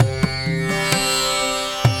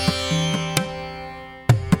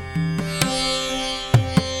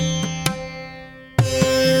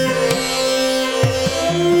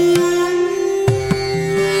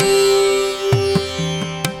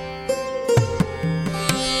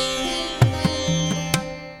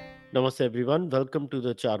Namaste, everyone. Welcome to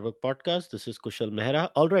the Charvak podcast. This is Kushal Mehra.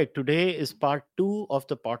 All right, today is part two of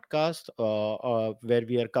the podcast where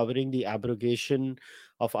we are covering the abrogation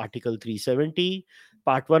of Article 370.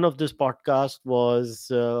 Part one of this podcast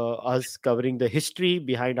was us covering the history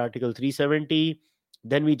behind Article 370.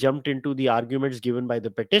 Then we jumped into the arguments given by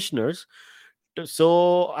the petitioners.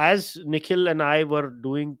 So, as Nikhil and I were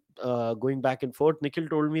going back and forth, Nikhil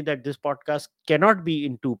told me that this podcast cannot be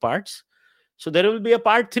in two parts, so there will be a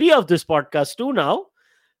part three of this podcast too now.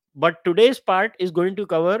 But today's part is going to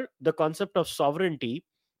cover the concept of sovereignty,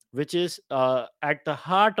 which is at the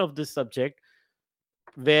heart of this subject,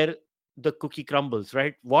 where the cookie crumbles,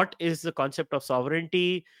 right? What is the concept of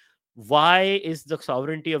sovereignty? Why is the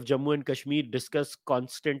sovereignty of Jammu and Kashmir discussed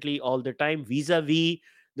constantly all the time vis a vis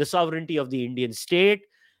the sovereignty of the Indian state?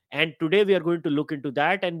 And today we are going to look into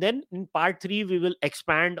that. And then in part three, we will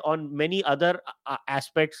expand on many other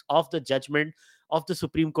aspects of the judgment of the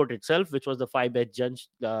Supreme Court itself, which was the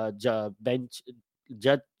bench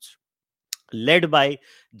judge led by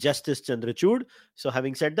Justice Chandrachud. So,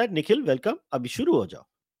 having said that, Nikhil, welcome. Abhi shuru ho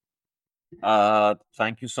jao.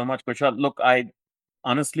 Thank you so much, Kushal. Look,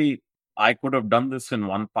 honestly, I could have done this in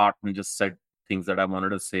one part and just said things that I wanted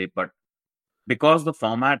to say, but because the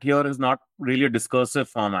format here is not really a discursive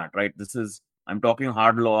format, right? I'm talking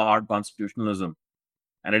hard law, hard constitutionalism,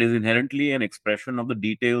 and it is inherently an expression of the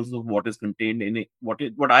details of what is contained in what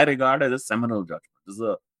I regard as a seminal judgment. This is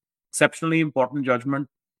a exceptionally important judgment.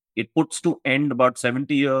 It puts to end about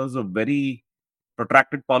 70 years of very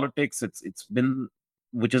protracted politics. It's been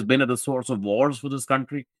which has been at the source of wars for this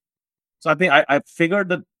country. So I think I figured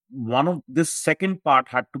that one of this second part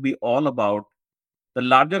had to be all about the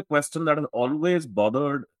larger question that has always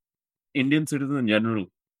bothered Indian citizens in general,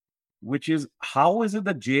 which is how is it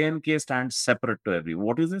that JNK stands separate to everyone?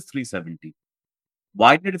 What is this 370?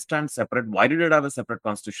 Why did it stand separate? Why did it have a separate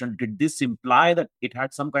constitution? Did this imply that it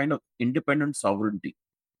had some kind of independent sovereignty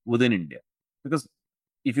within India? Because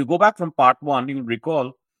if you go back from part one, you'll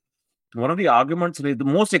recall one of the arguments, the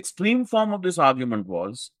most extreme form of this argument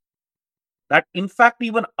was that, in fact,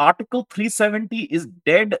 even Article 370 is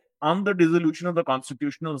dead on the dissolution of the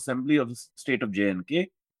Constitutional Assembly of the state of JNK,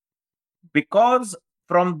 because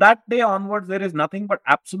from that day onwards, there is nothing but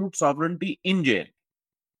absolute sovereignty in JNK.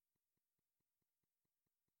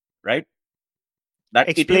 Right? That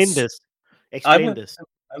Explain it is. this. Explain this.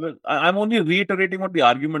 I'm only reiterating what the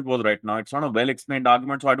argument was right now. It's not a well-explained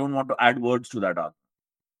argument, so I don't want to add words to that argument,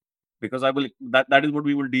 because that is what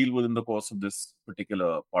we will deal with in the course of this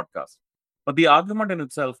particular podcast. But the argument in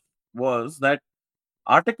itself was that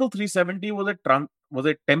Article 370 was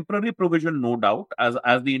a temporary provision, no doubt,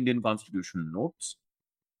 as the Indian Constitution notes,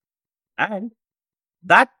 and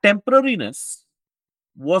that temporariness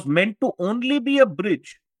was meant to only be a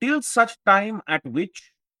bridge till such time at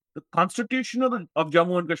which the Constitution of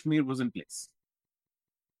Jammu and Kashmir was in place.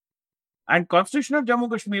 And Constitution of Jammu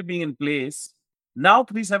and Kashmir being in place, now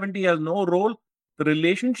 370 has no role. The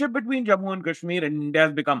relationship between Jammu and Kashmir and India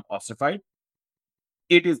has become ossified.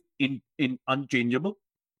 It is unchangeable.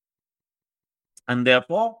 And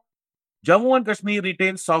therefore, Jammu and Kashmir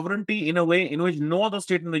retains sovereignty in a way in which no other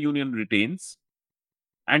state in the Union retains.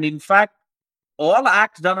 And in fact, all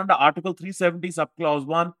acts done under Article 370, subclause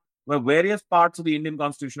 1, were various parts of the Indian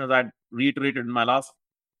Constitution, as I reiterated in the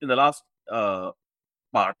last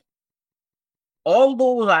part. All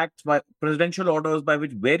those acts by presidential orders by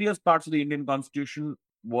which various parts of the Indian Constitution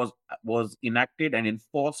was enacted and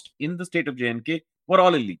enforced in the state of JNK were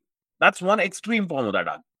all illegal. That's one extreme form of that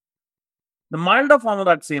argument. The milder form of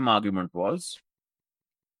that same argument was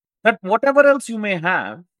that whatever else you may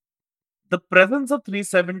have, the presence of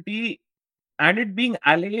 370 and it being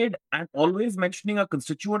allayed and always mentioning a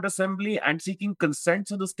constituent assembly and seeking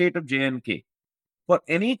consents of the state of JNK for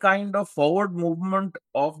any kind of forward movement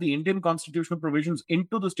of the Indian constitutional provisions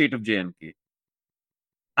into the state of JNK,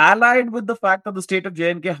 allied with the fact that the state of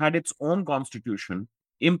JNK had its own constitution,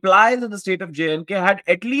 implies that the state of JNK had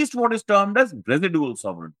at least what is termed as residual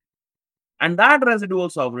sovereignty. And that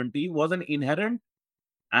residual sovereignty was an inherent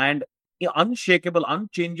and unshakable,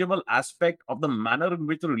 unchangeable aspect of the manner in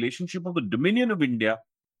which the relationship of the Dominion of India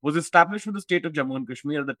was established with the state of Jammu and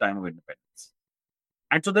Kashmir at the time of independence.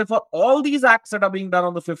 And so, therefore, all these acts that are being done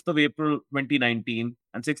on the 5th of April 2019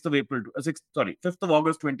 and 5th of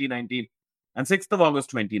August 2019 and 6th of August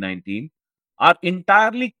 2019 are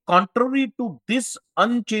entirely contrary to this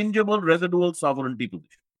unchangeable residual sovereignty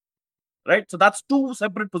position. Right? So, that's two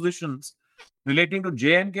separate positions relating to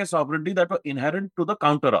JNK sovereignty that were inherent to the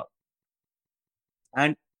counter argument.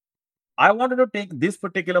 And I wanted to take this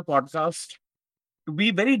particular podcast to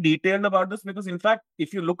be very detailed about this, because, in fact,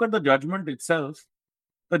 if you look at the judgment itself,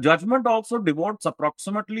 The judgment also devotes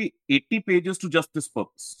approximately 80 pages to just this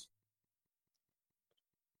purpose.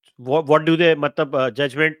 What do they matlab,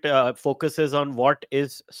 judgment focuses on what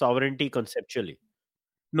is sovereignty conceptually?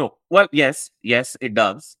 No, well, yes, it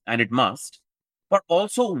does, and it must. But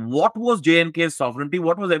also, what was JNK's sovereignty?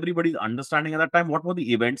 What was everybody's understanding at that time? What were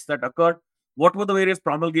the events that occurred? What were the various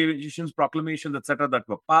promulgations, proclamations, etc., that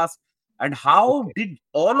were passed? And how Okay. did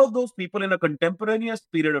all of those people in a contemporaneous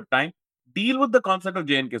period of time deal with the concept of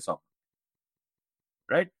JNK sovereignty?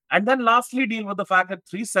 Right? And then lastly, deal with the fact that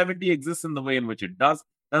 370 exists in the way in which it does.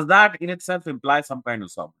 Does that in itself imply some kind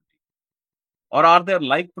of sovereignty? Or are there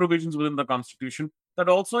like provisions within the Constitution that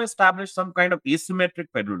also establish some kind of asymmetric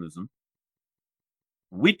federalism,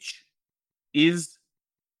 which is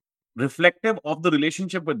reflective of the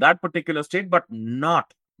relationship with that particular state, but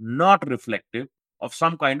not reflective of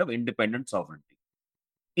some kind of independent sovereignty?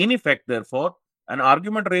 In effect, therefore, an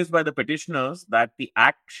argument raised by the petitioners that the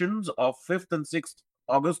actions of 5th and 6th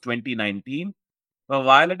August 2019 were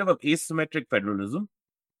violative of asymmetric federalism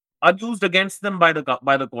are used against them by the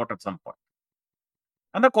court at some point.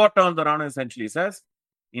 And the court turns around and essentially says,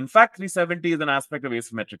 in fact, 370 is an aspect of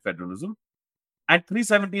asymmetric federalism, and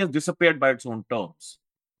 370 has disappeared by its own terms.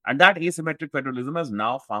 And that asymmetric federalism has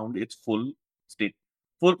now found its full state,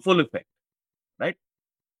 full effect, right?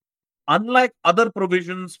 Unlike other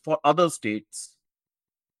provisions for other states,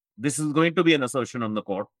 this is going to be an assertion on the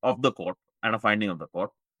court and a finding of the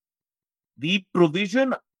court. The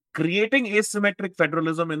provision creating asymmetric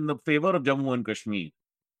federalism in the favor of Jammu and Kashmir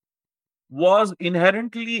was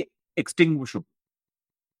inherently extinguishable,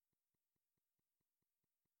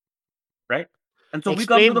 right? And so we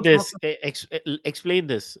come to Explain the this. process Explain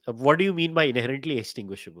this. What do you mean by inherently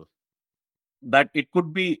extinguishable? that it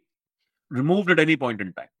could be removed at any point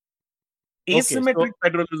in time. Okay, Asymmetric so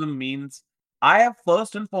federalism means I have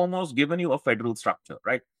first and foremost given you a federal structure,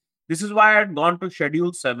 right? This is why I had gone to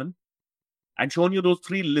Schedule 7 and shown you those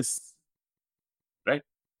three lists, right?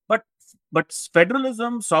 But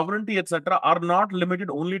federalism, sovereignty, etc., are not limited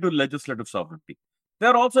only to legislative sovereignty. They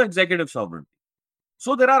are also executive sovereignty.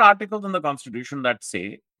 So there are articles in the Constitution that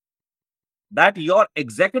say that your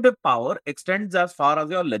executive power extends as far as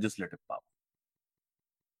your legislative power.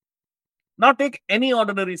 Now, take any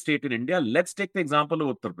ordinary state in India. Let's take the example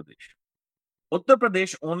of Uttar Pradesh. Uttar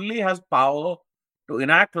Pradesh only has power to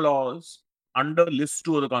enact laws under list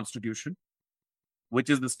 2 of the Constitution, which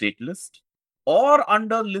is the state list, or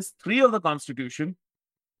under list 3 of the Constitution,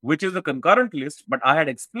 which is the concurrent list. But I had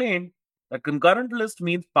explained that concurrent list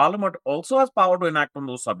means Parliament also has power to enact on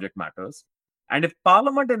those subject matters. And if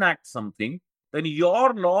Parliament enacts something, then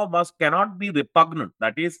your law cannot be repugnant,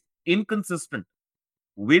 that is, inconsistent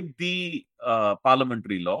with the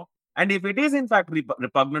parliamentary law. And if it is in fact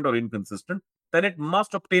repugnant or inconsistent, then it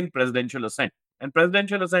must obtain presidential assent. And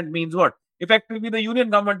presidential assent means what? Effectively, the union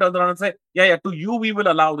government turns around and say, yeah, to you we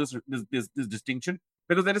will allow this distinction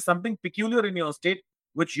because there is something peculiar in your state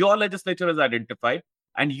which your legislature has identified,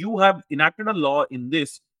 and you have enacted a law in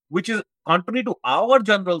this which is contrary to our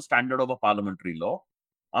general standard of a parliamentary law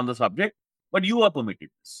on the subject, but you are permitted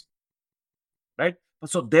this, right?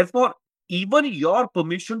 So therefore, even your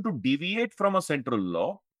permission to deviate from a central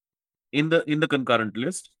law in the concurrent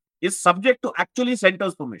list is subject to actually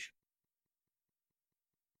center's permission,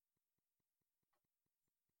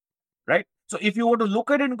 right? So if you were to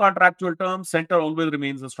look at it in contractual terms, center always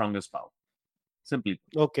remains the strongest power. Simply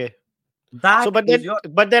put. okay. So, That is your.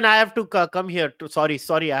 but then I have to come here to sorry,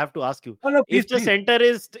 I have to ask you. Oh, no, please, If the please. center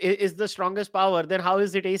is the strongest power, then how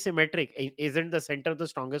is it asymmetric? Isn't the center the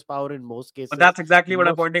strongest power in most But cases? that's exactly In what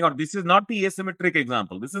I'm most, pointing out. This is not the asymmetric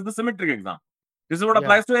example. This is the symmetric example. This is what yeah.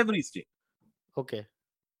 applies to every state. Okay.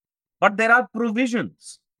 But there are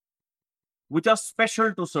provisions which are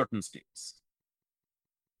special to certain states,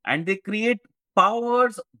 and they create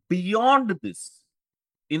powers beyond this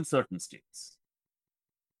in certain states.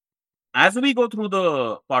 As we go through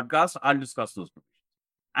the podcast, I'll discuss those provisions.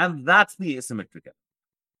 And that's the asymmetric element,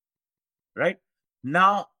 right?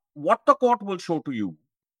 Now, what the court will show to you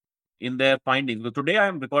in their findings, but today I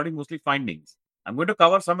am recording mostly findings. I'm going to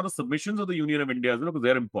cover some of the submissions of the Union of India as well because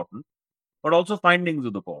they're important, but also findings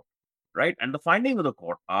of the court, right? And the findings of the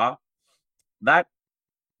court are that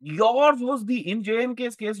in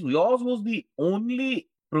JNK's case, yours was the only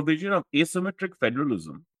provision of asymmetric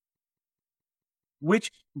federalism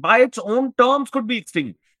which by its own terms could be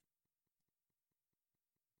extinguished,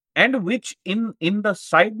 and which in the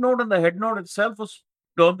side note and the head note itself was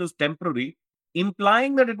termed as temporary,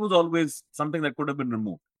 implying that it was always something that could have been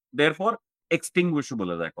removed. Therefore,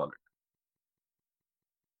 extinguishable, as I call it.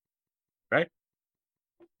 Right?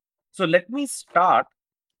 So let me start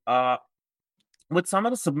with some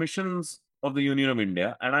of the submissions of the Union of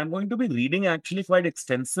India, and I'm going to be reading actually quite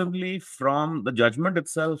extensively from the judgment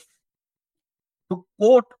itself to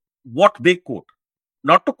quote what they quote.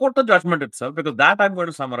 Not to quote the judgment itself, because that I'm going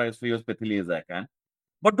to summarize for you as pithily as I can,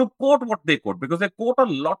 but to quote what they quote, because they quote a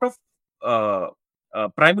lot of uh,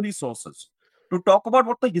 primary sources to talk about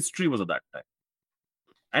what the history was at that time.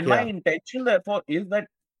 And my Yeah. intention, therefore, is that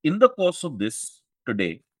in the course of this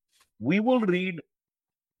today, we will read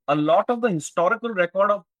a lot of the historical record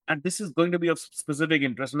of, and this is going to be of specific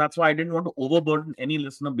interest, and that's why I didn't want to overburden any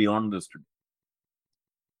listener beyond this today.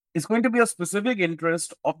 It's going to be a specific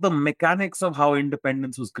interest of the mechanics of how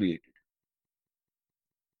independence was created,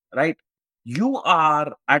 right? You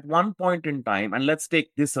are at one point in time, and let's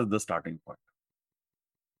take this as the starting point.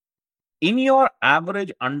 In your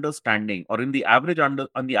average understanding, or in the average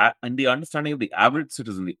in the understanding of the average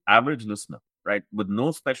citizen, the average listener, right, with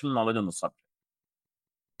no special knowledge on the subject,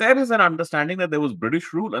 there is an understanding that there was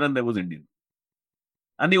British rule and then there was Indian.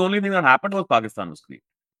 And the only thing that happened was Pakistan was created.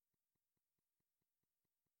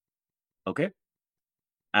 Okay.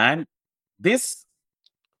 And this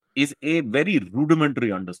is a very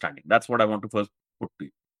rudimentary understanding. That's what I want to first put to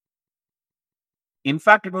you. In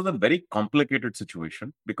fact, it was a very complicated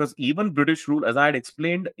situation because even British rule, as I had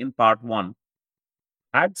explained in part one,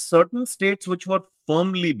 had certain states which were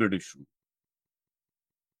firmly British rule.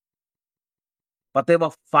 But there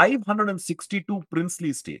were 562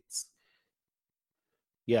 princely states.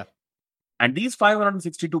 Yeah. And these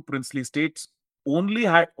 562 princely states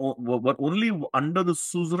were only under the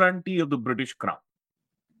suzerainty of the British Crown.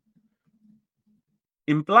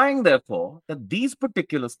 Implying, therefore, that these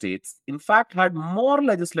particular states, in fact, had more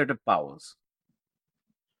legislative powers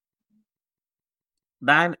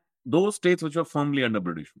than those states which were firmly under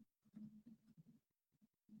British rule.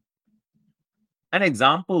 And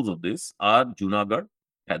examples of this are Junagadh,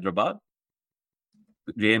 Hyderabad,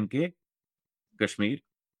 JMK, Kashmir,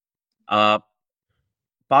 uh,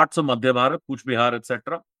 parts of Madhya Bharat, Kuch Bihar,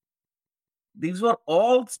 etc. These were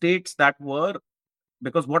all states that were,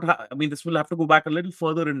 because I mean, this will have to go back a little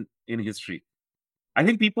further in history. I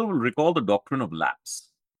think people will recall the doctrine of lapse.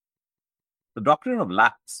 The doctrine of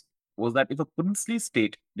lapse was that if a princely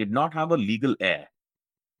state did not have a legal heir,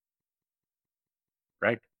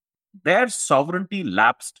 right, their sovereignty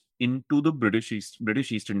lapsed into the British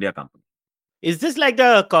East India Company. Is this like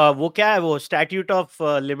the vocab or statute of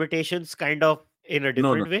limitations kind of in a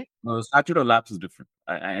No, no, different way? no. The statute of lapse is different,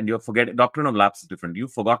 and you're forgetting. Doctrine of lapse is different.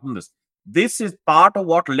 You've forgotten this. This is part of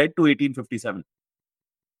what led to 1857.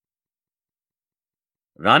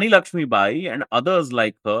 Rani Lakshmi Bai and others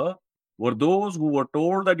like her were those who were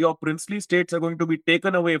told that your princely states are going to be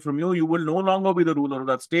taken away from you. You will no longer be the ruler of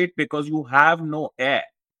that state because you have no heir.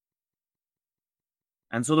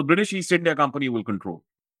 And so the British East India Company will control.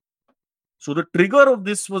 So the trigger of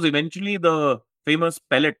this was eventually the famous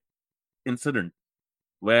pellet incident,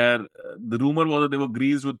 where the rumor was that they were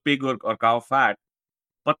greased with pig or cow fat.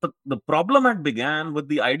 But the problem had began with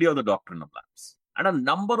the idea of the doctrine of lapse. And a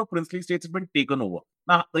number of princely states have been taken over.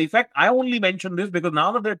 Now, the effect, I only mention this because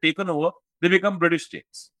now that they're taken over, they become British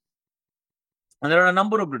states. And there are a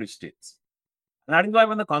number of British states. And that is why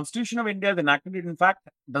when the Constitution of India is enacted, it in fact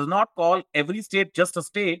does not call every state just a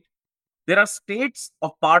state. There are states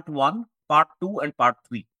of part one, part two, and part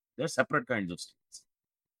three. They're separate kinds of states,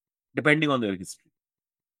 depending on their history.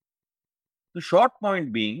 The short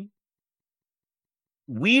point being,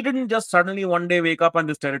 we didn't just suddenly one day wake up and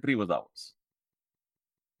this territory was ours.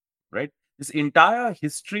 Right? This entire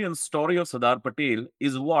history and story of Sardar Patel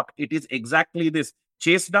is what? It is exactly this.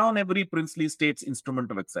 Chase down every princely state's instrument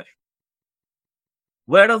of accession.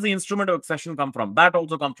 Where does the instrument of accession come from? That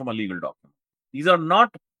also comes from a legal document. These are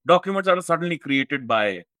not documents that are suddenly created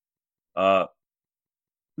by uh,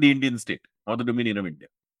 the Indian state or the Dominion of India.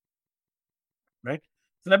 Right?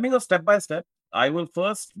 So let me go step by step. I will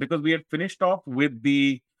first, because we had finished off with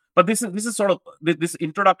the, but this is sort of this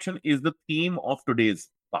introduction is the theme of today's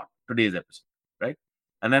episode, right?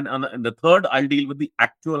 And then in the third, I'll deal with the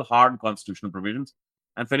actual hard constitutional provisions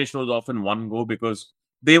and finish those off in one go because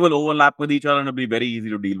they will overlap with each other and it'll be very easy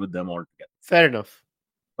to deal with them all together. Fair enough.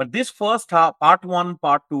 But this first part one,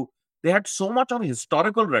 part two, they had so much of a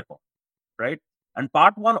historical record, right? And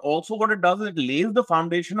part one also what it does is it lays the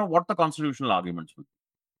foundation of what the constitutional arguments will be.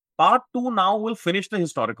 Part two now will finish the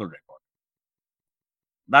historical record.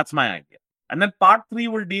 That's my idea. And then part three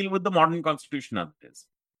will deal with the modern constitution as it is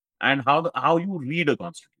and how you read a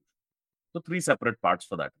constitution. So three separate parts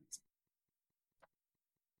for that reason.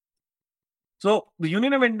 So the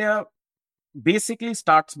Union of India basically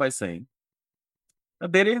starts by saying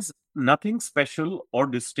that there is nothing special or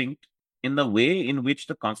distinct in the way in which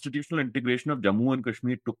the constitutional integration of Jammu and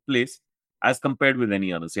Kashmir took place as compared with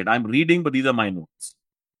any other state. I'm reading, but these are my notes.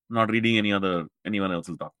 I'm not reading anyone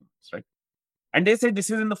else's documents, right? And they say this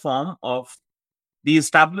is in the form of the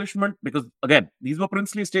establishment, because again, these were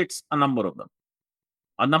princely states, a number of them.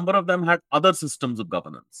 A number of them had other systems of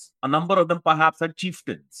governance. A number of them perhaps had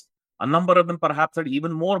chieftains. A number of them perhaps had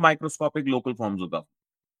even more microscopic local forms of government,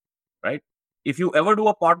 right? If you ever do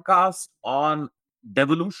a podcast on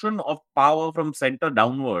devolution of power from center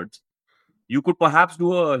downwards, you could perhaps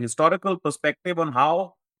do a historical perspective on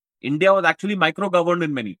how India was actually micro governed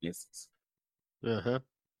in many places. Uh-huh.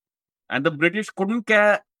 And the British couldn't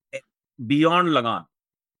care beyond Lagan,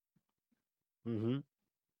 Mm-hmm.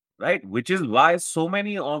 right? Which is why so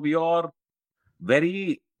many of your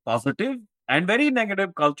very positive and very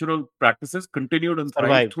negative cultural practices continued and thrived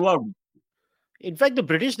Survived. throughout. In fact, the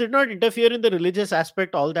British did not interfere in the religious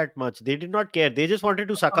aspect all that much. They did not care. They just wanted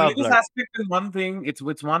to suck The our religious blood. aspect is one thing, it's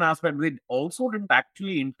one aspect. They also didn't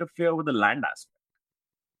actually interfere with the land aspect.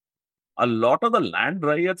 A lot of the land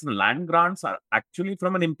riots and land grants are actually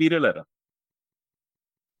from an imperial era.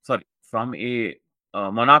 Sorry, from a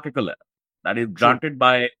monarchical era that is True. granted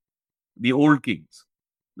by the old kings.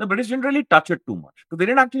 The British didn't really touch it too much because they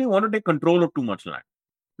didn't actually want to take control of too much land.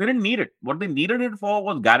 They didn't need it. What they needed it for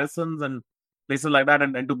was garrisons and places like that,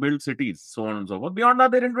 and to build cities, so on and so forth. Beyond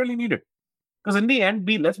that, they didn't really need it. Because in the end,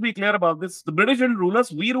 let's be clear about this. The British didn't rule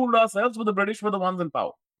us. We ruled ourselves, but the British were the ones in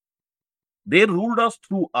power. They ruled us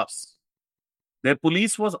through us. Their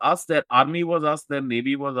police was us. Their army was us. Their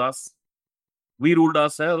navy was us. We ruled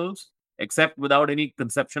ourselves, except without any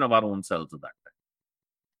conception of our own selves at that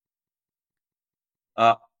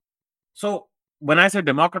time. So when I say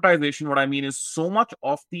democratization, what I mean is so much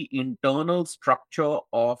of the internal structure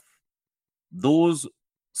of those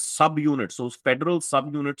subunits, those federal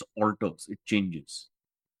subunits alters, it changes.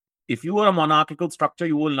 If you are a monarchical structure,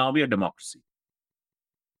 you will now be a democracy.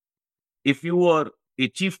 If you were a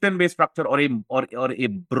chieftain-based structure or a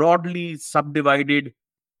broadly subdivided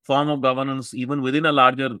form of governance, even within a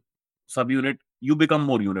larger subunit, you become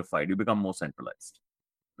more unified, you become more centralized,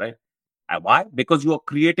 right? And why? Because you are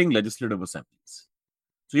creating legislative assemblies.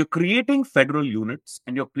 So you're creating federal units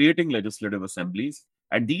and you're creating legislative assemblies,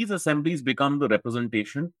 and these assemblies become the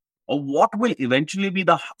representation of what will eventually be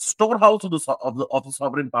the storehouse of the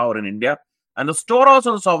sovereign power in India. And the storehouse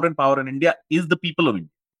of the sovereign power in India is the people of India.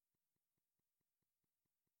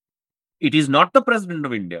 It is not the president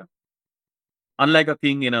of India, unlike a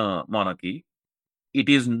king in a monarchy. It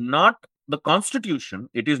is not the constitution.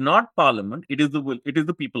 It is not parliament. It is the will. It is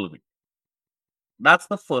the people of India. That's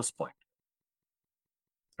the first point,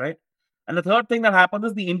 right? And the third thing that happens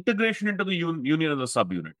is the integration into the union as a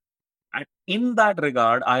subunit. And in that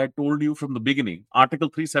regard, I had told you from the beginning, Article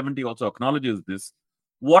 370 also acknowledges this.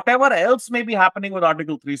 Whatever else may be happening with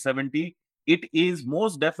Article 370, it is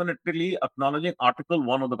most definitely acknowledging Article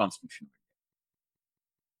 1 of the Constitution.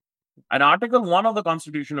 And Article 1 of the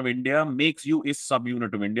Constitution of India makes you a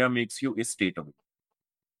subunit of India, makes you a state of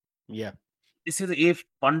India. Yeah. This is a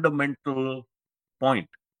fundamental point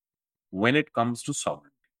when it comes to sovereignty.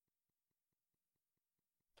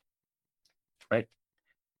 Right?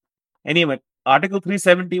 Anyway, Article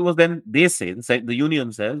 370 was then, they say, the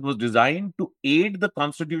Union says, was designed to aid the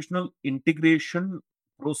constitutional integration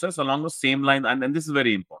process along the same line. And this is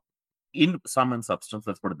very important. In sum and substance,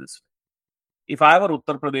 let's put it this way. If I were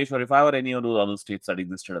Uttar Pradesh or if I were any of those other states that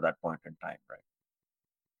existed at that point in time, right?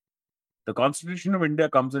 The Constitution of India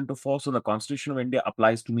comes into force and the Constitution of India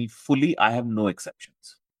applies to me fully. I have no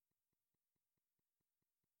exceptions.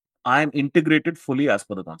 I am integrated fully as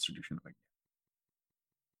per the Constitution of India.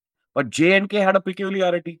 But J&K had a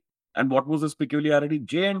peculiarity. And what was this peculiarity?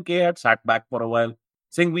 J&K had sat back for a while,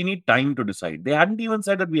 saying we need time to decide. They hadn't even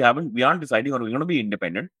said that we aren't deciding or we're going to be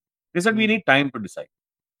independent. They said we need time to decide.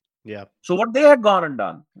 Yeah. So what they had gone and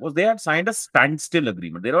done was they had signed a standstill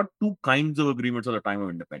agreement. There are two kinds of agreements at the time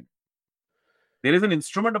of independence. There is an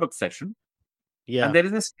instrument of accession and Yeah. there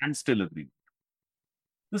is a standstill agreement.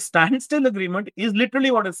 The standstill agreement is literally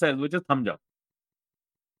what it says, which is thumbs up.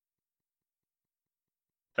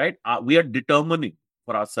 Right? We are determining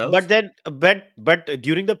for ourselves. But then, but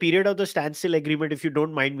during the period of the standstill agreement, if you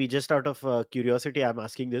don't mind me, just out of curiosity, I'm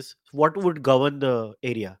asking this: what would govern the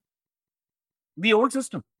area? The old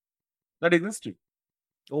system that existed.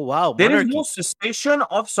 Oh wow, There is no monarchy. cessation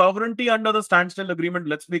of sovereignty under the standstill agreement.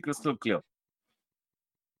 Let's be crystal clear.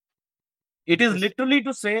 It is Interesting. literally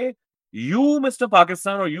to say, you, Mr.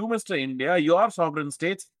 Pakistan, or you, Mr. India, your sovereign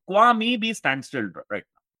states, qua me be standstill right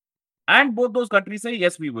now. And both those countries say,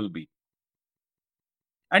 yes, we will be.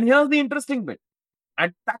 And here's the interesting bit.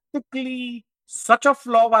 And tactically, Such a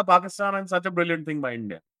flaw by Pakistan and such a brilliant thing by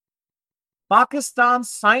India. Pakistan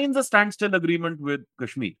signs a standstill agreement with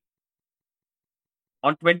Kashmir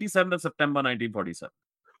on 27th of September 1947.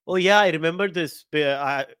 Oh yeah, I remember this.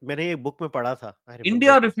 मैंने ये book में पढ़ा था. I remember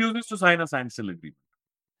India this. refuses to sign a standstill agreement.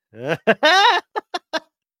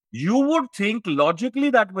 You would think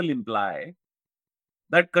logically that will imply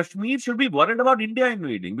that Kashmir should be worried about India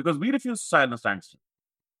invading because we refuse to sign a standstill.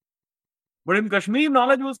 But in Kashmir,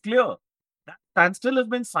 knowledge was clear. That standstill has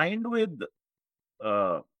been signed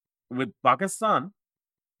uh, with Pakistan.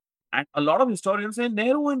 And a lot of historians say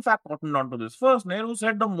Nehru, in fact, cottoned onto this. First, Nehru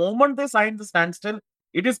said the moment they signed the standstill,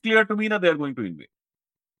 it is clear to me that they are going to invade.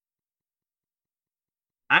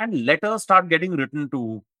 And letters start getting written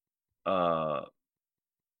uh,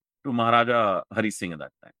 to Maharaja Hari Singh at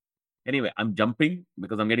that time. Anyway, I'm jumping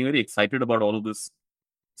because I'm getting very excited about all of this.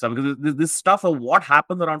 So because this stuff of what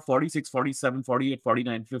happened around 46, 47, 48,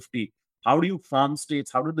 49, 50, how do you form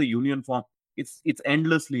states? How did the union form? It's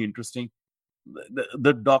endlessly interesting.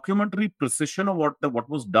 The documentary precision of what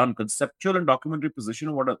was done, conceptual and documentary precision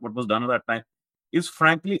of what was done at that time is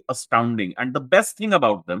frankly astounding. And the best thing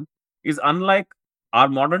about them is unlike our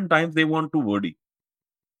modern times, they weren't too wordy.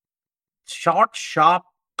 Short, sharp,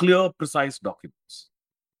 clear, precise documents.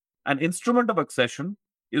 An instrument of accession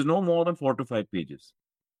is no more than 4 to 5 pages.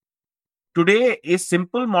 Today, a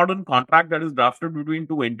simple modern contract that is drafted between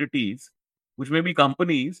two entities, which may be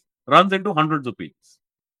companies, runs into hundreds of pages.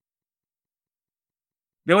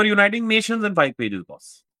 They were uniting nations in 5 pages,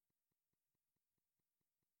 boss.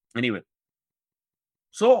 Anyway,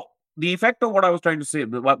 so the effect of what I was trying to say,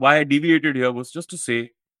 why I deviated here was just to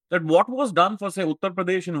say that what was done for, say, Uttar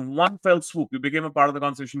Pradesh in one fell swoop, you became a part of the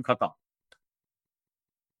constitution, khatam.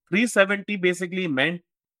 370 basically meant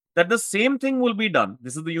that the same thing will be done.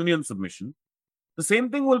 This is the union submission. The same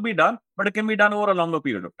thing will be done, but it can be done over a longer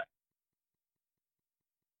period of time.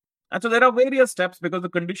 And so there are various steps because the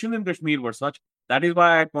conditions in Kashmir were such. That is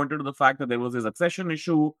why I pointed to the fact that there was a succession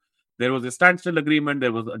issue, there was a standstill agreement,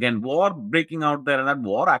 there was again war breaking out there, and that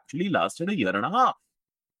war actually lasted a year and a half.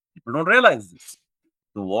 People don't realize this.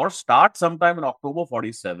 The war starts sometime in October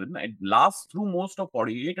 47 and lasts through most of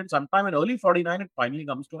 48, and sometime in early 49, it finally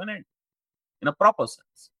comes to an end in a proper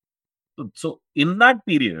sense. So in that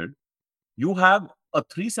period, you have a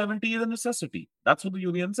 370 is a necessity. That's what the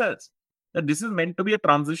union says. That this is meant to be a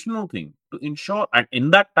transitional thing to ensure, and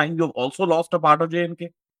in that time, you've also lost a part of JNK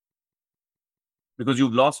because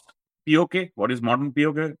you've lost POK. What is modern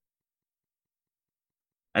POK?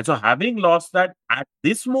 And so, having lost that, at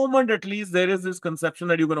this moment at least, there is this conception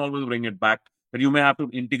that you can always bring it back, that you may have to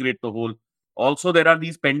integrate the whole. Also, there are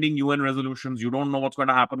these pending UN resolutions. You don't know what's going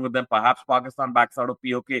to happen with them. Perhaps Pakistan backs out of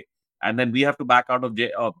POK, and then we have to back out of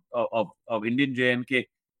Indian JNK,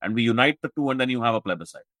 and we unite the two, and then you have a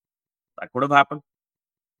plebiscite. That could have happened.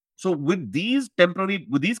 So, with these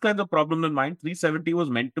kinds of problems in mind, 370 was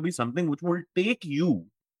meant to be something which will take you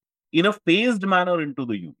in a phased manner into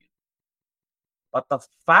the union. But the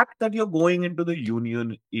fact that you're going into the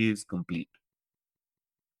union is complete.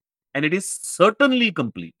 And it is certainly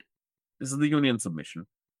complete. This is the union submission.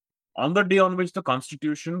 On the day on which the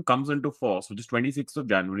constitution comes into force, which is 26th of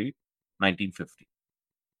January, 1950.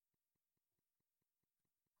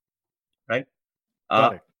 Right? Uh,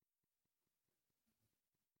 Got it.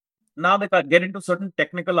 Now they can get into certain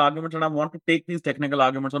technical arguments, and I want to take these technical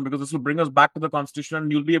arguments on because this will bring us back to the constitution and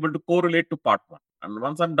you'll be able to correlate to part one. And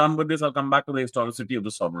once I'm done with this, I'll come back to the historicity of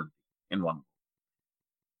the sovereignty in one.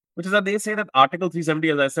 Which is that they say that Article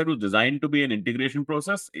 370, as I said, was designed to be an integration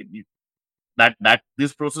process. That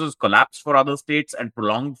this process is collapsed for other states and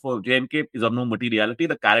prolonged for JNK is of no materiality.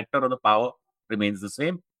 The character of the power remains the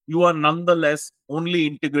same. You are nonetheless only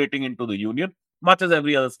integrating into the union, much as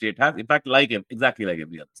every other state has. In fact, exactly like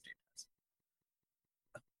every other state has.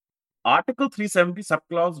 Article 370,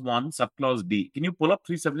 subclause 1, subclause D. Can you pull up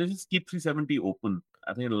 370? Just keep 370 open.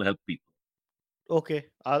 I think it'll help people. Okay,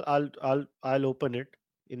 I'll open it.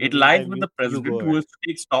 In the It lies meantime, with the you go president who ahead. is to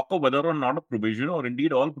take stock of whether or not a provision or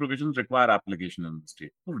indeed all provisions require application in the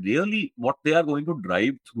state. So really, what they are going to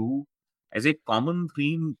drive through as a common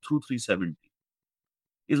theme through 370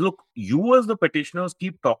 is look, you as the petitioners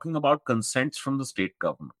keep talking about consents from the state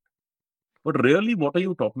government. But really, what are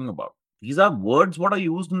you talking about? These are words what are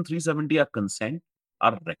used in 370 are consent,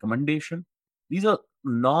 are recommendation. These are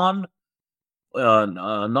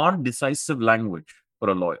non-decisive language for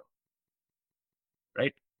a lawyer,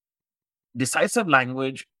 right? Decisive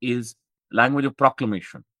language is language of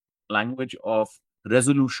proclamation, language of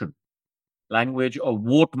resolution, language of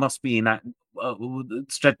vote must be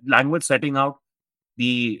language setting out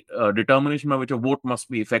the determination by which a vote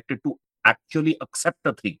must be effected to actually accept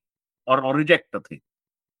a thing or reject a thing.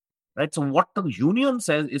 Right? So what the union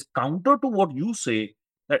says is counter to what you say,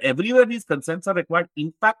 that everywhere these consents are required.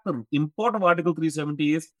 In fact, the import of Article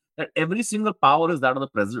 370 is that every single power is that of the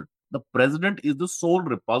president. The president is the sole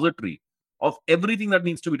repository of everything that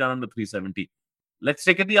needs to be done under 370. Let's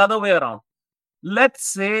take it the other way around. Let's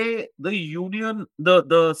say the union,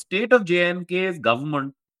 the state of JNK's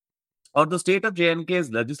government or the state of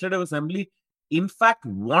JNK's legislative assembly, in fact,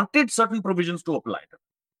 wanted certain provisions to apply to,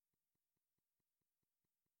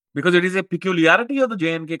 because it is a peculiarity of the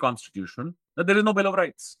JNK constitution that there is no Bill of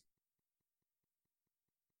Rights.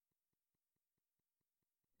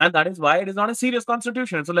 And that is why it is not a serious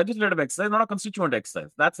constitution. It's a legislative exercise, not a constituent exercise.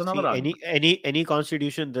 That's another See, argument. any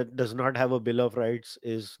constitution that does not have a Bill of Rights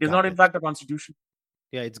is It is not, in garbage. fact, a constitution.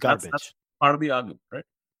 Yeah, it's That's garbage. part of the argument, right?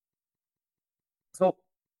 So,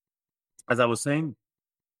 as I was saying,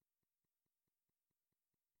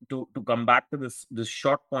 to come back to this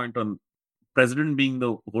short point on president being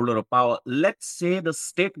the holder of power, let's say the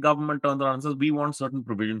state government turns around and says, we want certain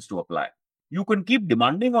provisions to apply. You can keep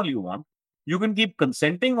demanding all you want. You can keep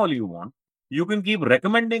consenting all you want. You can keep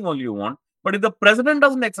recommending all you want. But if the president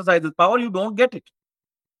doesn't exercise his power, you don't get it.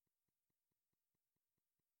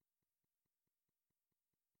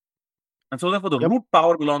 And so, therefore, the Yep. root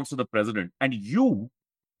power belongs to the president. And you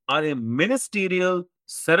are a ministerial,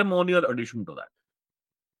 ceremonial addition to that.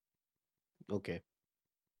 Okay.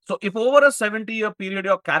 So, if over a 70-year period,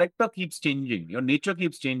 your character keeps changing, your nature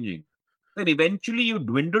keeps changing, then eventually you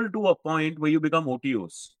dwindle to a point where you become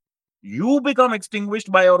OTOs. You become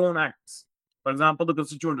extinguished by your own acts. For example, the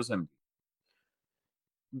Constituent Assembly.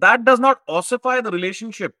 That does not ossify the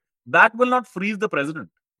relationship. That will not freeze the president.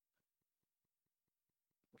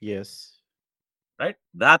 Yes. Right?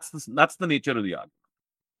 That's the nature of the argument.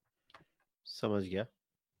 समझ गया.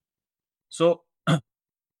 So,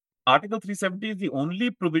 Article 370 is the only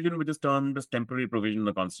provision which is termed as temporary provision in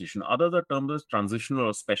the Constitution. Others are termed as transitional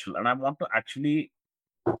or special. And I want to actually,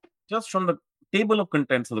 just from the table of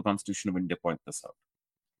contents of the Constitution of India, point this out.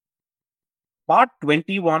 Part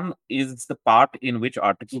 21 is the part in which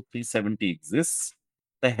Article 370 exists.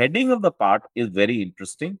 The heading of the part is very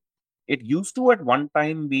interesting. It used to at one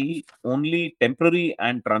time be only temporary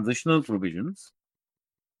and transitional provisions.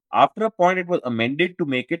 After a point, it was amended to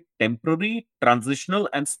make it temporary, transitional,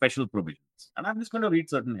 and special provisions. And I'm just going to read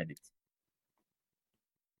certain headings.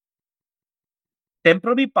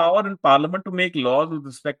 Temporary power in Parliament to make laws with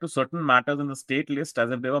respect to certain matters in the state list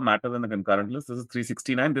as if they were matters in the concurrent list. This is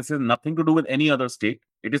 369. This has nothing to do with any other state.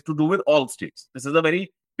 It is to do with all states. This is a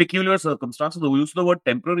very peculiar circumstance. So the use of the word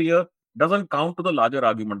temporary here doesn't count to the larger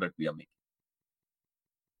argument that we are making.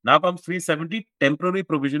 Now comes 370, temporary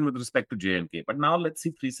provision with respect to J&K. But now let's see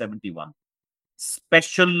 371.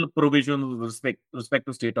 Special provisions with respect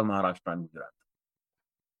to state of Maharashtra and Gujarat.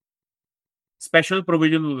 Special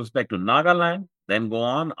provisions with respect to Nagaland, then go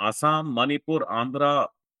on, Assam, Manipur, Andhra,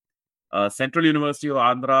 Central University of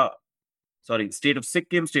Andhra, state of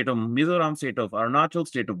Sikkim, state of Mizoram, state of Arunachal,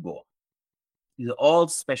 state of Goa. These are all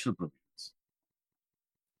special provisions.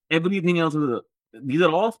 Everything else these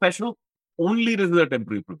are all special, only this is a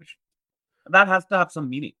temporary provision. That has to have some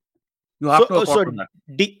meaning. You have to accord to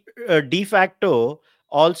that. De facto,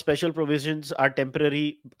 all special provisions are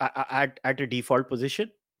temporary at a default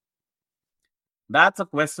position. That's a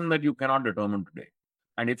question that you cannot determine today.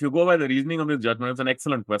 And if you go by the reasoning of this judgment, it's an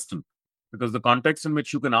excellent question. Because the context in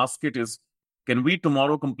which you can ask it is, can we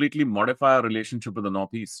tomorrow completely modify our relationship with the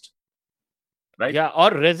Northeast? Right? Yeah,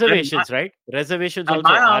 or reservations, right? Reservations And also,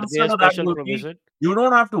 my are they answer a to that special will be, provision? you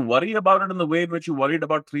don't have to worry about it in the way in which you worried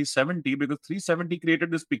about 370, because 370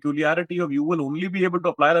 created this peculiarity of you will only be able to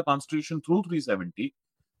apply the Constitution through 370.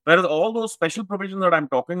 Whereas all those special provisions that I'm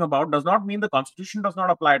talking about does not mean the Constitution does not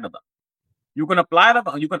apply to them. You can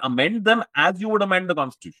you can amend them as you would amend the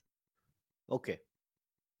Constitution. Okay.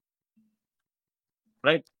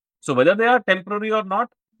 Right? So whether they are temporary or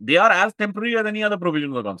not, they are as temporary as any other provision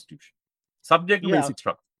of the Constitution. Subject to basic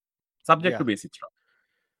structure. Subject to basic structure.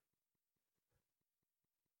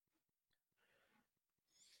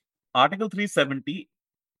 Article 370,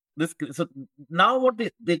 so now what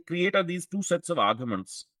they create are these two sets of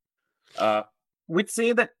arguments, which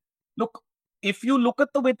say that, look, if you look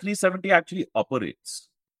at the way 370 actually operates,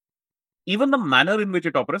 even the manner in which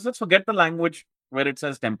it operates, let's forget the language where it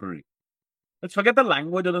says temporary. Let's forget the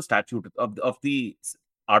language of the statute, of the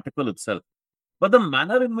article itself. But the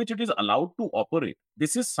manner in which it is allowed to operate,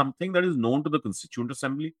 this is something that is known to the Constituent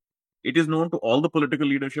Assembly. It is known to all the political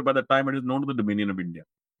leadership at the time. It is known to the Dominion of India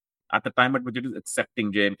at the time at which it is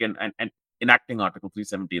accepting JNK and enacting Article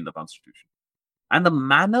 370 in the Constitution. And the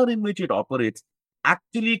manner in which it operates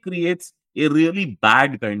actually creates a really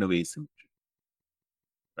bad kind of asymmetry,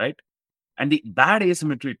 right? And the bad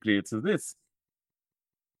asymmetry it creates is this.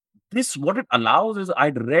 This, what it allows is,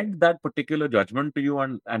 I'd read that particular judgment to you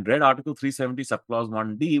and read Article 370, subclause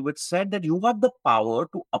 1D, which said that you have the power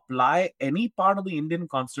to apply any part of the Indian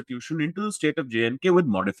Constitution into the state of J&K with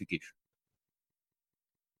modification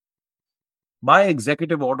by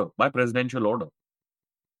executive order, by presidential order,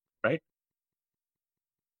 right?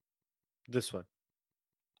 This one.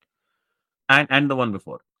 And the one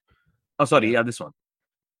before. Oh, sorry, Yeah. yeah, this one.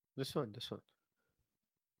 This one. This one.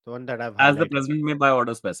 The one that I've As the highlighted. president may by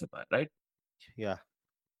order specify, right? Yeah.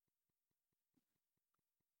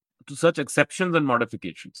 To such exceptions and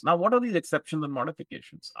modifications. Now, what are these exceptions and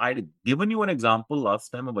modifications? I'd given you an example last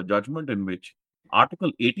time of a judgment in which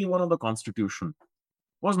Article 81 of the Constitution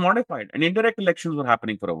was modified and indirect elections were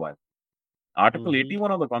happening for a while. Article Mm-hmm.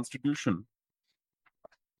 81 of the Constitution,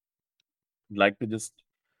 I'd like to just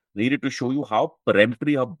read it to show you how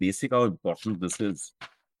peremptory, how basic, how important this is.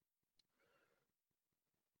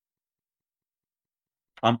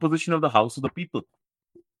 Composition of the House of the People.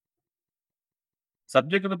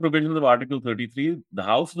 Subject to the provisions of Article 33, the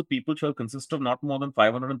House of the People shall consist of not more than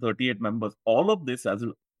 538 members. All of this, as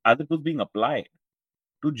it was being applied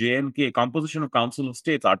to J&K, composition of Council of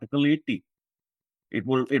States, Article 80, it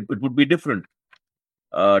would be different.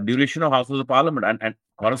 Duration of Houses of Parliament and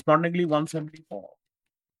correspondingly 174.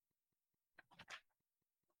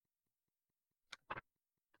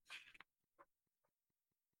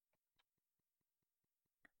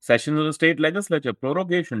 Sessions of the state legislature,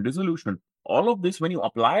 prorogation, dissolution, all of this, when you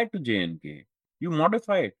apply it to J&K, you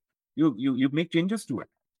modify it, you make changes to it,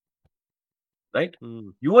 right?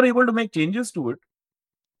 Mm. You are able to make changes to it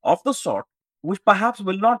of the sort which perhaps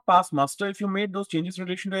will not pass muster if you made those changes in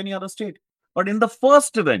relation to any other state. But in the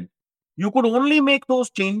first event, you could only make those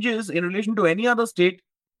changes in relation to any other state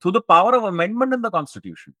through the power of amendment in the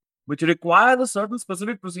Constitution, which requires a certain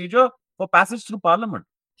specific procedure for passage through Parliament.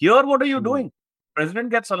 Here, what are you Mm. doing? President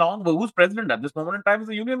gets along. Well, who's president at this moment in time is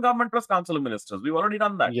the Union Government plus Council of Ministers. We've already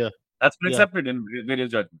done that. Yeah. That's been Yeah. accepted in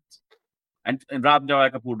various judgments. And Rab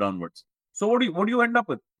Jawai Kapoor downwards. So what do you end up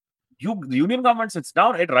with? The Union Government sits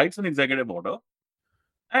down, it writes an executive order,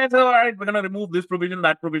 and it says, all right, we're going to remove this provision,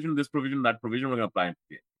 that provision, this provision, that provision, we're going to apply it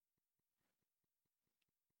here.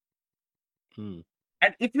 Mm.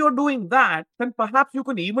 And if you're doing that, then perhaps you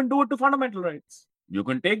can even do it to fundamental rights. You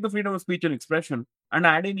can take the freedom of speech and expression and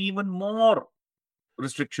add in even more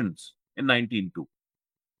restrictions in 19.2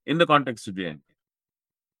 in the context of JNK.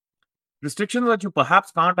 Restrictions that you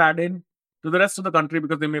perhaps can't add in to the rest of the country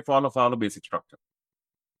because they may fall afoul of basic structure.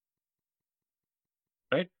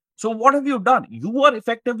 Right? So what have you done? You are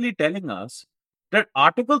effectively telling us that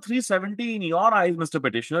Article 370 in your eyes, Mr.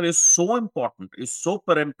 Petitioner, is so important, is so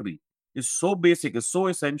peremptory, is so basic, is so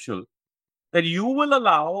essential that you will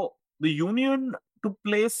allow the union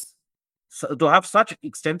to have such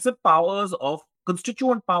extensive powers of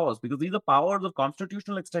constituent powers, because these are powers of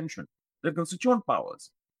constitutional extension. They're constituent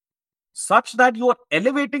powers, such that you are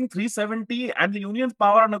elevating 370 and the union's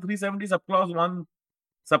power under 370 subclause 1,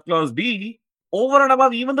 subclause D over and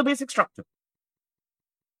above even the basic structure,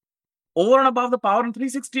 over and above the power in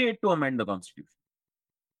 368 to amend the constitution.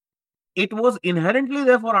 It was inherently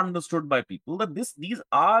therefore understood by people that these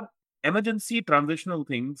are emergency transitional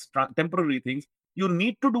things, temporary things. You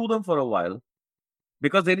need to do them for a while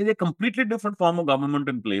because there is a completely different form of government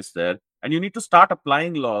in place there, and you need to start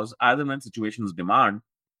applying laws as and when situations demand.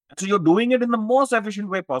 So you're doing it in the most efficient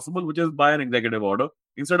way possible, which is by an executive order,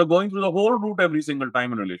 instead of going through the whole route every single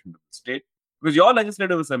time in relation to the state, because your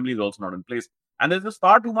legislative assembly is also not in place. And there's just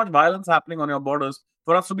far too much violence happening on your borders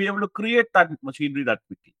for us to be able to create that machinery that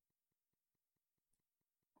quickly.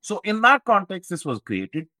 So in that context, this was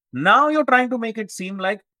created. Now you're trying to make it seem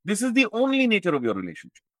like this is the only nature of your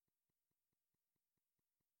relationship,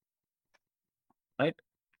 right?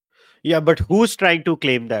 Yeah, but who's trying to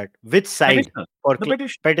claim that? Which side? Petitioner, Or the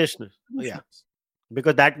petition, petitioner? Oh, yeah, petitioners.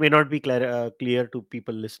 because that may not be clear to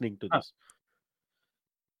people listening to Ah, this.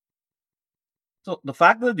 So the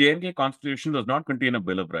fact that the JNK Constitution does not contain a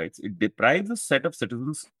Bill of Rights, it deprives a set of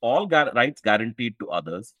citizens all rights guaranteed to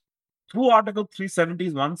others. Through Article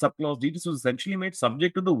 370's one subclause D, this was essentially made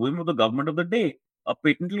subject to the whim of the government of the day, a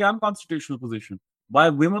patently unconstitutional position. By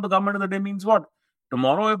whim of the government of the day means what?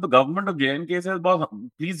 Tomorrow, if the government of JNK says, boss,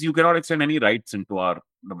 please, you cannot extend any rights into our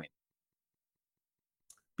domain.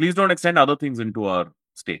 Please don't extend other things into our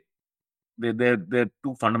state. They're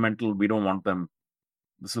too fundamental. We don't want them.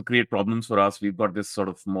 This will create problems for us. We've got this sort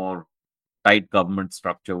of more tight government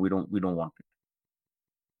structure. We don't want it.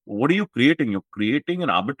 What are you creating? You're creating an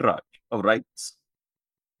arbitrage of rights.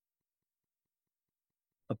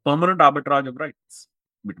 a permanent arbitrage of rights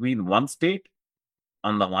between one state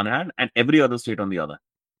on the one hand and every other state on the other,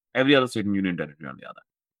 every other state and union territory on the other.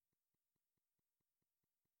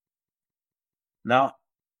 Now,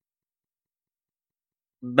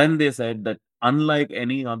 then they said that unlike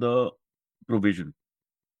any other provision,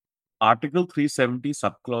 Article 370,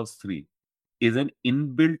 subclause 3 is an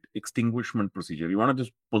inbuilt extinguishment procedure. You want to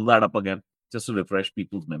just pull that up again, just to refresh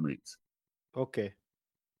people's memories. Okay.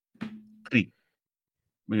 3.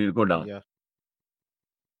 We need to go down. Yeah.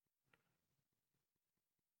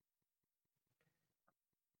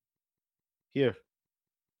 Here.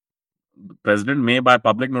 The president may, by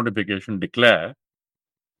public notification, declare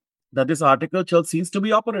that this article shall cease to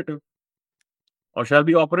be operative, or shall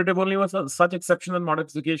be operative only with such exception and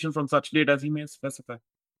modification from such date as he may specify.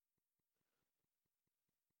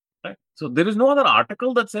 Right? So there is no other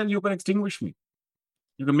article that says you can extinguish me.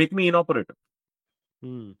 You can make me inoperative.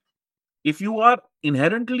 Hmm. If you are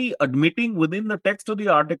inherently admitting within the text of the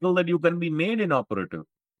article that you can be made inoperative,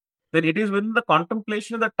 then it is within the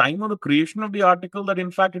contemplation at the time of the creation of the article that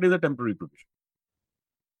in fact it is a temporary provision.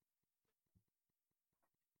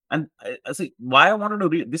 And I see why I wanted to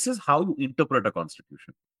read this is how you interpret a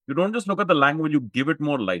constitution. You don't just look at the language, you give it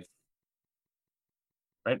more life.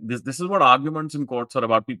 Right? This is what arguments in courts are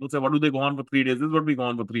about. People say, what do they go on for 3 days? This is what we go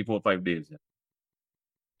on for 3, 4, 5 days. Yeah.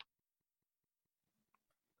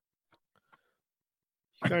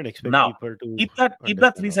 You can't expect Now, people to keep that understand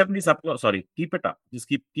all 370 that. subclause. Sorry, keep it up. Just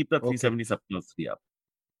keep that Okay. 370 subclause 3 up.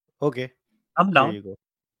 Okay. Come Here down. you go.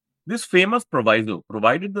 This famous proviso,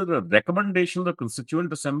 provided that the recommendation of the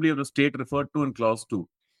Constituent Assembly of the state referred to in clause 2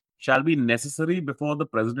 shall be necessary before the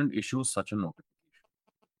president issues such a notification.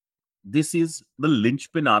 This is the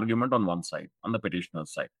linchpin argument on one side, on the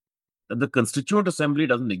petitioner's side, that the Constituent Assembly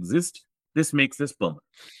doesn't exist. This makes this permanent.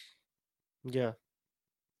 Yeah.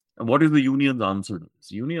 And what is the union's answer to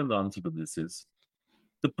this? Union's answer to this is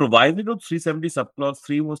the proviso of 370 subclause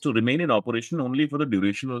 3 was to remain in operation only for the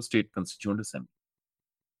duration of the state Constituent Assembly.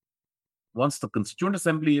 Once the Constituent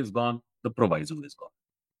Assembly is gone, the proviso is gone.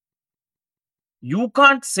 You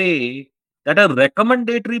can't say that a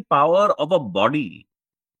recommendatory power of a body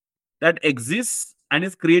that exists and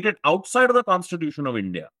is created outside of the Constitution of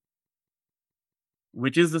India,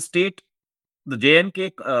 which is the state, the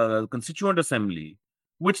JNK Constituent Assembly,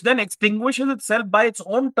 which then extinguishes itself by its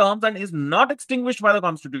own terms and is not extinguished by the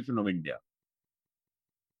Constitution of India,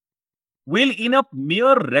 will, in a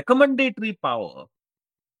mere recommendatory power,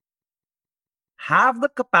 have the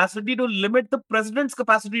capacity to limit the president's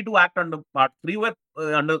capacity to act under Part 3, where,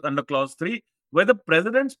 under Clause 3, where the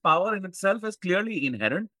president's power in itself is clearly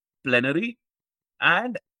inherent, plenary,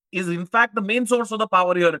 and is in fact the main source of the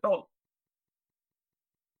power here at all.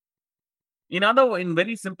 In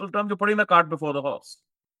very simple terms, you're putting the cart before the horse.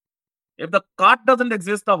 If the cart doesn't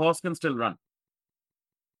exist, the horse can still run.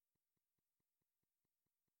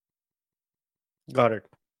 Got it.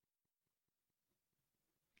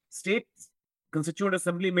 State Constituent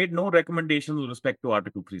Assembly made no recommendations with respect to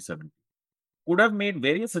Article 370. Could have made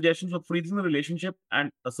various suggestions of freezing the relationship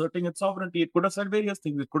and asserting its sovereignty. It could have said various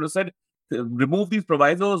things. It could have said, remove these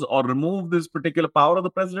provisos or remove this particular power of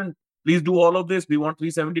the president. Please do all of this. We want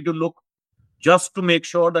 370 to look just to make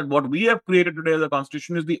sure that what we have created today as a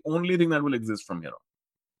constitution is the only thing that will exist from here on.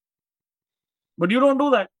 But you don't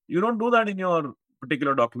do that. You don't do that in your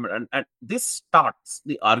particular document. And this starts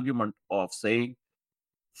the argument of saying,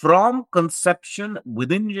 from conception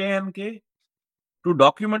within JNK to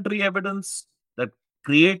documentary evidence that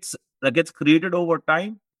gets created over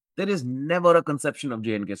time, there is never a conception of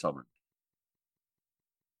JNK sovereignty.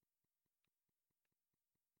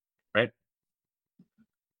 Right?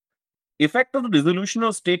 Effect of the dissolution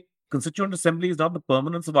of state Constituent Assembly is not the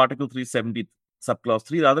permanence of Article 370 subclause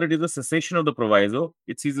 3. Rather, it is a cessation of the proviso.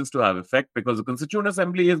 It ceases to have effect because the Constituent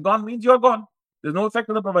Assembly is gone, means you're gone. There's no effect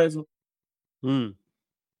of the proviso.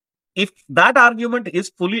 If that argument is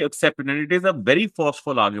fully accepted, and it is a very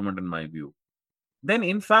forceful argument in my view, then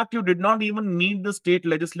in fact you did not even need the state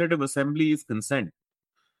legislative assembly's consent.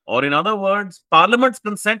 Or in other words, parliament's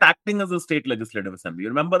consent acting as a state legislative assembly. You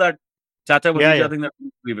remember that Chacha Bhatija thing that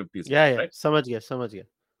 350 Yeah. right? Samajh gaya.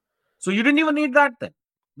 So you didn't even need that then.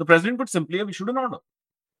 The president could simply have issued an order.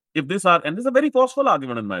 If this are, and this is a very forceful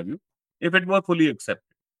argument in my view, if it were fully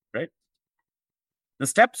accepted, right? The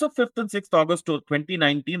steps of 5th and 6th August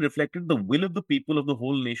 2019 reflected the will of the people of the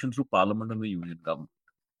whole nation through parliament and the union government.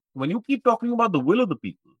 When you keep talking about the will of the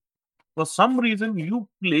people, for some reason you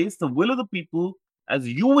place the will of the people as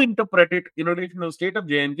you interpret it in relation to the state of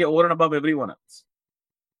JNK over and above everyone else.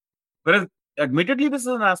 Whereas, admittedly, this is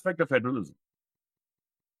an aspect of federalism.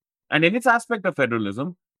 And in its aspect of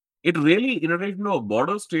federalism, It really, in relation to a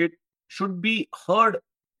border state, should be heard.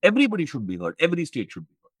 Everybody should be heard. Every state should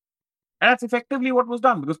be heard. And that's effectively what was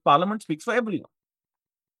done because Parliament speaks for everyone.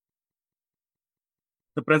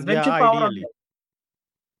 The Yeah, presidential power on ideally.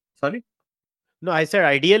 sorry, No, I said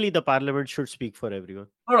ideally the parliament should speak for everyone.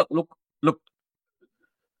 no, look.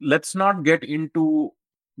 Let's not get into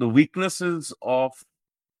the weaknesses of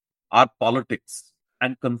our politics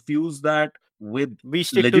and confuse that with We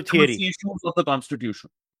stick to theory. legitimacy issues of the Constitution.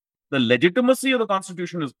 The legitimacy of the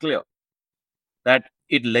Constitution is clear that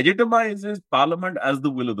it legitimizes Parliament as the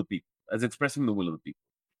will of the people, as expressing the will of the people.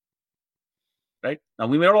 Right? Now,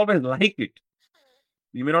 we may not always like it,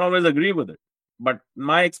 we may not always agree with it. But in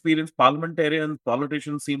my experience, parliamentarians,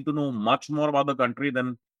 politicians seem to know much more about the country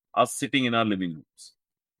than us sitting in our living rooms.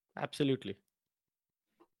 Absolutely.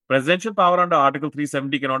 Presidential power under Article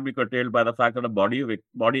 370 cannot be curtailed by the fact that a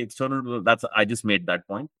body external to that's I just made that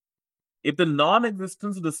point. If the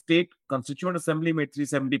non-existence of the state constituent assembly made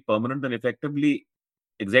 370 permanent, then effectively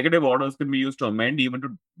executive orders can be used to amend even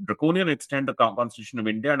to draconian extent the Constitution of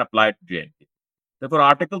India and apply it to JNK. Therefore,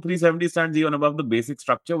 Article 370 stands even above the basic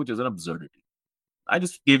structure, which is an absurdity. I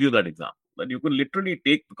just gave you that example that you can literally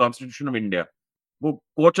take the Constitution of India, go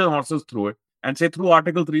coach your horses through it, and say through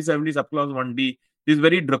Article 370, subclause 1D, this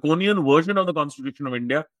very draconian version of the Constitution of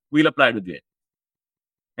India, we'll apply to JNK.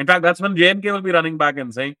 In fact, that's when JNK will be running back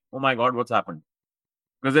and saying, oh my God, what's happened?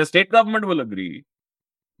 Because their state government will agree,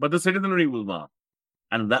 but the citizenry will not.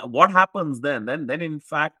 And that what happens then? Then in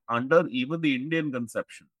fact, under even the Indian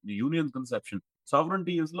conception, the Union's conception,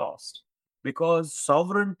 sovereignty is lost. Because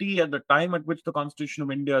sovereignty at the time at which the Constitution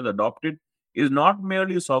of India is adopted is not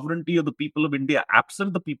merely sovereignty of the people of India,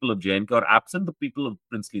 absent the people of JNK or absent the people of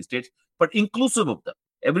princely states, but inclusive of them.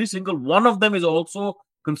 Every single one of them is also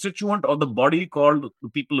constituent of the body called the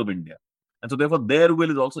people of India. And so therefore their will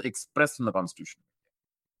is also expressed in the Constitution.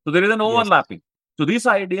 So there is an Yes. overlapping. So this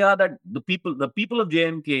idea that the people of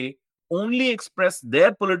JNK only express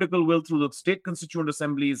their political will through the state constituent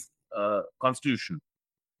assembly's constitution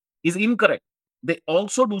is incorrect. They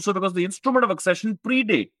also do so because the instrument of accession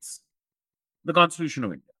predates the Constitution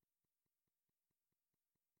of India.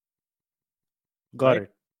 Got Right?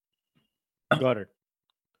 it. Got it.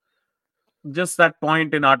 Just that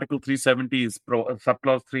point in Article 370 is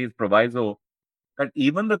subclause 3 is proviso that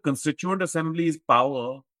even the constituent assembly's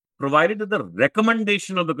power provided that the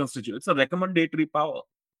recommendation of the constituent, it's a recommendatory power.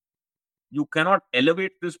 You cannot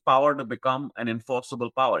elevate this power to become an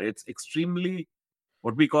enforceable power. It's extremely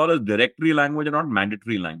what we call as directory language and not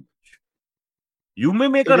mandatory language. You may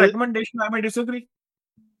make So a the recommendation, I may disagree.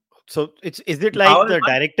 so it's is it The like power is the mine.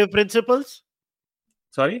 directive principles?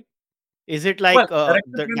 Sorry? Is it Well, like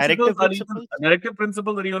the directive principles? directive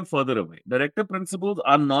principles are even further away. Directive principles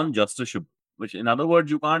are non-justiciable, which in other words,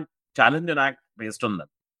 you can't challenge an act based on them.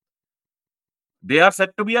 They are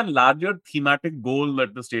said to be a larger thematic goal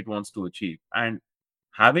that the state wants to achieve. And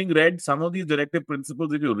having read some of these directive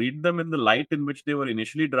principles, if you read them in the light in which they were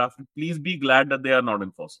initially drafted, please be glad that they are not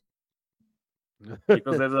enforced.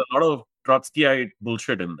 Because there's a lot of Trotskyite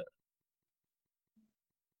bullshit in there.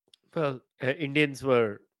 Well, Indians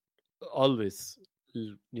were always,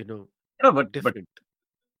 But different.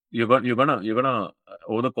 you're gonna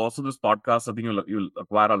over the course of this podcast, I think you'll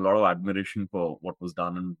acquire a lot of admiration for what was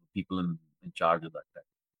done and people in charge of that time.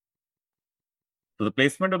 So the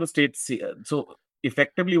placement of the state. So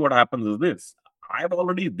effectively, what happens is this: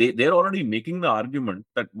 they're already making the argument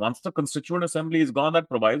that once the Constituent Assembly is gone, that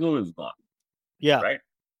proviso is gone, Yeah. right?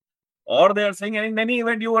 Or they are saying in any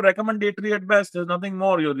event you are recommendatory at best. There's nothing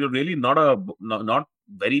more. You're really not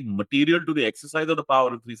very material to the exercise of the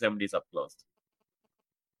power of 370 subclause.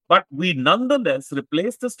 But we nonetheless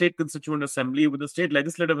replace the State Constituent Assembly with the State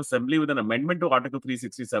Legislative Assembly with an amendment to Article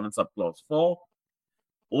 367 subclause 4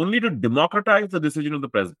 only to democratize the decision of the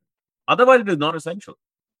president. Otherwise, it is not essential.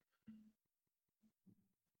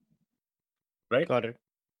 Right? Got it.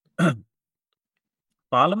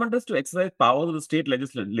 Parliament is to exercise powers of the State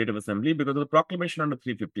Legislative Assembly because of the proclamation under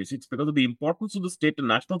 356, because of the importance of the state to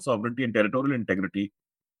national sovereignty and territorial integrity.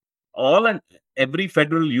 All and every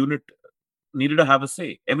federal unit needed to have a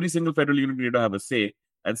say. Every single federal unit needed to have a say.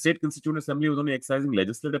 And State Constituent Assembly was only exercising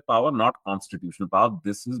legislative power, not constitutional power.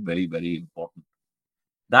 This is very, very important.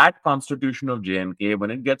 That Constitution of JNK,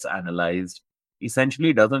 when it gets analyzed,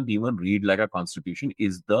 essentially doesn't even read like a constitution,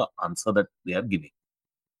 is the answer that they are giving.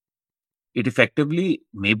 It effectively,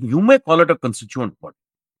 maybe you may call it a constituent body.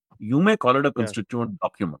 You may call it a constituent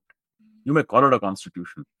document. You may call it a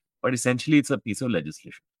constitution. But essentially, it's a piece of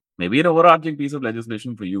legislation. Maybe an overarching piece of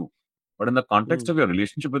legislation for you. But in the context of your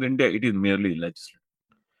relationship with India, it is merely legislative.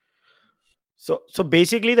 So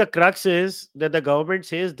basically, the crux is that the government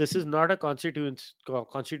says this is not a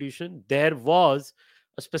constitution. There was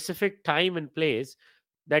a specific time and place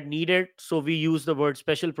that needed, so we use the word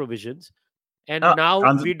special provisions, and now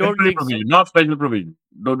we don't Temporary think so. provision, not special provision.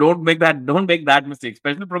 Don't make that mistake.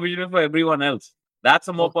 Special provision is for everyone else. That's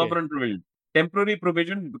a more Okay, permanent provision. Temporary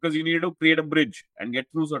provision because you need to create a bridge and get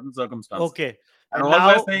through certain circumstances. okay, And and all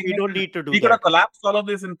we're now saying we don't is need to do we could have that. collapsed all of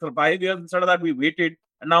this in 5 years. Instead of that, we waited,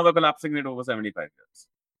 and now we're collapsing it over 75 years.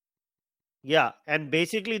 Yeah, and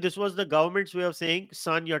basically, this was the government's way of saying,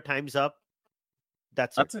 "Son, your time's up."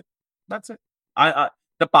 That's it. That's it. That's it. I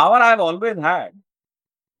the power I've always had,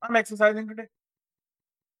 I'm exercising today.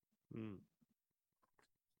 Hmm.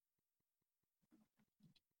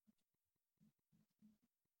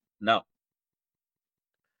 Now,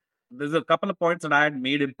 there's a couple of points that I had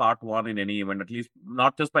made in part one in any event, at least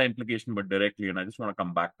not just by implication but directly, and I just want to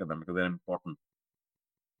come back to them because they're important.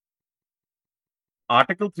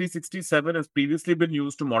 Article 367 has previously been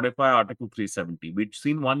used to modify Article 370. We'd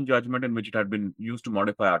seen one judgment in which it had been used to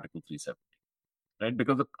modify Article 370, right?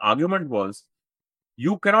 Because the argument was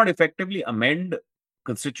you cannot effectively amend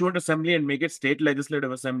Constituent Assembly and make it State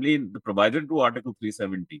Legislative Assembly in the provided to Article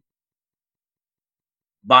 370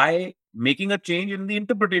 by making a change in the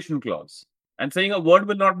interpretation clause and saying a word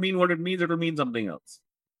will not mean what it means, it will mean something else.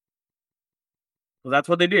 So that's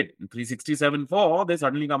what they did. In 367.4, they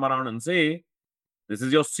suddenly come around and say, this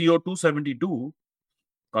is your CO 272,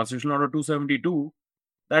 Constitutional Order 272,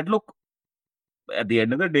 that look, at the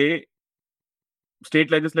end of the day, State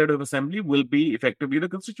Legislative Assembly will be effectively the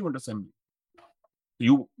Constituent Assembly.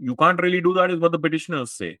 You can't really do that, is what the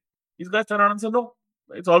petitioners say. These guys turn around and say, no,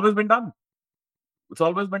 it's always been done. It's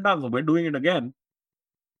always been done. So we're doing it again.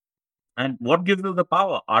 And what gives us the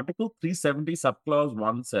power? Article 370, subclause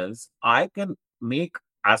 1 says, I can make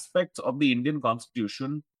aspects of the Indian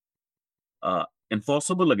Constitution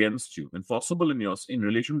enforceable against you, enforceable in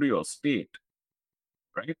relation to your state,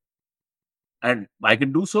 right? And I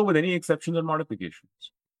can do so with any exceptions and modifications.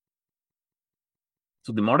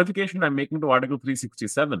 So the modification I'm making to Article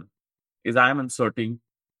 367 is I am inserting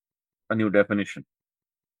a new definition.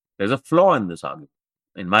 There's a flaw in this argument.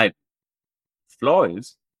 In my flaw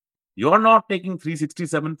is you're not taking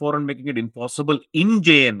 367.4 and making it enforceable in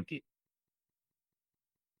JNK.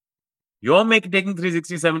 You're taking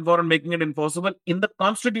 367.4 and making it enforceable in the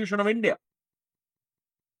Constitution of India.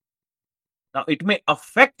 Now, it may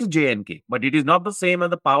affect JNK, but it is not the same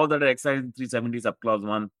as the power that are exercised in 370 subclause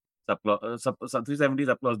 1, 370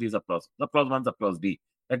 subclause D, subclause 1, subclause D.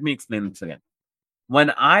 Let me explain this again.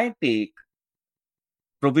 When I take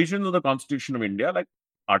provisions of the Constitution of India, like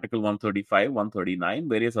Article 135, 139,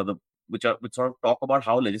 various other, which sort of talk about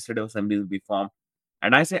how legislative assemblies will be formed,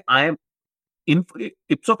 and I say I am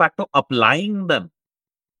ipso facto applying them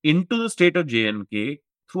into the state of JNK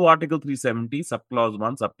through Article 370, subclause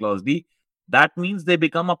 1, subclause D, that means they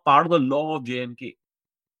become a part of the law of JNK.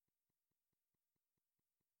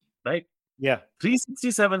 Right? Yeah.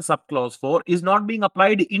 367 subclause 4 is not being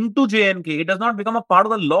applied into JNK. It does not become a part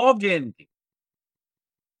of the law of JNK.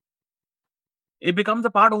 It becomes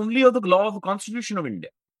a part only of the law of the Constitution of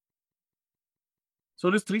India.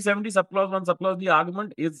 So this 370 subclause 1, subclause D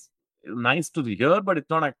argument is nice to hear, but it's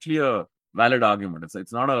not actually a valid argument.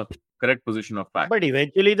 It's not a correct position of fact. But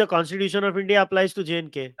eventually, the Constitution of India applies to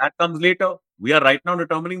JNK. That comes later. We are right now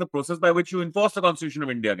determining the process by which you enforce the Constitution of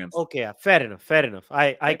India against it. Okay, yeah, fair enough, fair enough.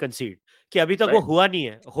 I Right? concede कि अभी तक वो Right? हुआ नहीं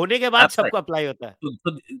है. होने के बाद That's right. सबको अप्लाई होता है.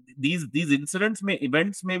 So these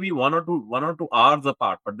events may be one or two hours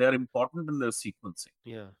apart, but they are important in their sequencing.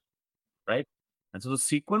 Yeah. Right? And so the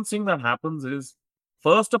sequencing that happens is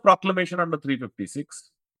first a proclamation under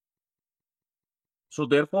 356. So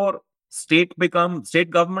therefore, state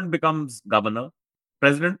government becomes governor,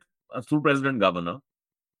 president through president governor,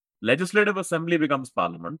 legislative assembly becomes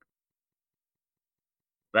parliament,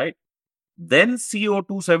 right? Then CO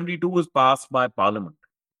 272 is passed by parliament.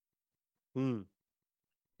 Hmm.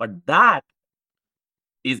 But that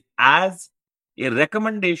is as a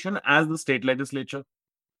recommendation as the state legislature,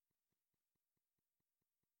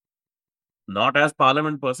 not as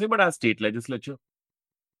parliament per se, but as state legislature.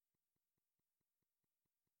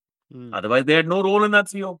 Hmm. Otherwise, they had no role in that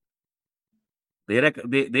CO.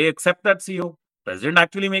 They accept that CO. President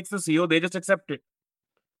actually makes the CO. They just accept it.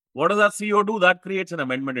 What does that CO do? That creates an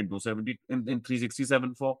amendment in 270 in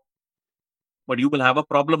 367.4. But you will have a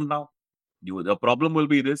problem now. The problem will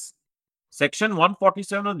be this. Section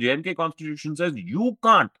 147 of JNK Constitution says you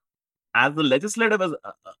can't, as the legislative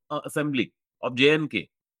assembly of JNK,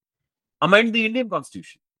 amend the Indian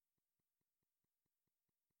Constitution.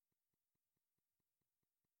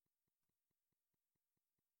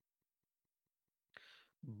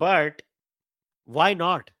 But why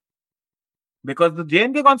not? Because the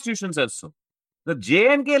JNK constitution says so. The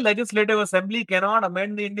JNK Legislative Assembly cannot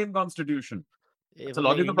amend the Indian constitution. That's a मतलब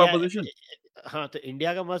logical India, proposition. हाँ, तो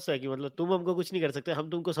India का मत है कि मतलब तुम हमको कुछ नहीं कर सकते, हम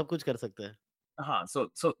तुमको सब कुछ कर सकते हैं.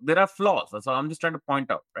 So there are flaws. That's what I'm just trying to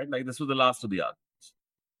point out, right? Like this was the last of the arguments.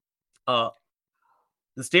 Uh,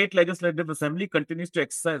 the state legislative assembly continues to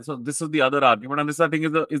exercise. So this is the other argument, and this I think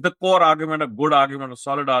is the core argument, a good argument, a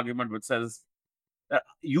solid argument, which says that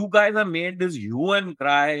you guys have made this hue and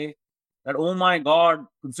cry that oh my god,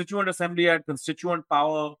 constituent assembly had constituent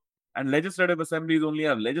power and legislative assemblies only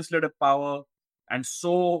have legislative power, and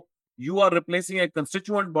so you are replacing a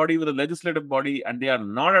constituent body with a legislative body, and they are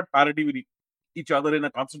not at parity with each other in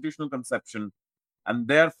a constitutional conception, and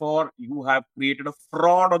therefore you have created a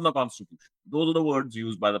fraud on the constitution. Those are the words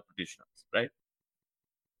used by the petitioners, right?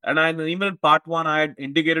 And even in part one, I had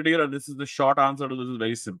indicated here, and this is the short answer to this is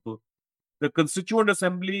very simple. The Constituent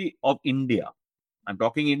Assembly of India, I'm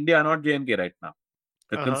talking India, not JNK right now.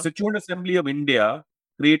 The Uh-huh. Constituent Assembly of India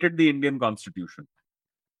created the Indian Constitution,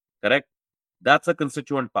 correct? That's a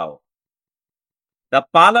constituent power. The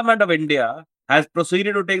Parliament of India has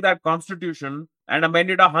proceeded to take that constitution and amend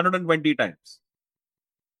it 120 times.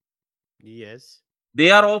 Yes. They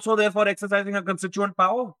are also therefore exercising a constituent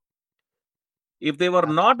power. If they were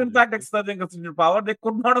not, in fact, Absolutely. exercising constitutional power, they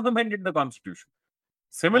could not have amended the constitution.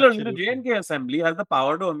 Similarly, the Absolutely. JNK Assembly has the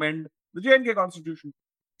power to amend the JNK constitution.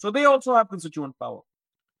 So they also have constituent power.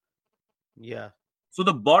 Yeah. So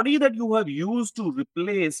the body that you have used to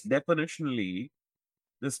replace definitionally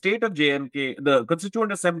the state of JNK, the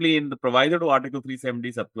Constituent Assembly in the provider to Article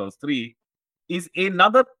 370 subclause 3, is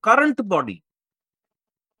another current body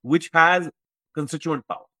which has constituent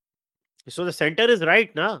power. So the center is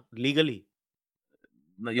right now, legally.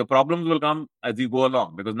 Now, your problems will come as you go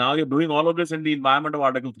along because now you're doing all of this in the environment of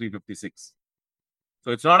Article 356.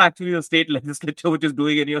 So it's not actually the state legislature which is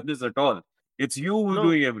doing any of this at all. It's you who's No,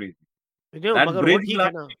 doing everything. That मगर वो bridge will ठीक है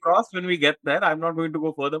have to ना. be crossed when we get there. I'm not going to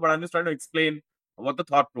go further, but I'm just trying to explain what the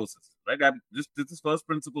thought process is. Right? This is first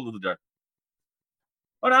principle of the judge.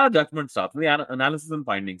 But our judgment starts, the analysis and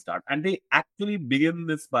findings start, and they actually begin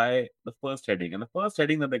this by the first heading. And the first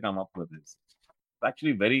heading that they come up with is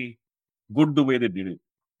actually very good the way they did it.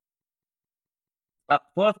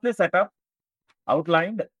 First, they set up,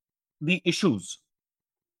 outlined the issues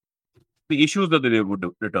that they would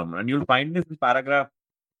determine. And you'll find this in paragraph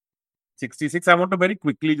 66. I want to very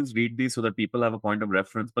quickly just read these so that people have a point of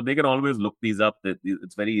reference, but they can always look these up.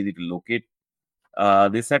 It's very easy to locate.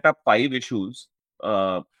 They set up 5 issues.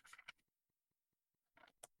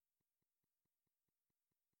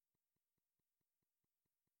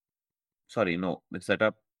 Sorry, no, they set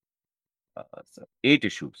up 8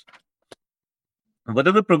 issues.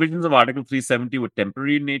 Whether the provisions of Article 370 were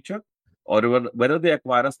temporary in nature or whether they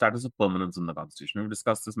acquire a status of permanence in the Constitution. We've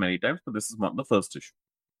discussed this many times, but this is the first issue.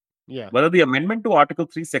 Yeah. Whether the amendment to Article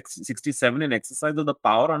 367 in exercise of the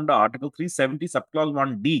power under Article 370, subclause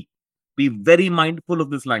 1D, be very mindful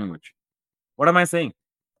of this language. What am I saying?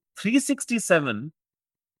 367,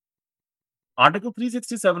 Article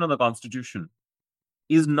 367 of the Constitution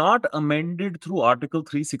is not amended through Article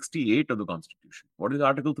 368 of the Constitution. What is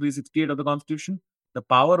Article 368 of the Constitution? The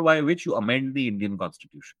power by which you amend the Indian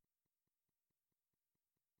Constitution.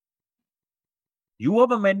 You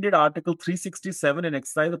have amended Article 367 and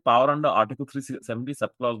exercise the power under Article 370,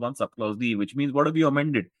 subclause 1, subclause D, which means what have you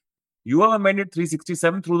amended? You have amended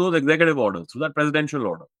 367 through those executive orders, through that presidential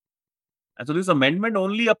order. And so this amendment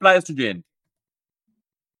only applies to JN.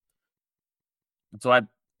 So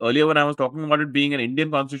earlier when I was talking about it being an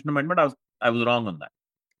Indian Constitution amendment, I was wrong on that.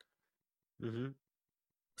 Mm-hmm.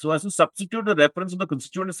 So as to substitute the reference to the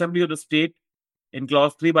Constituent Assembly of the state in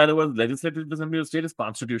clause 3 by the words Legislative Assembly of the state is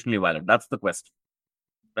constitutionally valid. That's the question,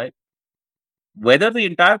 right? Whether the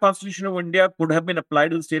entire Constitution of India could have been applied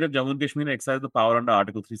to the state of Jammu and Kashmir and exercise the power under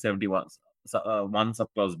Article 371, 1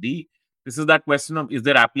 subclause D. This is that question of is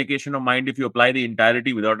there application of mind if you apply the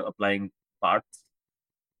entirety without applying parts?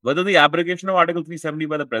 Whether the abrogation of Article 370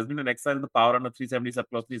 by the President and exercise the power under 370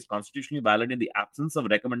 subclause 3 is constitutionally valid in the absence of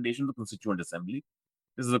recommendation of the Constituent Assembly.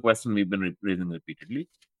 This is a question we've been raising repeatedly.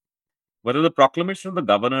 Whether the proclamation of the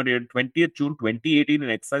governor dated 20th June 2018 in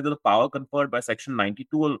exercise of the power conferred by Section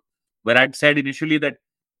 92, where I'd said initially that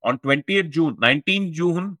on 20th June, 19th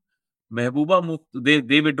June, Mehbooba Mufti,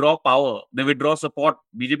 they withdraw power, they withdraw support,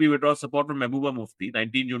 BJP withdraws support from Mehbooba Mufti,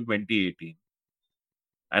 19th June 2018.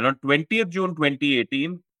 And on 20th June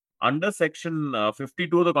 2018, under Section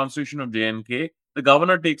 52 of the Constitution of JNK, the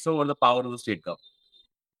governor takes over the power of the state government.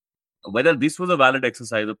 Whether this was a valid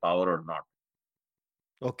exercise of power or not.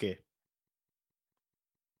 Okay.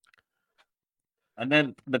 And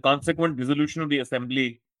then the consequent dissolution of the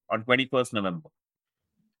assembly on 21st November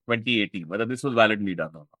 2018, whether this was validly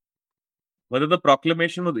done or not. Whether the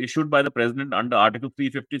proclamation was issued by the president under Article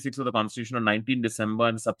 356 of the Constitution on 19 December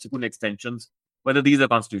and subsequent extensions, whether these are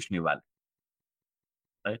constitutionally valid.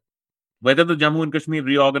 Right? Whether the Jammu and Kashmir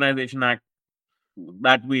Reorganization Act,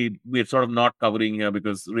 that we're sort of not covering here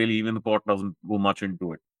because really even the court doesn't go much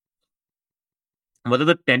into it. Whether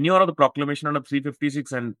the tenure of the proclamation under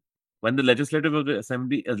 356 and when the legislative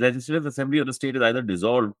assembly of the state is either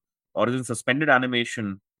dissolved or is in suspended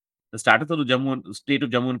animation, the status of the state of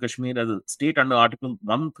Jammu and Kashmir as a state under Article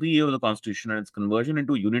 130 of the Constitution and its conversion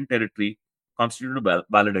into union territory constitute a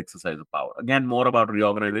valid exercise of power. Again, more about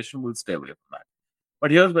reorganization, we'll stay away from that.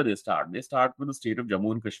 But here's where they start. They start with the state of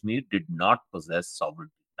Jammu and Kashmir did not possess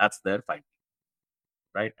sovereignty. That's their finding.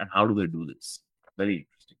 Right? And how do they do this? Very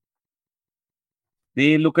interesting.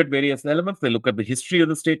 They look at various elements. They look at the history of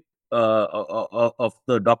the state, of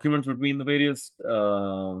the documents between the various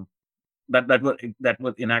that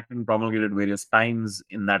were enacted and promulgated various times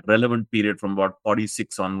in that relevant period from about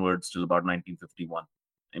 46 onwards till about 1951.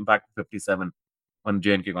 In fact, 57 when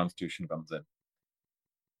J&K Constitution comes in.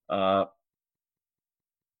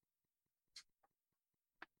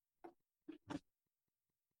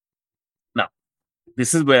 Now,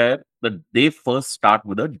 this is where they first start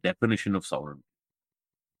with a definition of sovereignty.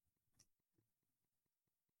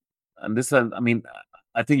 And this, I mean,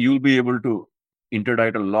 I think you'll be able to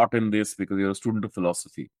interdict a lot in this because you're a student of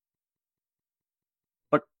philosophy.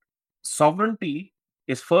 But sovereignty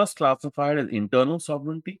is first classified as internal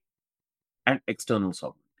sovereignty and external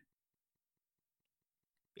sovereignty.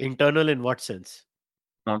 Internal in what sense?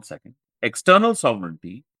 1 second. External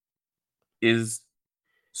sovereignty is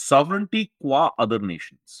sovereignty qua other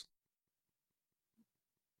nations.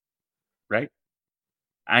 Right?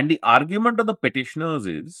 And the argument of the petitioners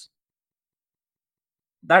is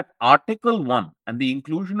that Article 1 and the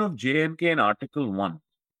inclusion of J&K in Article 1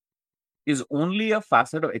 is only a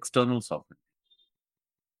facet of external sovereignty.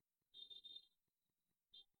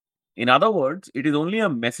 In other words, it is only a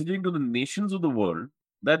messaging to the nations of the world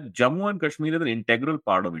that Jammu and Kashmir is an integral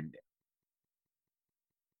part of India.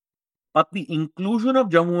 But the inclusion of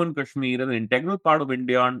Jammu and Kashmir as an integral part of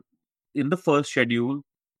India in the first schedule,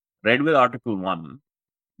 read with Article 1,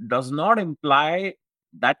 does not imply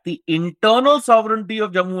that the internal sovereignty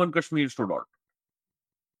of Jammu and Kashmir stood out.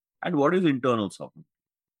 And what is internal sovereignty?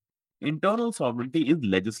 Internal sovereignty is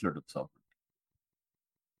legislative sovereignty.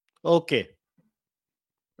 Okay.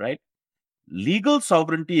 Right? Legal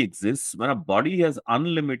sovereignty exists when a body has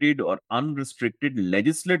unlimited or unrestricted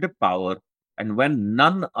legislative power and when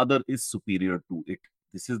none other is superior to it.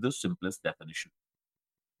 This is the simplest definition.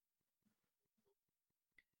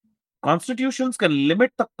 Constitutions can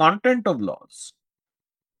limit the content of laws,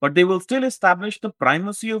 but they will still establish the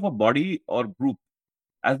primacy of a body or group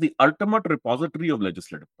as the ultimate repository of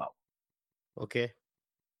legislative power. Okay.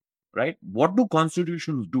 Right? What do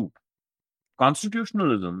constitutions do?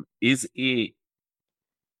 Constitutionalism is a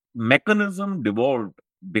mechanism devolved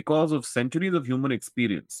because of centuries of human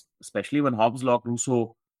experience, especially when Hobbes, Locke,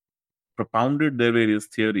 Rousseau propounded their various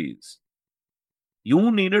theories.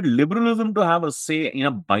 You needed liberalism to have a say in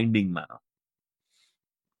a binding manner.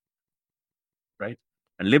 Right?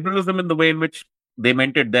 And liberalism in the way in which they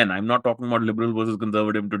meant it then. I'm not talking about liberal versus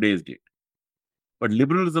conservative in today's date. But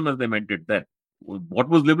liberalism as they meant it then. What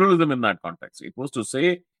was liberalism in that context? It was to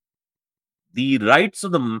say the rights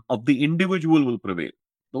of the individual will prevail.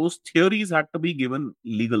 Those theories had to be given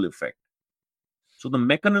legal effect. So the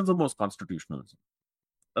mechanism was constitutionalism.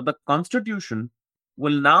 That the constitution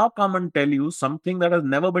will now come and tell you something that has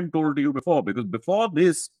never been told to you before. Because before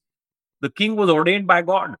this, the king was ordained by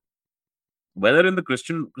God, whether in the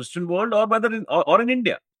Christian world or whether in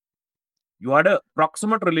India. You had a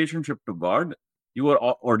proximate relationship to God. You were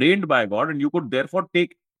ordained by God, and you could therefore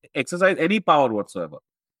exercise any power whatsoever.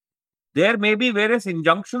 There may be various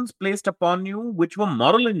injunctions placed upon you, which were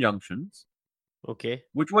moral injunctions, Okay.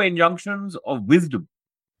 which were injunctions of wisdom,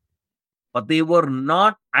 but they were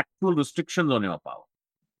not actual restrictions on your power.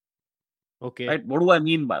 Okay. Right? What do I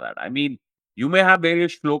mean by that? I mean, you may have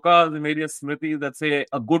various shlokas and various smritis that say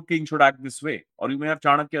a good king should act this way, or you may have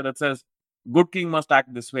Chanakya that says good king must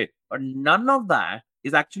act this way. But none of that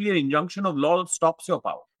is actually an injunction of law that stops your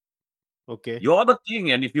power. Okay. You're the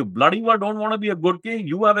king, and if you bloody well don't want to be a good king,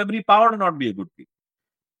 you have every power to not be a good king.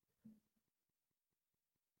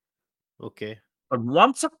 Okay. But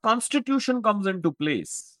once a constitution comes into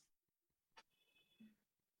place,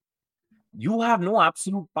 you have no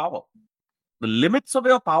absolute power. The limits of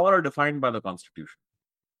your power are defined by the constitution.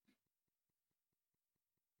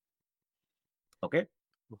 Okay?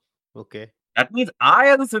 Okay. That means I,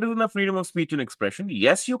 as a citizen, have freedom of speech and expression.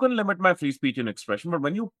 Yes, you can limit my free speech and expression, but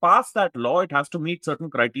when you pass that law, it has to meet certain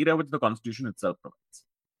criteria which the Constitution itself provides.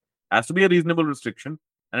 It has to be a reasonable restriction,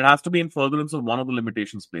 and it has to be in furtherance of one of the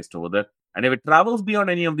limitations placed over there. And if it travels beyond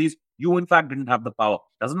any of these, you in fact didn't have the power.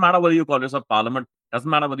 Doesn't matter whether you call yourself Parliament. Doesn't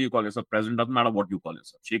matter whether you call yourself President. Doesn't matter what you call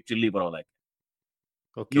yourself. Sheikh Chilli for all I care.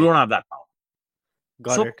 You Okay. don't have that power.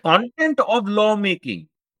 Got So, it. content of lawmaking,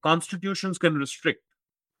 constitutions can restrict,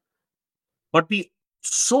 but the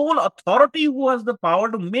sole authority who has the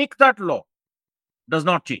power to make that law does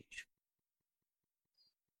not change.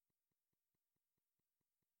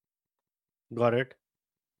 Got it.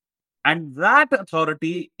 And that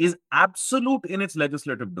authority is absolute in its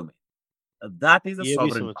legislative domain. That is a ये भी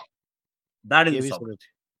sovereign समझ power. That is ये a भी sovereign, समझ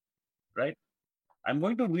right? I'm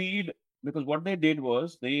going to read because what they did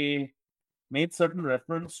was they made certain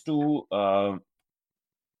reference to a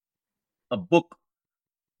book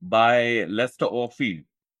by Lester Orfield,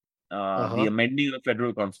 The Uh-huh. Amending of the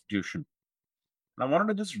Federal Constitution. And I wanted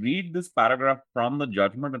to just read this paragraph from the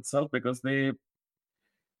judgment itself because they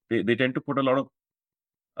tend to put a lot of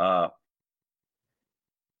uh,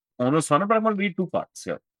 onus on it, but I'm going to read two parts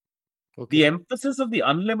here. The Okay. emphasis of the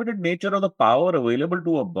unlimited nature of the power available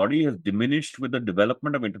to a body has diminished with the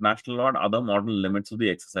development of international law and other modern limits of the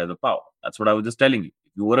exercise of power. That's what I was just telling you.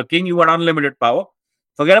 If you were a king, you had unlimited power.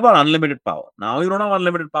 Forget about unlimited power. Now you don't have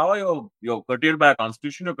unlimited power. You're curtailed by a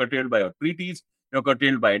constitution. You're curtailed by your treaties. You're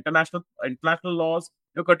curtailed by international laws.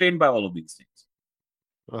 You're curtailed by all of these things.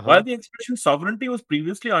 While Uh-huh. the expression sovereignty was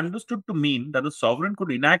previously understood to mean that the sovereign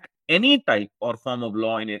could enact any type or form of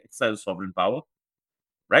law in exercise of sovereign power,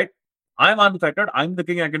 right? I'm unfettered. I'm the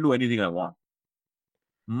king. I can do anything I want.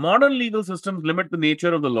 Modern legal systems limit the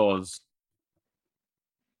nature of the laws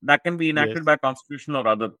that can be enacted Yes. by constitution or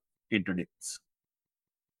other entities.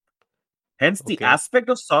 Hence, the Okay. aspect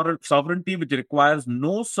of sovereignty which requires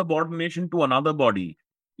no subordination to another body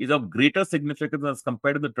is of greater significance as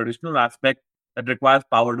compared to the traditional aspect that requires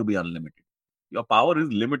power to be unlimited. Your power is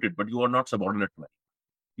limited, but you are not subordinate to it.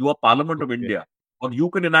 You are Parliament of Okay. India, or you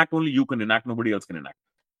can enact only you can enact, nobody else can enact,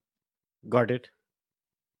 Got it.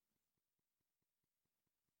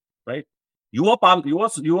 right? You are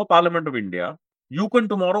Parliament of India. You can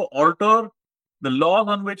tomorrow alter the laws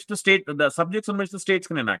on which the subjects on which the states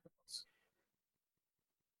can enact laws.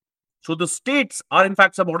 So the states are in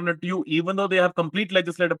fact subordinate to you, even though they have complete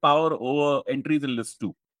legislative power over entries in list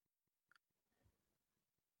two.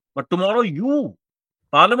 But tomorrow you,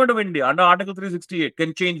 Parliament of India, under Article 368,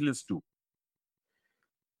 can change list two,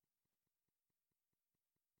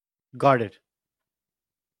 Got it.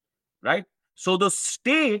 right? So the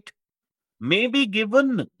state may be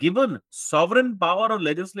given sovereign power of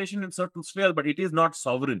legislation in certain spheres, but it is not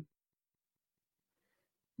sovereign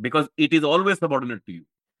because it is always subordinate to you.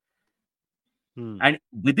 Hmm. And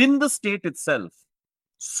within the state itself,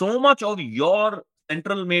 so much of your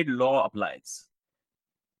central made law applies.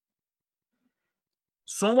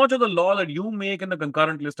 So much of the law that you make in the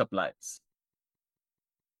concurrent list applies,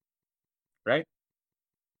 right?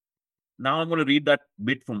 Now I'm going to read that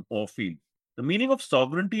bit from Orfield. The meaning of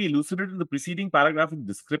sovereignty elucidated in the preceding paragraph is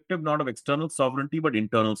descriptive not of external sovereignty but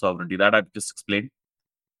internal sovereignty. That I've just explained.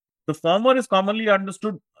 The former is commonly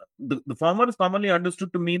understood. The former is commonly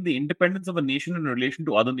understood to mean the independence of a nation in relation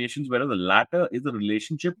to other nations, whereas the latter is the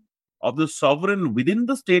relationship of the sovereign within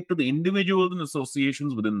the state to the individuals and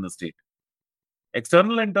associations within the state.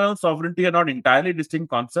 External and internal sovereignty are not entirely distinct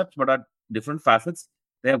concepts, but are different facets.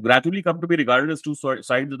 They have gradually come to be regarded as two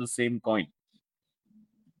sides of the same coin.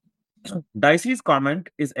 Dicey's comment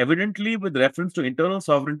is evidently with reference to internal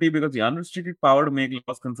sovereignty because the unrestricted power to make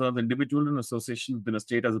laws concerns individuals and associations within a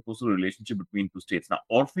state as opposed to the relationship between two states. Now,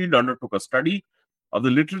 Orfield undertook a study of the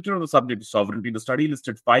literature of the subject of sovereignty. The study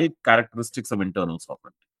listed 5 characteristics of internal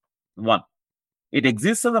sovereignty. One, it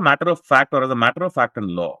exists as a matter of fact or as a matter of fact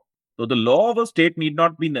in law. So the law of a state need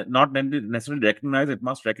not be not necessarily recognized, it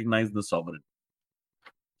must recognize the sovereign.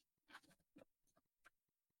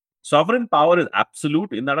 Sovereign power is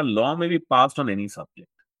absolute in that a law may be passed on any subject.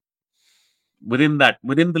 Within the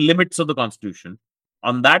limits of the constitution,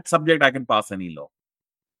 on that subject I can pass any law.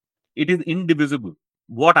 It is indivisible.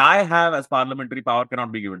 What I have as parliamentary power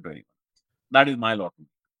cannot be given to anyone. That is my law to me,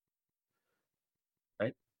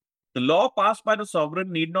 right? The law passed by the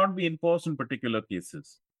sovereign need not be enforced in particular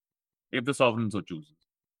cases if the sovereign so chooses.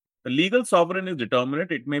 The legal sovereign is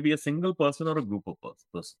determinate. It may be a single person or a group of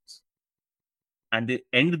persons. And they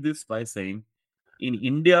end this by saying, in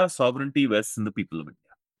India, sovereignty vests in the people of India,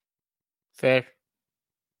 Fair.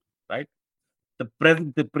 right?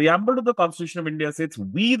 The preamble to the Constitution of India says,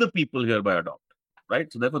 we the people hereby adopt,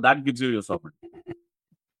 right? So therefore, that gives you your sovereignty.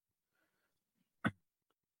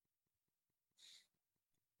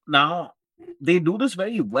 Now, they do this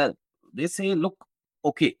very well. They say, look,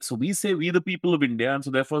 okay, so we say we the people of India, and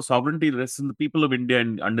so therefore sovereignty rests in the people of India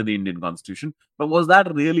and under the Indian constitution. But was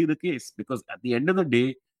that really the case? Because at the end of the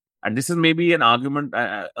day, and this is maybe an argument,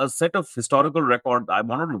 a set of historical record. I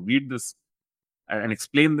wanted to read this and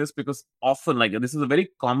explain this because often, like, this is a very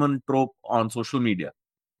common trope on social media,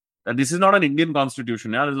 that this is not an Indian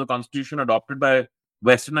constitution. Yeah, this is a constitution adopted by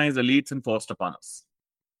westernized elites and forced upon us,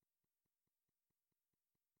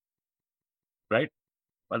 right?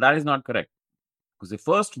 But that is not correct, because they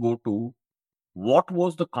first go to what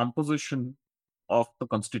was the composition of the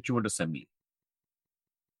Constituent Assembly.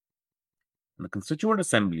 And the Constituent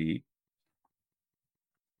Assembly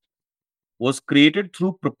was created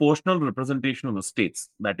through proportional representation of the states.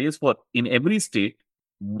 That is, for in every state,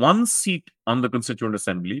 one seat on the Constituent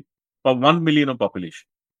Assembly for 1 million of population.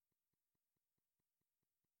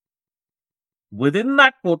 Within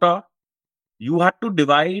that quota, you had to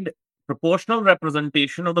divide proportional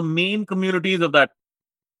representation of the main communities of that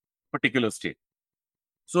particular state.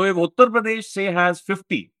 So if Uttar Pradesh, say, has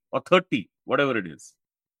 50 or 30, whatever it is,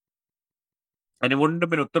 and it wouldn't have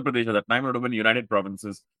been Uttar Pradesh at that time, it would have been United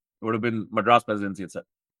Provinces, it would have been Madras Presidency, etc.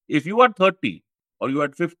 If you had 30 or you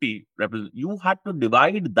had 50, you had to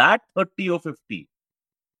divide that 30 or 50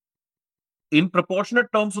 in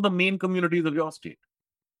proportionate terms to the main communities of your state.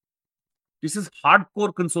 This is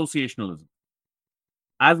hardcore consociationalism.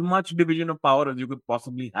 As much division of power as you could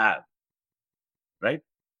possibly have, right?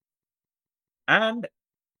 And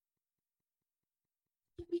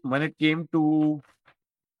when it came to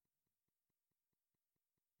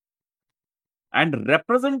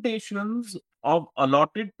representations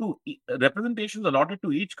allotted to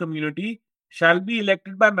each community shall be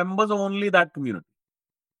elected by members of only that community.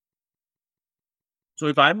 So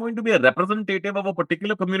if I'm going to be a representative of a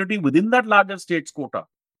particular community within that larger state's quota,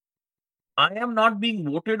 I am not being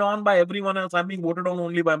voted on by everyone else. I'm being voted on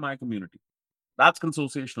only by my community. That's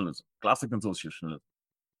consociationalism, classic consociationalism.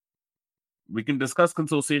 We can discuss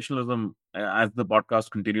consociationalism as the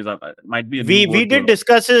podcast continues. It might be a new We word to a did lot.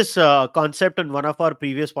 discuss this concept in one of our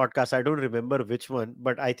previous podcasts. I don't remember which one,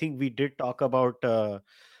 but I think we did talk about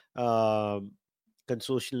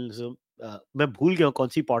कंसोशलिज्म. मैं भूल गया हूँ कौन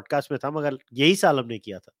सी podcast में था, मगर यही साल हमने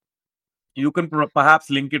किया था. You can perhaps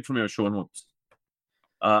link it from your show notes.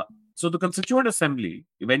 So the Constituent Assembly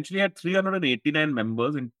eventually had 389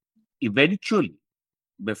 members, and eventually,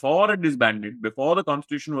 before it disbanded, before the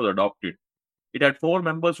Constitution was adopted, it had 4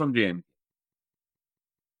 members from JM.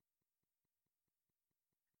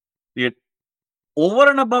 Yet, over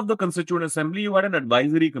and above the Constituent Assembly, you had an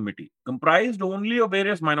advisory committee comprised only of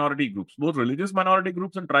various minority groups, both religious minority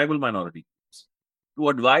groups and tribal minority groups, to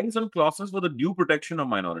advise on clauses for the due protection of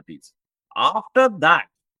minorities. After that,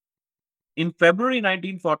 in February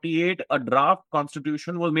 1948, a draft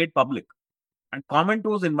constitution was made public, and comment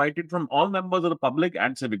was invited from all members of the public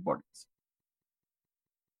and civic bodies.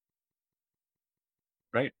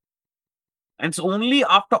 Right? And it's only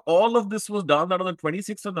after all of this was done that on the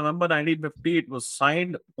 26th of November 1950, it was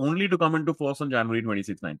signed, only to come into force on January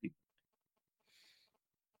 26,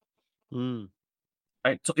 19.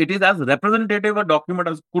 Right? So it is as representative a document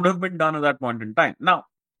as could have been done at that point in time. Now,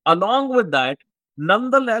 along with that,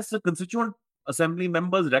 nonetheless, the Constituent Assembly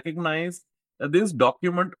members recognize that this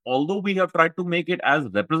document, although we have tried to make it as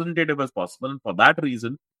representative as possible, and for that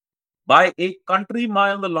reason, by a country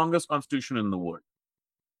mile, the longest constitution in the world,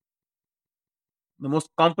 the most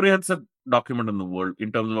comprehensive document in the world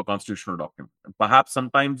in terms of a constitutional document, and perhaps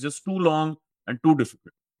sometimes just too long and too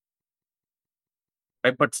difficult.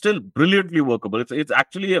 Right? But still brilliantly workable. It's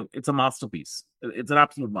actually it's a masterpiece. It's an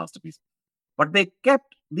absolute masterpiece. But they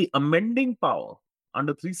kept the amending power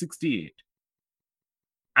under 368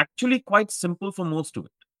 actually quite simple for most of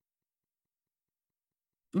it,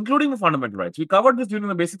 including the fundamental rights. We covered this during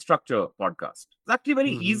the basic structure podcast. It's actually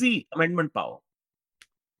very easy amendment power.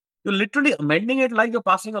 You're literally amending it like you're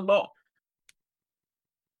passing a law.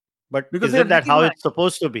 But because isn't that how it's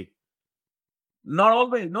supposed to be? Not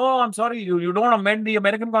always. No, I'm sorry. You don't amend the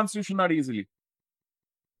American Constitution that easily.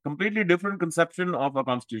 Completely different conception of a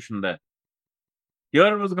constitution there. Here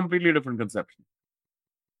it was a completely different conception.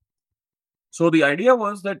 So the idea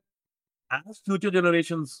was that as future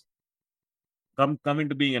generations come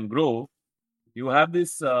into being and grow, you have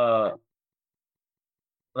this rather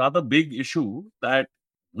big issue that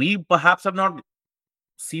we perhaps have not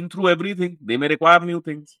seen through everything. They may require new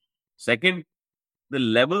things. Second, the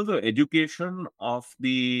levels of education of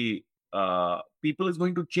the people is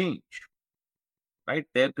going to change. Right?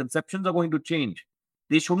 Their conceptions are going to change.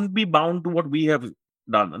 They shouldn't be bound to what we have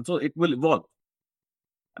done. And so it will evolve.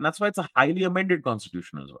 And that's why it's a highly amended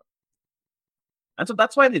constitution as well. And so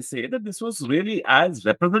that's why they say that this was really as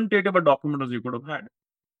representative a document as you could have had.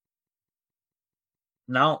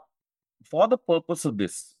 Now, for the purpose of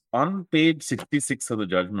this, on page 66 of the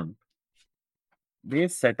judgment, they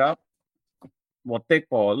set up what they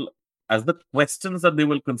call as the questions that they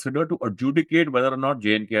will consider to adjudicate whether or not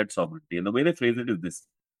J&K had sovereignty. And the way they phrase it is this.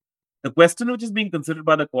 The question which is being considered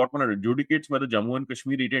by the court when it adjudicates whether Jammu and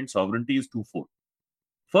Kashmir retained sovereignty is twofold.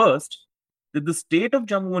 First, did the state of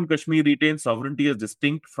Jammu and Kashmir retain sovereignty as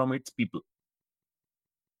distinct from its people?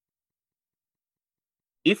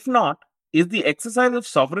 If not, is the exercise of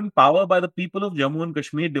sovereign power by the people of Jammu and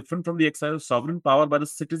Kashmir different from the exercise of sovereign power by the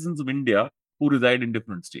citizens of India who reside in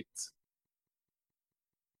different states?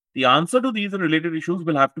 The answer to these and related issues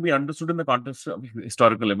will have to be understood in the context of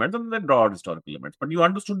historical events and then draw out historical events. But you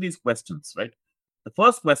understood these questions, right? The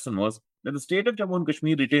first question was that the state of Jammu and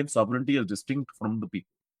Kashmir retains sovereignty as distinct from the people.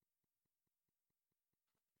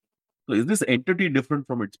 So, is this entity different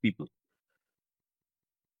from its people?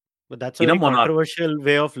 But that's a In a very monarchy, controversial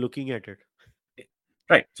way of looking at it.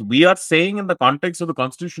 right? So, we are saying in the context of the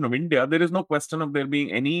Constitution of India, there is no question of there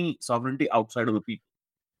being any sovereignty outside of the people.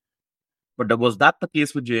 But was that the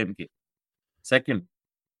case with JNK? Second,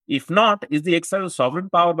 if not, is the exercise of sovereign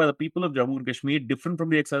power by the people of Jammu and Kashmir different from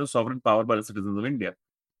the exercise of sovereign power by the citizens of India?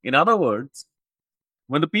 In other words,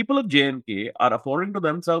 when the people of JNK are affording to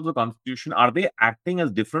themselves a constitution, are they acting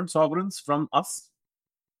as different sovereigns from us,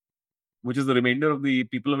 which is the remainder of the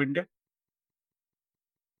people of India?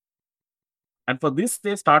 And for this,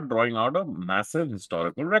 they start drawing out a massive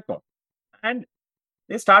historical record. And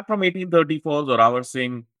they start from 1834, Zorawar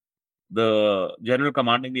Singh, the general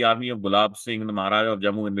commanding the army of Gulab Singh, the Maharaja of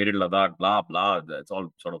Jammu invaded Ladakh, blah, blah. That's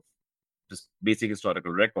all sort of just basic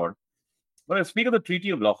historical record. But I speak of the Treaty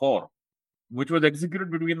of Lahore, which was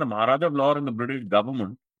executed between the Maharaja of Lahore and the British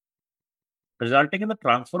government, resulting in the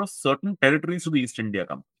transfer of certain territories to the East India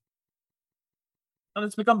Company. And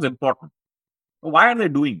this becomes important. Why are they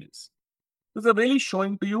doing this? Because they're really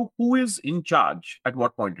showing to you who is in charge at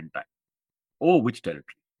what point in time. Oh, which territory?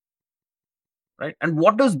 Right? And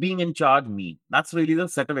what does being in charge mean? That's really the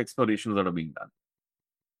set of explorations that are being done.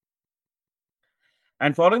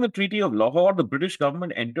 And following the Treaty of Lahore, the British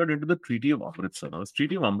government entered into the Treaty of Amritsar. Now, this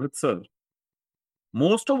Treaty of Amritsar,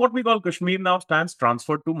 most of what we call Kashmir now stands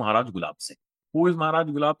transferred to Maharaj Gulab Singh. Who is Maharaj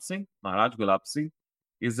Gulab Singh? Maharaj Gulab Singh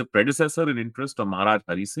is the predecessor in interest of Maharaj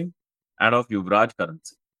Hari Singh and of Yuvraj Karan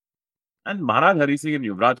Singh. And Maharaj Hari Singh and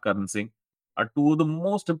Yuvraj Karan Singh are two of the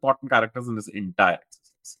most important characters in this entire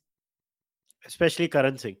exercise. Especially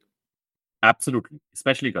Karan Singh. Absolutely.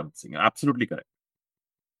 Especially Karan Singh. Absolutely correct.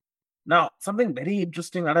 Now, something very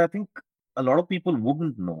interesting that I think a lot of people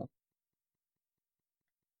wouldn't know.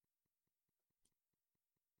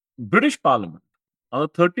 British Parliament on the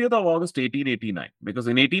 30th of August 1889, because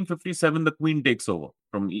in 1857 the Queen takes over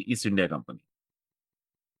from East India Company.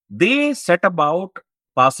 They set about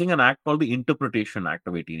passing an act called the Interpretation Act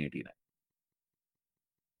of 1889.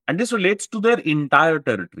 And this relates to their entire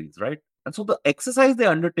territories, right? And so the exercise they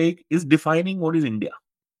undertake is defining what is India.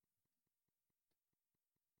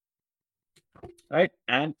 Right?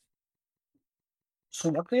 And so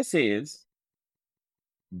what they say is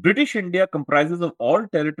British India comprises of all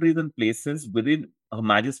territories and places within Her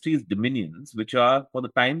Majesty's dominions, which are for the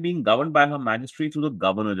time being governed by Her Majesty through the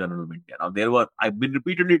Governor General of India. Now, I've been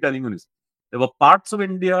repeatedly telling you this, there were parts of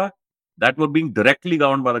India that were being directly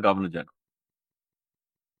governed by the Governor General.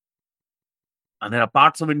 And there are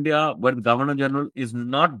parts of India where the Governor General is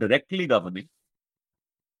not directly governing.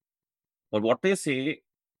 But what they say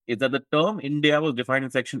is that the term India was defined in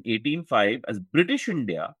Section 18.5 as British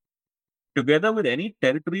India, together with any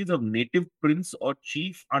territories of native prince or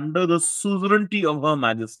chief under the suzerainty of Her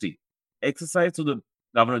Majesty, exercised to the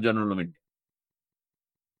Governor General of India.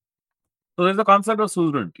 So there's the concept of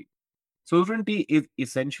suzerainty. Suzerainty is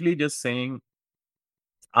essentially just saying,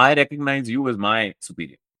 I recognize you as my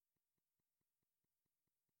superior.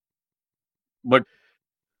 But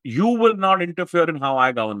you will not interfere in how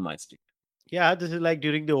I govern my state. Yeah, this is like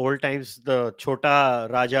during the old times, the Chota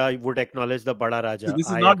Raja would acknowledge the Bada So Raja. this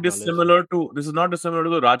is I not acknowledge you. dissimilar to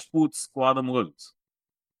the Rajputs qua the Mughals.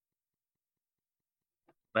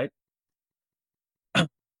 Right?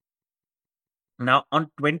 Now,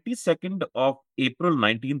 on 22nd of April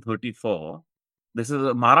 1934, this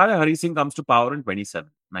is Maharaja Hari Singh comes to power in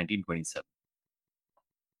 1927.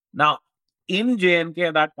 Now, in JNK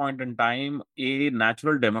at that point in time, a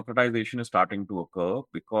natural democratization is starting to occur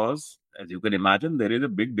because, as you can imagine, there is a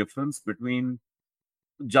big difference between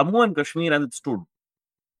Jammu and Kashmir as it stood,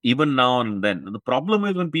 even now and then. The problem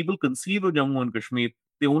is when people conceive of Jammu and Kashmir,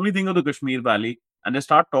 they only think of the Kashmir Valley and they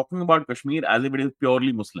start talking about Kashmir as if it is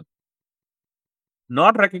purely Muslim.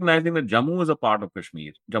 not recognizing that Jammu is a part of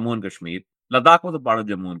Kashmir, Jammu and Kashmir, Ladakh was a part of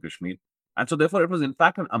Jammu and Kashmir. And so, therefore, it was in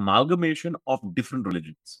fact an amalgamation of different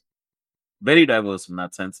religions, very diverse in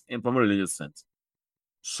that sense, from a religious sense.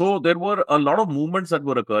 So, there were a lot of movements that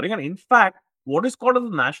were occurring. And in fact, what is called as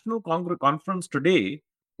the National Conference today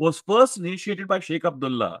was first initiated by Sheikh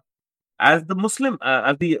Abdullah as the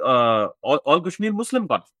All Kashmir Muslim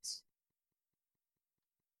Conference.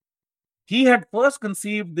 He had first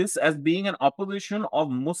conceived this as being an opposition of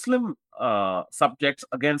Muslim subjects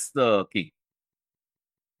against the king.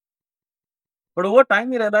 But over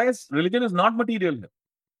time, he realized religion is not material here.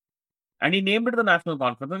 And he named it the National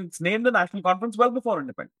Conference. And it's named the National Conference well before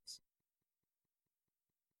independence.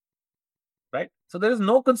 Right? So there is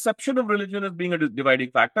no conception of religion as being a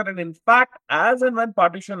dividing factor. And in fact, as and when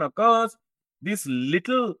partition occurs, this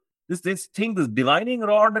thing, this divining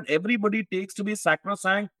rod that everybody takes to be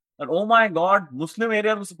sacrosanct, that, oh my God, Muslim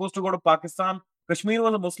area was supposed to go to Pakistan. Kashmir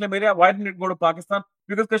was a Muslim area. Why didn't it go to Pakistan?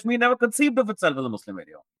 Because Kashmir never conceived of itself as a Muslim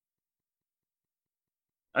area.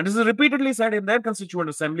 And this is repeatedly said in their constituent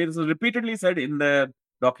assembly. This is repeatedly said in their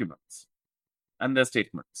documents and their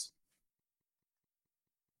statements.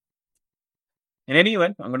 In any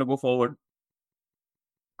event, I'm going to go forward.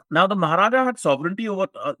 Now, the Maharaja had sovereignty over.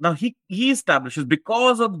 Now, he establishes,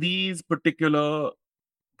 because of these particular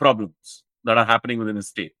problems that are happening within his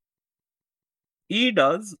state, he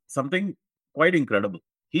does something quite incredible.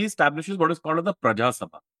 He establishes what is called as the Praja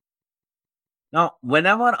Sabha. Now,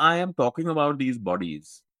 whenever I am talking about these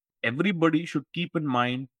bodies, everybody should keep in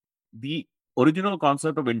mind the original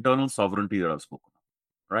concept of internal sovereignty that I've spoken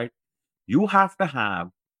of, right? You have to have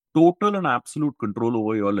total and absolute control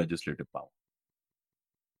over your legislative power.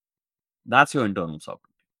 That's your internal sovereignty.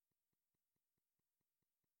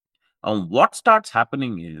 What starts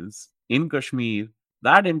happening is, in Kashmir,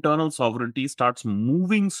 that internal sovereignty starts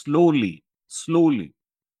moving slowly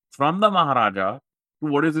from the Maharaja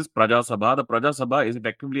to what is this Praja Sabha. The Praja Sabha is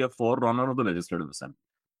effectively a forerunner of the Legislative Assembly.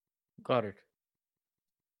 Got it.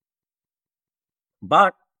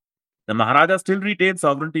 But the Maharaja still retains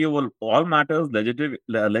sovereignty over all matters,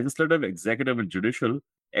 legislative, executive, and judicial,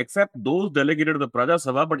 except those delegated to the Praja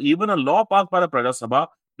Sabha. But even a law passed by the Praja Sabha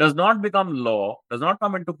does not become law, does not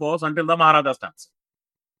come into force until the Maharaja stamps it.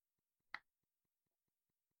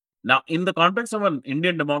 Now, in the context of an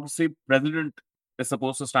Indian democracy, president is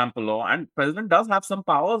supposed to stamp a law, and president does have some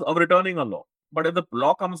powers of returning a law. But if the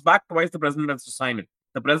law comes back twice, the president has to sign it.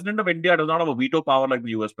 The president of India does not have a veto power like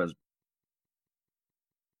the US president.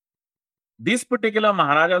 This particular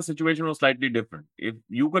Maharaja situation was slightly different. If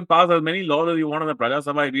you can pass as many laws as you want in the Praja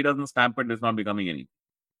Sabha, if he doesn't stamp it, it's not becoming any.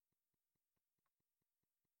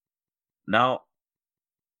 Now,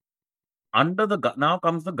 now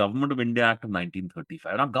comes the Government of India Act of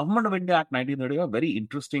 1935. Now, Government of India Act 1935, very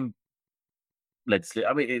interesting legislation.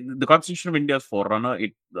 I mean, the Constitution of India is forerunner.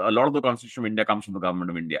 A lot of the Constitution of India comes from the Government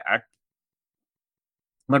of India Act.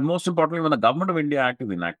 But most importantly, when the Government of India Act is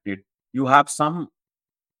enacted, you have some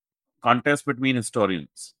contest between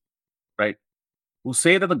historians, right, who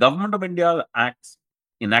say that the Government of India Act's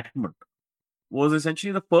enactment was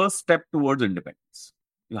essentially the first step towards independence.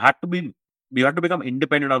 You had to become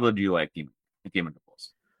independent of the GOI came into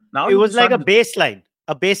force. Now it was like a baseline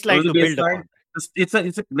to build upon. It's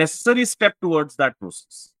a necessary step towards that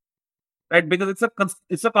process, right? Because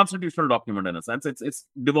it's a constitutional document in a sense. It's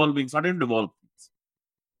devolving, starting to devolve things.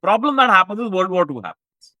 Problem that happens is World War II happens.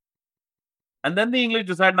 And then the English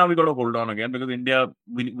decide, now we got to hold on again, because India,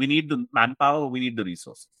 we need the manpower, we need the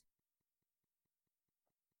resources.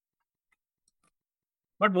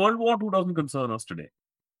 But World War II doesn't concern us today.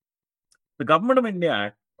 The Government of India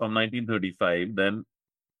Act of 1935, then,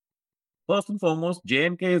 first and foremost,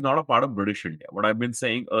 J&K is not a part of British India. What I've been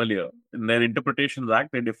saying earlier, in their Interpretations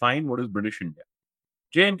Act, they define what is British India.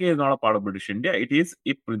 J&K is not a part of British India. It is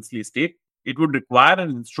a princely state. It would require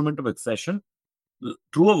an instrument of accession,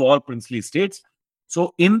 true of all princely states.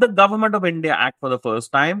 So, in the Government of India Act, for the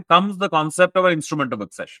first time, comes the concept of an instrument of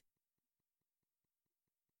accession.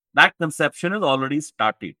 That conception is already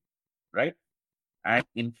started, right? And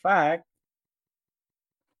in fact,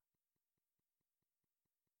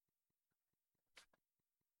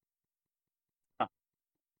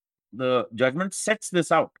 the judgment sets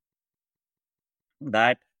this out,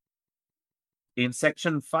 that in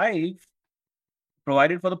Section 5,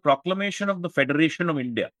 provided for the proclamation of the Federation of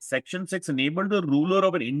India. Section 6 enabled the ruler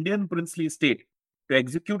of an Indian princely state to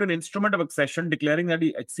execute an instrument of accession declaring that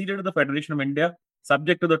he acceded to the Federation of India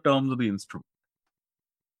subject to the terms of the instrument.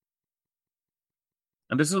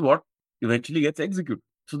 And this is what eventually gets executed.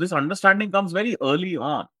 So this understanding comes very early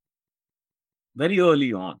on. Very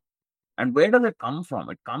early on. And where does it come from?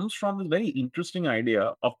 It comes from this very interesting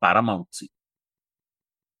idea of paramountcy.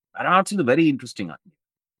 Paramountcy is a very interesting idea.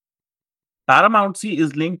 Paramountcy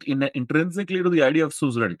is linked intrinsically to the idea of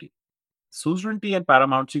suzerainty. Suzerainty and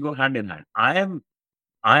paramountcy go hand in hand. I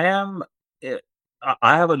am, eh,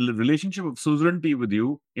 I have a relationship of suzerainty with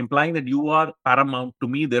you, implying that you are paramount to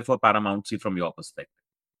me, therefore paramountcy from your perspective.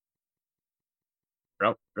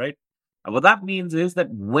 Right? And what that means is that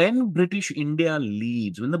when British India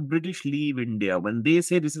leaves, when the British leave India, when they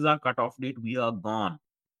say this is our cutoff date, we are gone,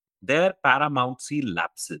 their paramountcy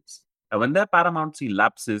lapses. And when their paramountcy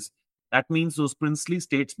lapses, that means those princely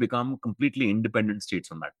states become completely independent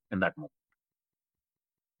states on that in that moment.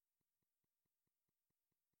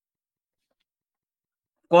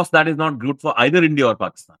 Of course, that is not good for either India or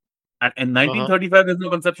Pakistan. And in Uh-huh. 1935, there's no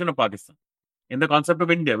conception of Pakistan. In the concept of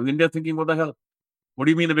India, because India is thinking, what the hell? What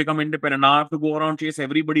do you mean they become independent? Now I have to go around chase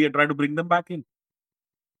everybody and try to bring them back in.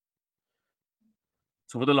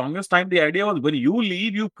 So for the longest time, the idea was when you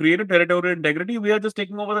leave, you create a territorial integrity. We are just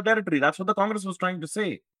taking over the territory. That's what the Congress was trying to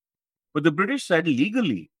say. But the British said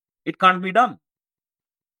legally, it can't be done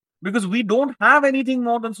because we don't have anything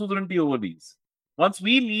more than suzerainty over these. Once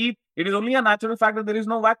we leave, it is only a natural fact that there is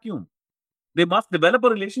no vacuum. They must develop a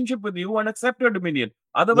relationship with you and accept your dominion.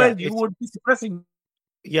 Yeah, Otherwise, you it's would be suppressing.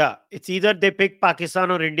 yeah, it's either they pick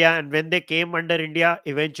Pakistan or India, and when they came under India,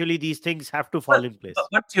 eventually these things have to Well, fall in place.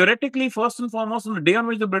 but theoretically, first and foremost, on the day on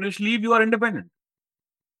which the British leave, you are independent.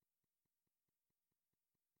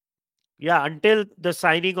 Yeah, until the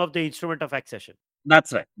signing of the instrument of accession.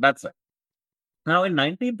 That's right. That's right. Now, in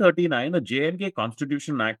 1939, the J&K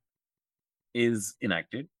Constitution Act is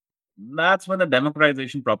enacted. That's when the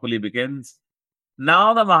democratization properly begins.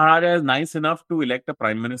 Now, the Maharaja is nice enough to elect a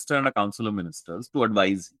prime minister and a council of ministers to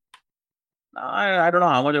advise him. I don't know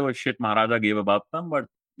how much of a shit Maharaja gave about them, but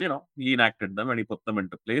he enacted them and he put them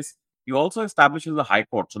into place. He also establishes the High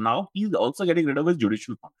Court. So now he's also getting rid of his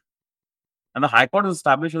judicial function. And the High Court is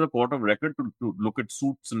established as a court of record to look at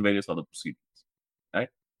suits and various other proceedings. Right?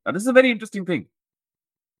 Now, this is a very interesting thing.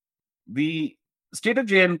 The state of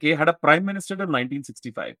J&K had a prime minister till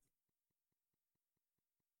 1965.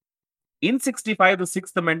 In 65, the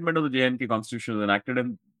Sixth Amendment of the J&K Constitution was enacted,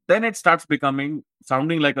 and then it starts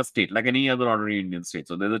sounding like a state, like any other ordinary Indian state.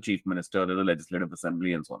 So there's a chief minister, there's a legislative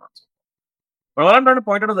assembly, and so on and so forth. But what I'm trying to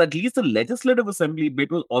point out is at least the legislative assembly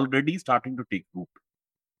bit was already starting to take root,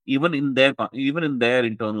 even in their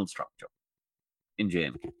internal structure in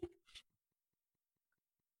J&K.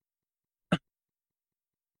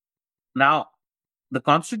 Now, the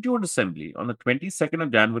Constituent Assembly on the 22nd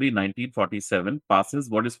of January 1947 passes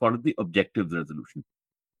what is called the Objectives Resolution.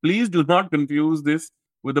 Please do not confuse this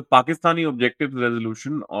with the Pakistani Objectives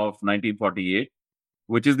Resolution of 1948,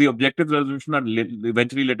 which is the Objectives Resolution that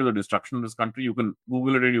eventually led to the destruction of this country. You can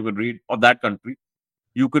Google it and you can read, of that country.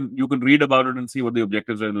 You can read about it and see what the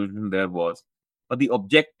Objectives Resolution there was. But the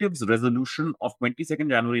Objectives Resolution of 22nd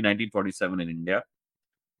January 1947 in India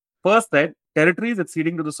first said territories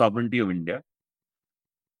acceding to the sovereignty of India,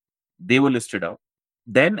 they were listed out.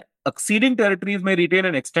 Then, acceding territories may retain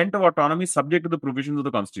an extent of autonomy subject to the provisions of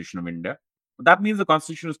the Constitution of India. That means the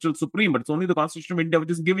Constitution is still supreme, but it's only the Constitution of India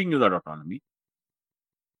which is giving you that autonomy.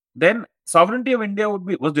 Then, sovereignty of India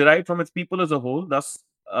was derived from its people as a whole, thus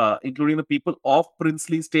including the people of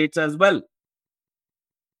princely states as well,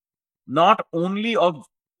 not only of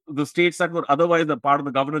the states that were otherwise a part of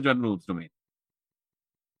the Governor General's domain.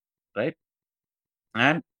 Right?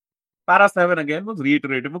 And Para 7 again was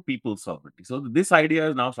reiterative of people's sovereignty. So this idea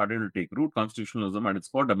is now starting to take root, constitutionalism at its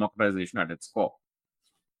core, democratization at its core.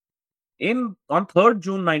 On 3rd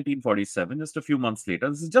June 1947, just a few months later,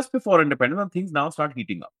 this is just before independence, and things now start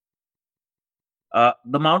heating up.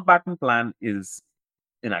 The Mountbatten Plan is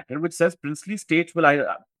enacted, which says princely states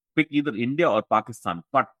will pick either India or Pakistan.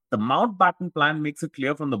 But the Mountbatten Plan makes it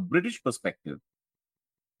clear from the British perspective,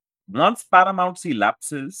 once paramountcy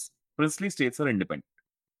lapses, princely states are independent.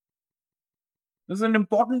 This is an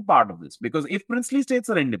important part of this because if princely states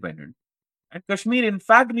are independent and Kashmir in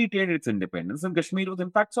fact retained its independence, then Kashmir was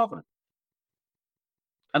in fact sovereign.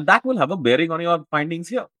 And that will have a bearing on your findings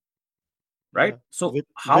here. Right? Yeah. So Which,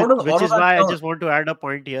 how which, does which all of is that why I turn? just want to add a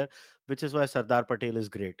point here, which is why Sardar Patel is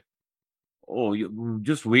great. Oh, you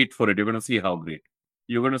just wait for it. You're going to see how great.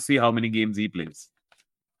 You're going to see how many games he plays.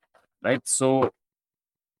 Right? So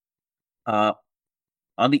uh,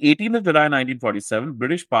 on the 18th of July 1947,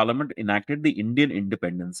 British Parliament enacted the Indian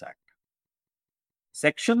Independence Act.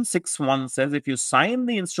 Section 6.1 says if you sign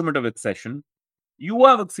the instrument of accession, you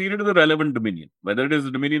have acceded to the relevant dominion, whether it is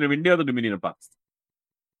the dominion of India or the dominion of Pakistan.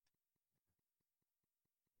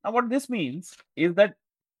 Now, what this means is that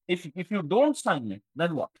if you don't sign it,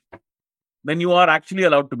 then what? then you are actually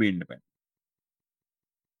allowed to be independent.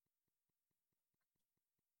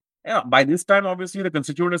 Yeah, by this time, obviously, the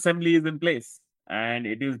Constituent Assembly is in place, and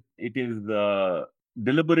it is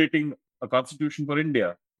deliberating a constitution for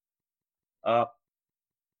India. Uh,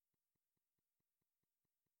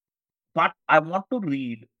 but I want to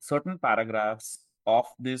read certain paragraphs of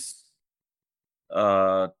this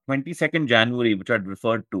 22nd January, which I'd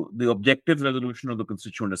referred to, the objectives resolution of the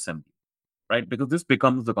Constituent Assembly, right? Because this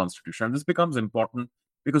becomes the constitution, and this becomes important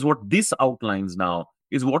because what this outlines now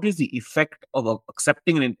is what is the effect of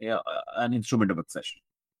accepting an instrument of accession.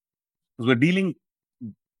 Because we're dealing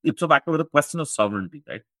ipso facto with a question of sovereignty,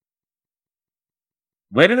 right?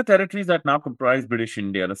 Where are the territories that now comprise British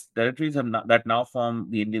India? The territories that now form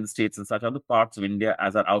the Indian states and such other parts of India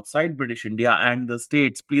as are outside British India and the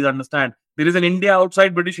states. Please understand, there is an India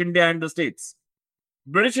outside British India and the states.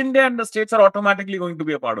 British India and the states are automatically going to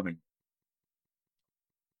be a part of India.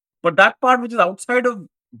 But that part which is outside of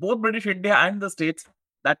both British India and the states,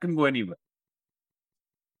 that can go anywhere.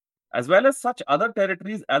 As well as such other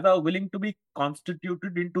territories as are willing to be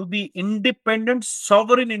constituted into the independent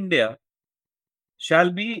sovereign India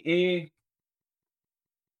shall be a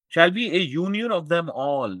union of them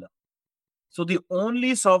all. So the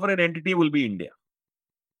only sovereign entity will be India,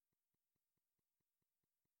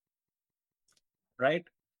 right?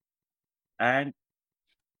 And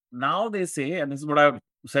now they say, and this is what I've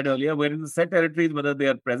said earlier, wherein the said territories, whether they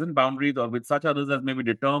are present boundaries or with such others as may be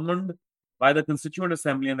determined by the Constituent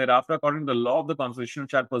Assembly and thereafter according to the law of the Constitution,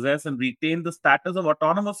 shall possess and retain the status of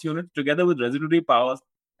autonomous units together with residuary powers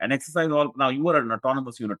and exercise all. Now, you are an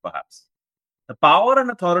autonomous unit, perhaps. The power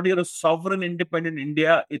and authority of a sovereign independent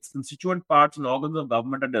India, its constituent parts and organs of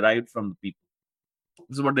government are derived from the people.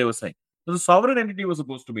 This is what they were saying. So the sovereign entity was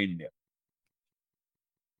supposed to be India.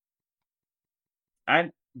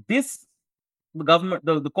 And this, the government,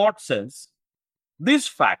 the court says, this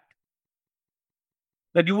fact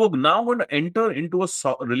that you are now going to enter into a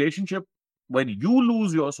relationship where you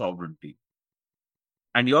lose your sovereignty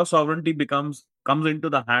and your sovereignty comes into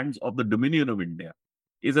the hands of the dominion of India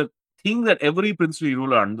is a thing that every princely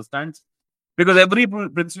ruler understands, because every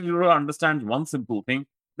princely ruler understands one simple thing: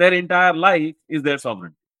 their entire life is their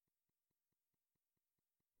sovereignty.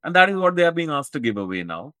 And that is what they are being asked to give away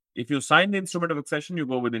now. If you sign the instrument of accession, you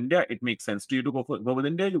go with India, it makes sense to you to go with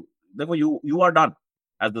India. Therefore, you are done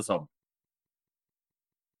as the sovereign.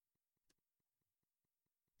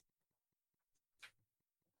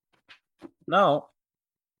 Now,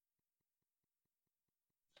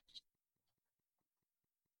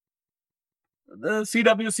 the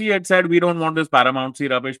CWC had said we don't want this paramountcy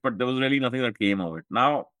rubbish, but there was really nothing that came of it.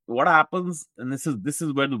 Now, what happens, and this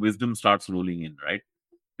is where the wisdom starts rolling in, right?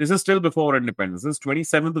 This is still before independence. This is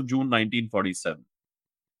 27th of June, 1947.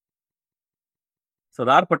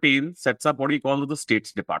 Sardar Patel sets up what he calls the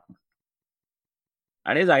States Department.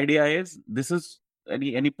 And his idea is this is, and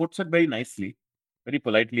he puts it very nicely, very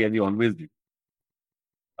politely, as he always did,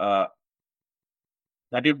 uh,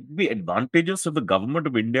 that it would be advantageous if the government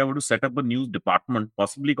of India were to set up a new department,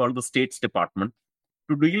 possibly called the States Department,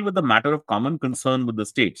 to deal with the matter of common concern with the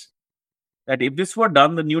states. That if this were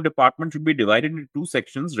done, the new department should be divided into two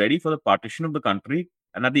sections ready for the partition of the country,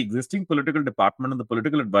 and that the existing political department and the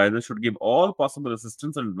political advisors should give all possible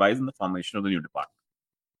assistance and advice in the formation of the new department.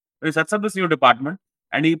 So he sets up this new department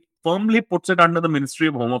and he firmly puts it under the Ministry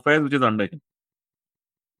of Home Affairs, which is under him.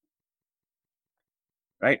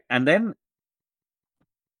 Right? And then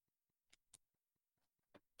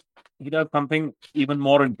he does something even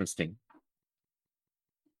more interesting.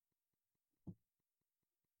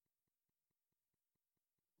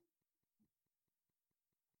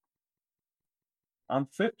 On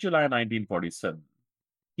 5th July 1947,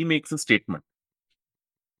 he makes a statement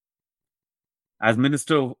as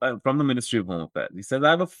from the Ministry of Home Affairs. He says,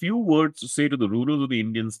 I have a few words to say to the rulers of the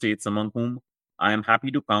Indian states, among whom I am happy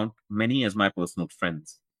to count many as my personal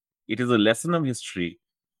friends. It is a lesson of history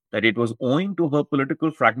that it was owing to her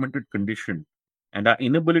political fragmented condition and our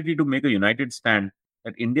inability to make a united stand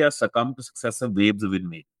that India succumbed to successive waves of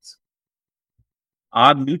invasions.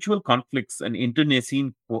 Our mutual conflicts and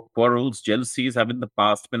internecine quarrels, jealousies have in the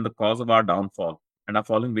past been the cause of our downfall and are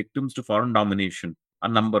falling victims to foreign domination a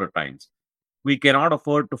number of times. We cannot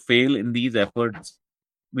afford to fail in these efforts.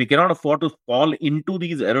 We cannot afford to fall into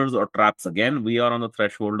these errors or traps again. We are on the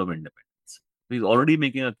threshold of independence. He's already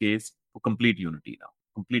making a case for complete unity now,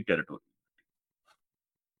 complete territory.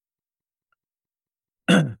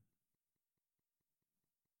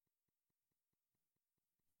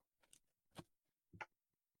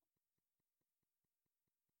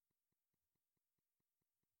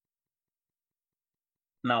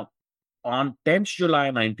 Now, On 10th July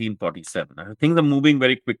 1947, things are moving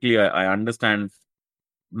very quickly. I understand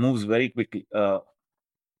moves very quickly.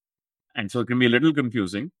 And so it can be a little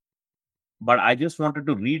confusing. But I just wanted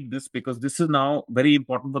to read this because this is now very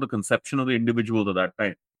important for the conception of the individuals at that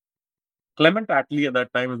time. Clement Attlee at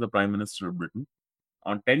that time was the Prime Minister of Britain.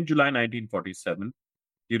 On 10 July 1947,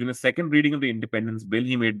 during the second reading of the Independence Bill,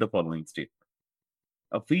 he made the following statement.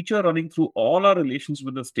 A feature running through all our relations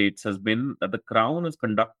with the states has been that the Crown has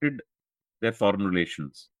conducted their foreign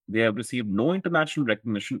relations. They have received no international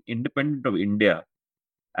recognition independent of India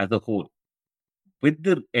as a whole. With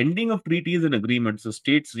the ending of treaties and agreements, the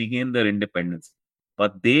states regain their independence,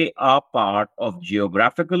 but they are part of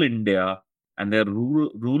geographical India, and their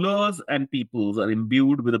rulers and peoples are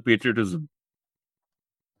imbued with a patriotism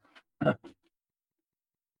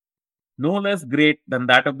no less great than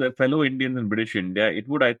that of their fellow Indians in British India. It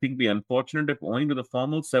would, I think, be unfortunate if, owing to the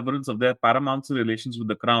formal severance of their paramountcy relations with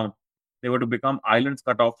the Crown, they were to become islands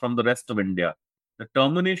cut off from the rest of India. The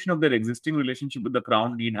termination of their existing relationship with the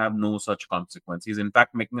Crown need have no such consequence. He's, in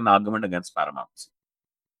fact, making an argument against paramountcy.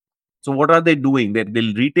 So, what are they doing?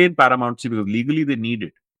 They'll retain paramountcy because legally they need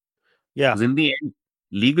it. Yeah. Because in the end,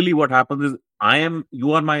 legally, what happens is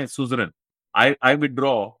you are my suzerain. I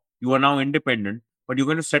withdraw. You are now independent, but you're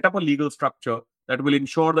going to set up a legal structure that will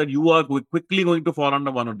ensure that you are quickly going to fall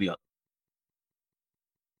under one or the other.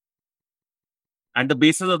 And the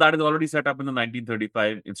basis of that is already set up in the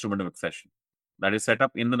 1935 Instrument of Accession. That is set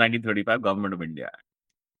up in the 1935 Government of India Act.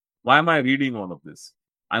 Why am I reading all of this?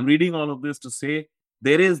 I'm reading all of this to say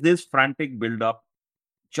there is this frantic build-up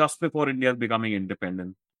just before India is becoming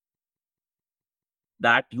independent,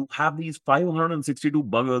 that you have these 562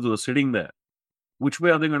 buggers who are sitting there. Which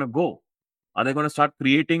way are they going to go? Are they going to start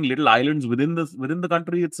creating little islands within the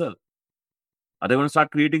country itself? Are they going to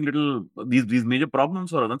start creating little these major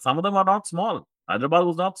problems for us? And some of them are not small. Hyderabad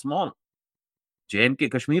was not small.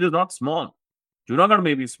 JNK, Kashmir is not small. Junagadh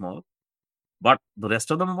may be small, but the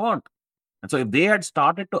rest of them weren't. And so if they had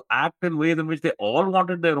started to act in ways in which they all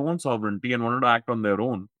wanted their own sovereignty and wanted to act on their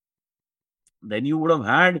own, then you would have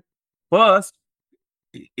had first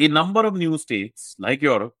a number of new states like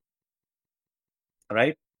Europe,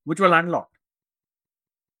 right, which were landlocked.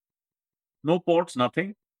 No ports,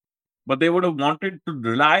 nothing. But they would have wanted to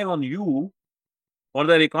rely on you for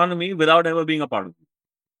their economy without ever being a part of it.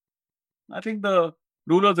 I think the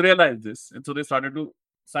rulers realized this, and so they started to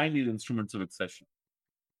sign these instruments of accession.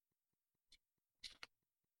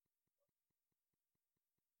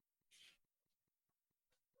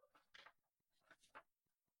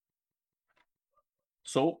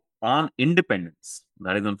 So on independence,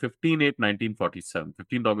 that is on 15th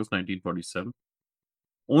August 1947,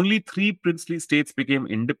 only 3 princely states became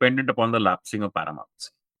independent upon the lapsing of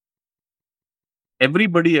paramountcy.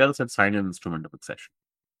 Everybody else had signed an instrument of accession.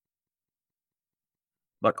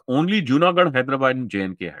 But only Junagadh, Hyderabad, and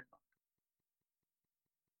JNK had not.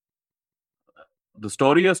 The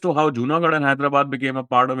story as to how Junagadh and Hyderabad became a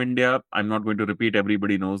part of India, I'm not going to repeat.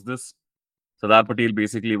 Everybody knows this. Sardar Patel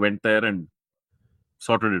basically went there and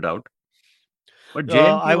sorted it out. But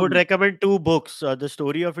JNK I was would recommend two books: The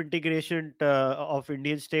Story of Integration of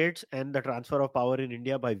Indian States and The Transfer of Power in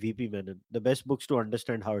India by V.P. Menon. The best books to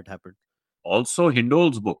understand how it happened. also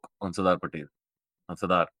Hindol's book on Sardar Patel, on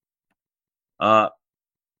Sardar. Uh,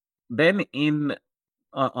 then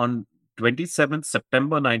on 27th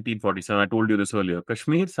September 1947, I told you this earlier,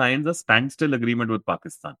 Kashmir signs a standstill agreement with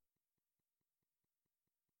Pakistan.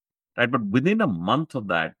 Right, but within a month of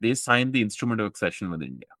that, they signed the instrument of accession with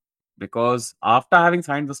India. Because after having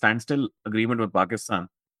signed the standstill agreement with Pakistan,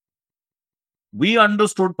 we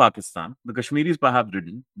understood Pakistan. The Kashmiris perhaps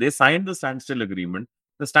didn't. They signed the standstill agreement.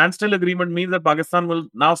 The standstill agreement means that Pakistan will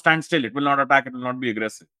now stand still. It will not attack. It will not be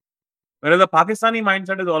aggressive. Whereas the Pakistani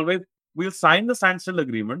mindset is always, we'll sign the standstill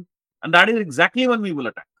agreement, and that is exactly when we will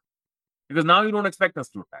attack. Because now you don't expect us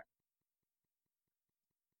to attack.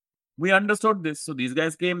 We understood this. So these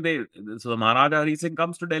guys came. So the Maharaja Hari Singh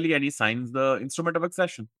comes to Delhi and he signs the instrument of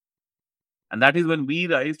accession. And that is when we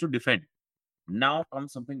rise to defend. Now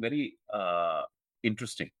comes something very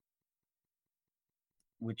interesting,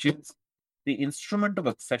 which is the instrument of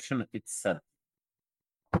accession itself.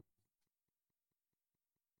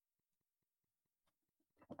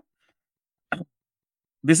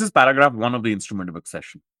 This is paragraph 1 of the instrument of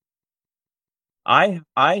accession. I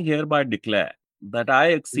hereby declare that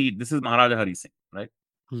I accede. This is Maharaja Hari Singh, right?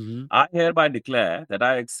 Mm-hmm. I hereby declare that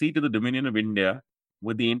I accede to the Dominion of India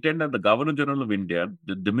with the intent that the Governor General of India,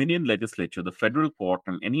 the Dominion Legislature, the Federal Court,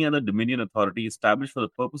 and any other Dominion authority established for the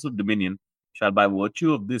purpose of Dominion shall, by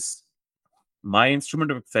virtue of this, my instrument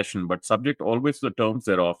of accession, but subject always to the terms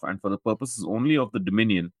thereof, and for the purposes only of the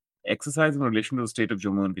Dominion, exercised in relation to the state of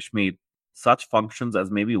Jammu and Kashmir such functions as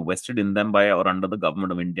may be vested in them by or under the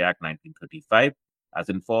Government of India Act 1935, as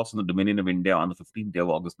enforced in the Dominion of India on the 15th day of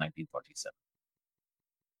August 1947.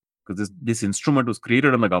 Because this instrument was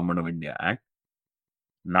created in the Government of India Act.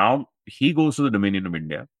 Now he goes to the Dominion of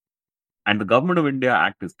India, and the Government of India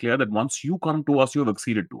Act is clear that once you come to us, you have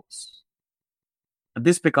acceded to us. And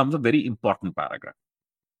this becomes a very important paragraph.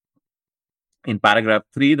 In paragraph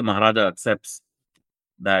 3, the Maharaja accepts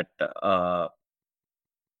that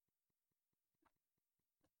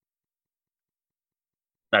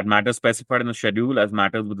that matters specified in the schedule as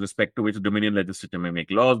matters with respect to which the Dominion legislature may make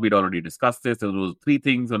laws. We'd already discussed this. There were 3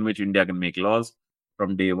 things on which India can make laws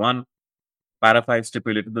from day 1. Para 5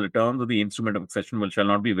 stipulated that the terms of the instrument of accession shall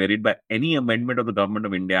not be varied by any amendment of the Government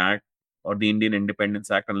of India Act or the Indian Independence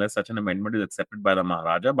Act unless such an amendment is accepted by the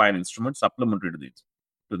Maharaja by an instrument supplementary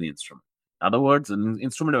to the instrument. In other words, an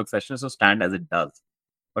instrument of accession is to stand as it does.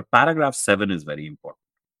 But paragraph 7 is very important.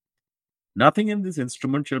 Nothing in this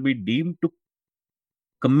instrument shall be deemed to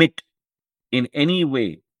commit in any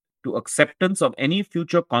way to acceptance of any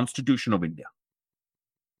future constitution of India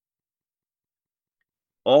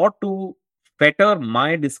or to fetter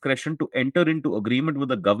my discretion to enter into agreement with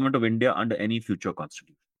the Government of India under any future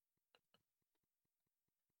constitution.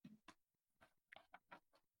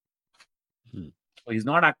 So he's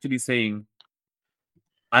not actually saying,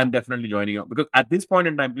 I'm definitely joining you. Because at this point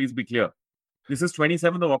in time, please be clear, this is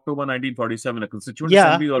 27th of October 1947. A Constituent Yeah.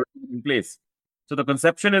 Assembly is already in place. So the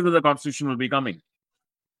conception is that the Constitution will be coming.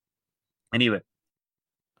 Anyway,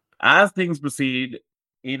 as things proceed,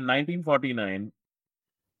 in 1949,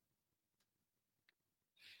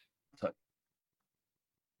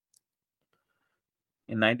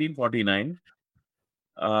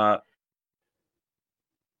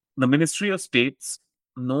 the Ministry of States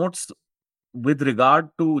notes with regard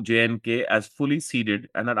to J&K as fully ceded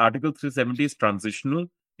and that Article 370 is transitional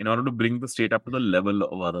in order to bring the state up to the level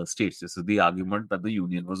of other states. This is the argument that the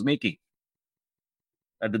union was making.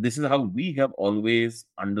 And this is how we have always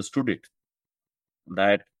understood it,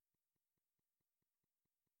 that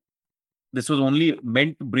this was only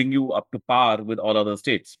meant to bring you up to par with all other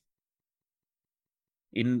states.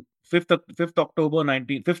 In 5th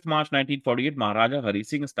March 1948, Maharaja Hari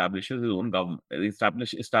Singh establishes his own government. He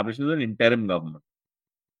establishes an interim government.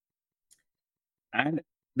 And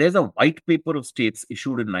there's a white paper of states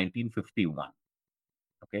issued in 1951.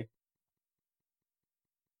 Okay.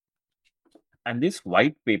 And this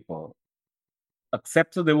white paper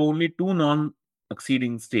accepts that there were only 2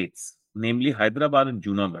 non-acceding states, namely Hyderabad and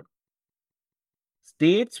Junagadh.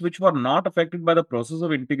 States which were not affected by the process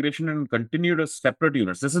of integration and continued as separate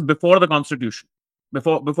units. This is before the constitution,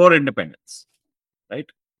 before independence, right?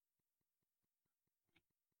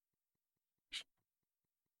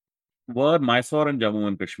 Were Mysore and Jammu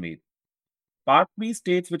and Kashmir. Part B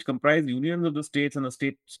states which comprise unions of the states and the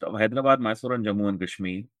states of Hyderabad, Mysore, and Jammu and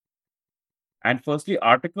Kashmir. And firstly,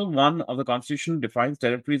 Article 1 of the Constitution defines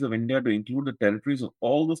territories of India to include the territories of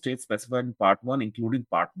all the states specified in Part 1, including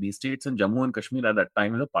Part B states, and Jammu and Kashmir at that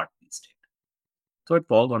time is a Part B state. So it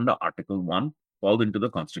falls under Article 1, falls into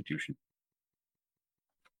the Constitution.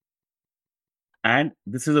 And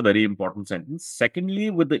this is a very important sentence.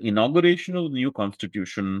 Secondly, with the inauguration of the new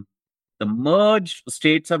Constitution, the merged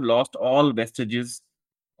states have lost all vestiges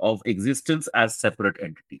of existence as separate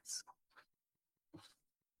entities.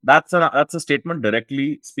 That's a statement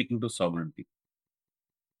directly speaking to sovereignty.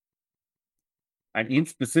 And in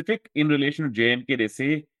specific, in relation to J&K, they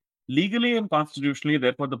say, legally and constitutionally,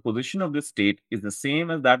 therefore, the position of this state is the same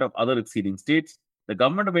as that of other acceding states. The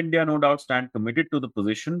Government of India, no doubt, stand committed to the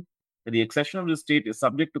position that the accession of this state is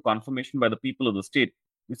subject to confirmation by the people of the state.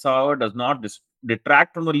 This, however, does not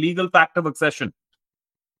detract from the legal fact of accession.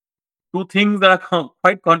 2 things that are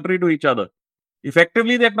quite contrary to each other.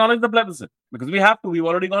 Effectively, they acknowledge the plebiscite because we have to. We've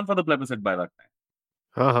already gone for the plebiscite by that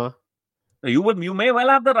time. Uh-huh. You may well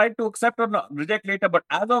have the right to accept or not, reject later, but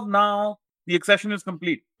as of now, the accession is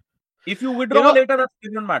complete. If you withdraw later, that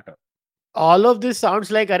doesn't matter. All of this sounds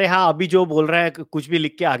like, अरे हाँ अभी जो बोल रहा है कुछ भी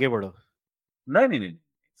लिख के आगे बढ़ो. No.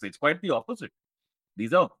 It's quite the opposite.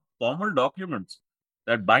 These are formal documents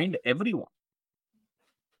that bind everyone.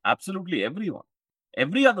 Absolutely everyone.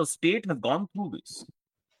 Every other state has gone through this.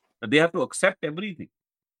 They have to accept everything.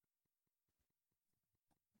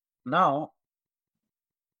 Now,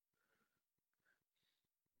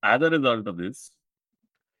 as a result of this,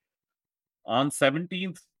 on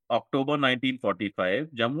 17th October 1945,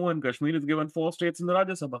 Jammu and Kashmir is given 4 states in the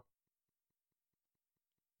Rajya Sabha.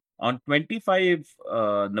 On 25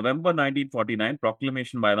 November 1949,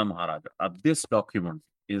 proclamation by the Maharaja. This document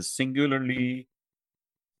is singularly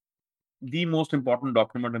the most important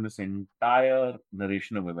document in this entire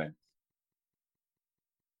narration of events.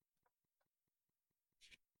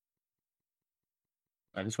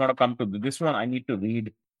 I just want to come to this one. I need to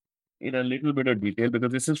read in a little bit of detail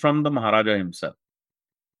because this is from the Maharaja himself.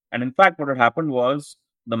 And in fact, what had happened was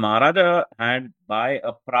the Maharaja had, by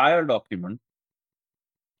a prior document,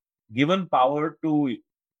 given power to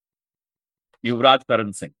Yuvraj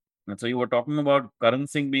Karan Singh. And so you were talking about Karan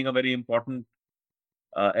Singh being a very important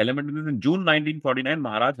element in this. In June 1949,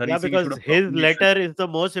 Maharaj Hari Yeah, Singh issued because a his proclamation. letter is the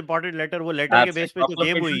most important letter. वो letter के That's base right. पे तो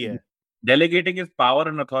game हुई Proclamation है. delegating his power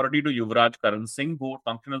and authority to Yuvraj Karan Singh, who would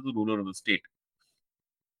function as the ruler of the state.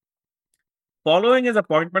 Following his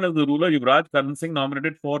appointment as the ruler, Yuvraj Karan Singh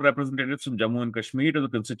nominated 4 representatives from Jammu and Kashmir to the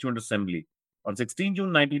Constituent Assembly. On 16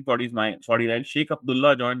 June 1949, Sheikh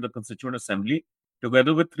Abdullah joined the Constituent Assembly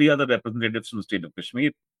together with 3 other representatives from the state of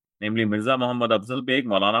Kashmir, namely Mirza Muhammad Afzal Beg,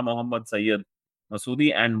 Maulana Muhammad Sayyid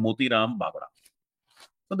Masoodi, and Moti Ram Babra.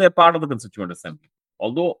 So they're part of the Constituent Assembly,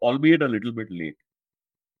 although albeit a little bit late,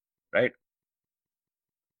 right?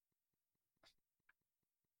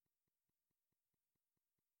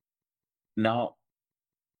 Now,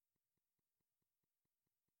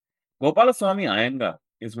 Gopalaswamy Iyengar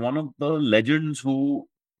is one of the legends who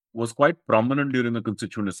was quite prominent during the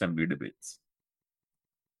Constituent Assembly debates.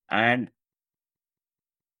 And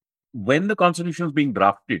when the Constitution was being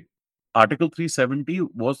drafted, Article 370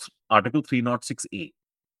 was Article 306A.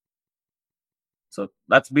 So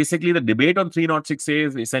that's basically the debate on 306A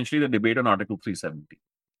is essentially the debate on Article 370.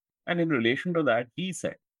 And in relation to that, he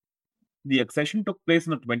said, the accession took place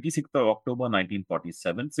on the 26th of October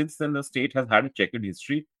 1947. Since then, the state has had a checkered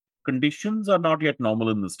history. Conditions are not yet normal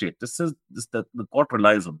in the state. The court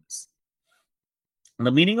relies on this. And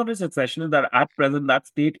the meaning of this accession is that at present, that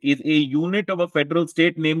state is a unit of a federal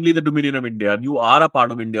state, namely the Dominion of India. You are a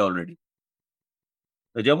part of India already.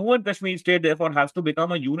 The Jammu and Kashmir state, therefore, has to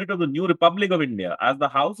become a unit of the new Republic of India. As the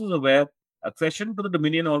House is aware, accession to the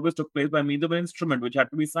Dominion always took place by means of an instrument which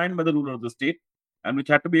had to be signed by the ruler of the state and which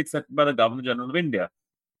had to be accepted by the Governor General of India.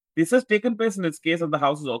 This has taken place in its case, as the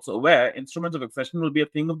House is also aware, instruments of accession will be a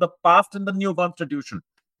thing of the past in the new constitution.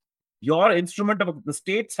 Your instrument of the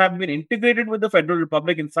states have been integrated with the Federal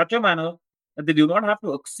Republic in such a manner that they do not have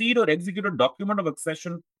to accede or execute a document of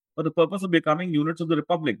accession for the purpose of becoming units of the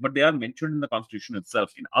Republic, but they are mentioned in the Constitution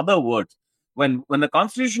itself. In other words, when the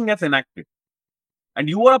Constitution gets enacted and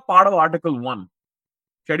you are a part of Article 1,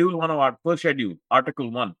 Schedule 1 of First Schedule,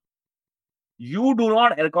 Article 1, you do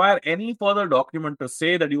not require any further document to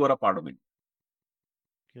say that you are a part of it.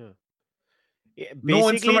 Yeah.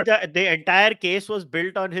 No Basically, instrument. the entire case was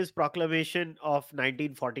built on his proclamation of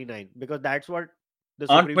 1949 because that's what the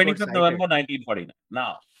On Supreme Court 25th cited. November 1949.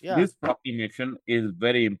 Now, Yeah. this proclamation is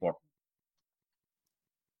very important.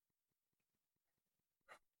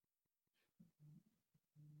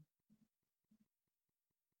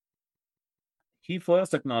 He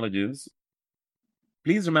first acknowledges,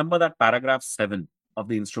 please remember that paragraph 7 of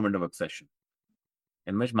the instrument of accession,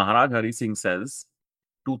 in which Maharaj Hari Singh says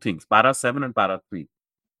 2 things, para 7 and para 3,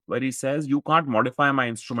 where he says, you can't modify my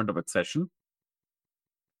instrument of accession.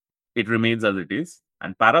 It remains as it is.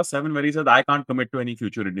 And para 7, where he says, I can't commit to any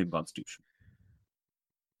future Indian constitution.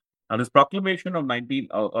 Now, this proclamation of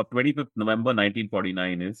 25th November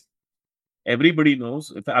 1949 is, everybody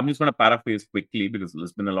knows, I'm just going to paraphrase quickly because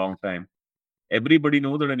it's been a long time. Everybody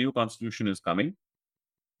knows that a new constitution is coming.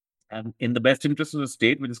 And in the best interest of the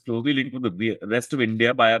state, which is closely linked with the rest of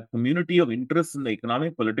India by a community of interests in the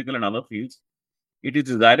economic, political, and other fields, it is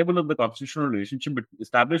desirable that the constitutional relationship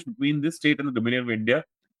established between this state and the Dominion of India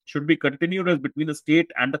should be continued as between the state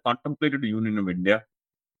and the contemplated Union of India.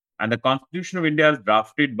 And the Constitution of India is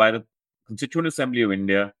drafted by the Constituent Assembly of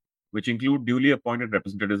India, which include duly appointed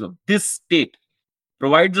representatives of this state,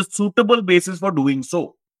 provides a suitable basis for doing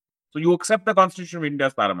so. So you accept the Constitution of India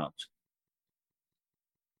as paramount.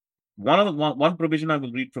 One provision I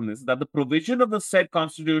will read from this is that the provision of the said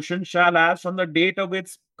constitution shall, as from the date of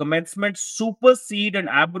its commencement, supersede and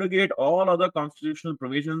abrogate all other constitutional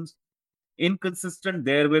provisions inconsistent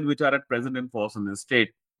therewith which are at present in force in this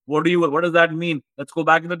state. What does that mean? Let's go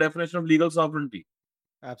back to the definition of legal sovereignty.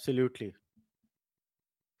 Absolutely.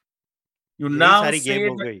 You यही now सारी game say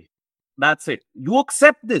हो that गई. that's it. You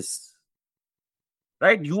accept this,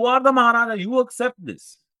 right? You are the Maharaja. You accept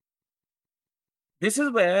this. This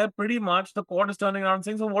is where pretty much the court is turning around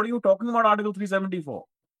saying, so what are you talking about Article 374?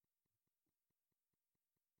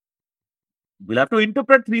 We'll have to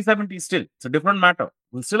interpret 370 still. It's a different matter.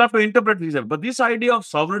 We'll still have to interpret 370. But this idea of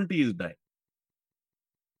sovereignty is dying.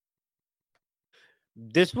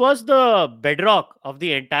 This was the bedrock of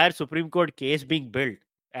the entire Supreme Court case being built.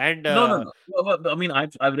 And No, no, no. I mean,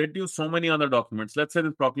 I've read you so many other documents. Let's say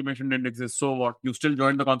this proclamation didn't exist. So what? You still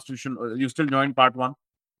joined the constitution. You still joined part one.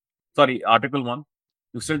 Sorry, article one.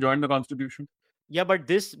 You still joined the constitution. yeah, but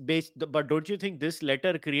but don't you think this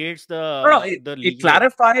letter creates No, no. the It legal?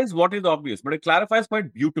 clarifies what is obvious, but it clarifies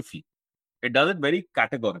quite beautifully. It does it very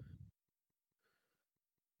categorically.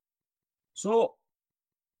 So,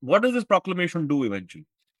 what does this proclamation do eventually?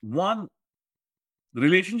 One, the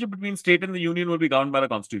relationship between state and the union will be governed by the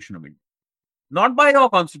Constitution of India, not by your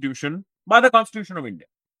constitution, by the Constitution of India.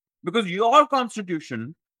 Because your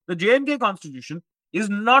constitution, the JNK constitution, is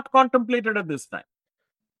not contemplated at this time.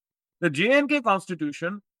 The JNK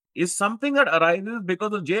constitution is something that arises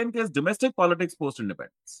because of JNK's domestic politics post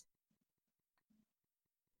independence.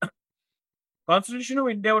 Constitution of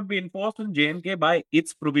India would be enforced in JNK by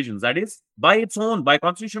its provisions, that is, by its own, by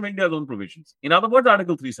Constitution of India's own provisions. In other words,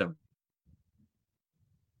 Article 37.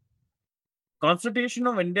 Constitution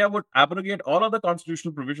of India would abrogate all other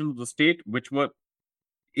constitutional provisions of the state which were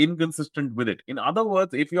inconsistent with it. In other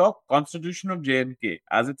words, if your Constitution of JNK,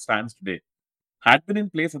 as it stands today, had been in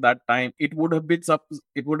place at that time, it would have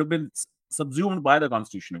been subsumed by the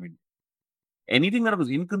Constitution of India. Anything that was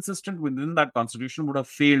inconsistent within that constitution would have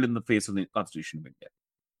failed in the face of the Constitution of India.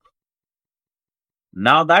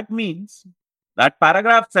 Now that means that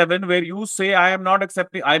paragraph 7, where you say I am not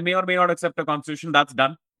accepting, I may or may not accept a constitution, that's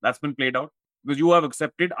done. That's been played out because you have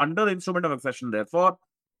accepted under the instrument of accession. Therefore,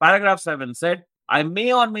 paragraph 7 said, I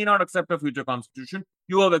may or may not accept a future constitution.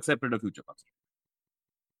 You have accepted a future constitution.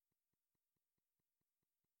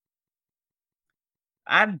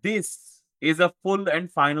 And this is a full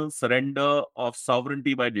and final surrender of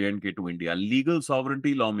sovereignty by JNK to India, legal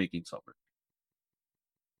sovereignty, lawmaking sovereignty.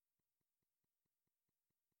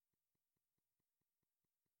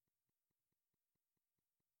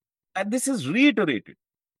 And this is reiterated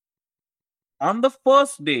on the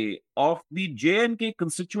first day of the JNK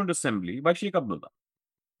Constituent Assembly by Sheikh Abdullah.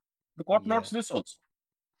 The court Yeah. notes this also.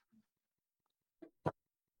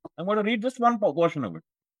 I'm going to read just one portion of it.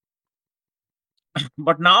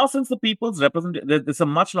 But now, since the people's representative, there's a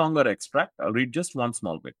much longer extract. I'll read just one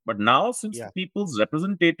small bit. But now, since the Yeah. people's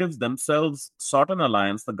representatives themselves sought an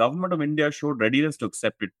alliance, the government of India showed readiness to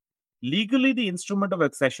accept it. Legally, the instrument of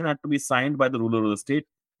accession had to be signed by the ruler of the state.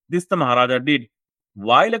 This the Maharaja did.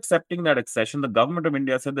 While accepting that accession, the government of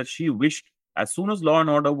India said that she wished, as soon as law and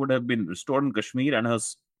order would have been restored in Kashmir and her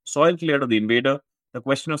soil cleared of the invader, the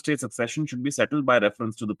question of state succession should be settled by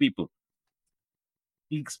reference to the people.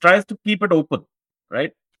 He tries to keep it open,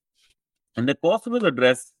 right? And the course of his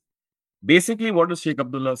address, basically, what does Sheikh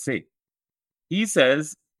Abdullah say? He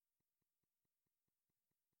says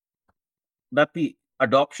that the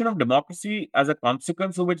adoption of democracy as a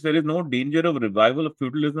consequence of which there is no danger of revival of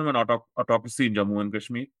feudalism and autocracy in Jammu and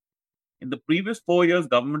Kashmir. In the previous 4 years,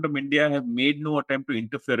 government of India have made no attempt to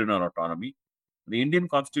interfere in our autonomy. The Indian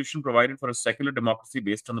constitution provided for a secular democracy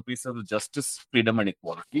based on the precepts of justice, freedom, and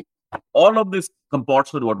equality. All of this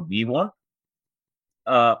comports with what we want.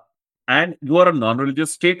 And you are a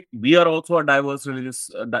non-religious state. We are also a diverse religious,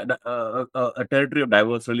 a territory of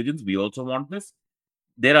diverse religions. We also want this.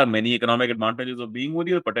 There are many economic advantages of being with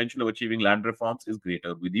you. The potential of achieving land reforms is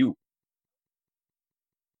greater with you.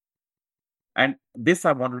 And this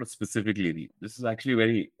I wanted to specifically read. This is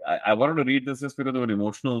actually I wanted to read this just because of an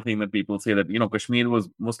emotional thing that people say that, Kashmir was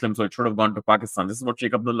Muslim, so it should have gone to Pakistan. This is what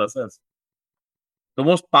Sheikh Abdullah says. The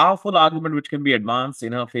most powerful argument which can be advanced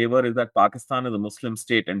in her favor is that Pakistan is a Muslim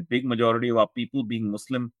state and big majority of our people being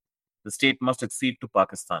Muslim, the state must accede to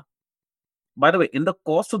Pakistan. By the way, in the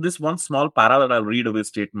course of this one small para that I'll read of his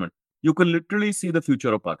statement, you can literally see the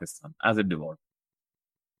future of Pakistan as it devolved.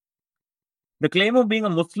 The claim of being a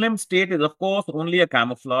Muslim state is, of course, only a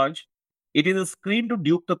camouflage. It is a screen to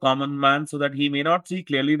dupe the common man so that he may not see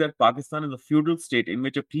clearly that Pakistan is a feudal state in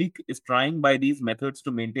which a clique is trying by these methods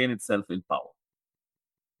to maintain itself in power.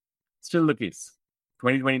 Still the case.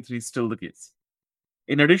 2023 is still the case.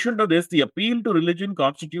 In addition to this, the appeal to religion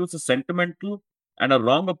constitutes a sentimental and a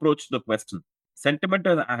wrong approach to the question. Sentiment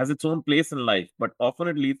has its own place in life, but often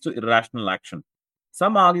it leads to irrational action.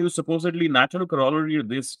 Some argue, supposedly natural corollary to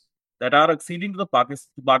this, that our acceding to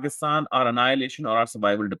Pakistan, our annihilation or our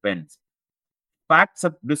survival depends. Facts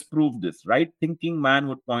have disproved this. Right thinking man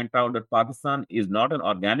would point out that Pakistan is not an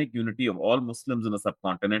organic unity of all Muslims in the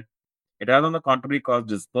subcontinent. It has, on the contrary, caused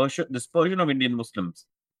dispersion of Indian Muslims,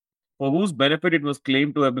 for whose benefit it was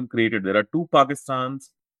claimed to have been created. There are two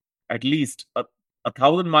Pakistans, at least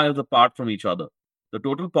 1,000 miles apart from each other. The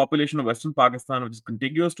total population of Western Pakistan, which is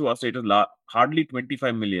contiguous to our state, is hardly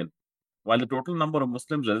 25 million, while the total number of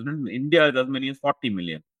Muslims resident in India is as many as 40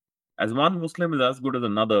 million. As one Muslim is as good as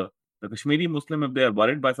another, The Kashmiri Muslim, if they are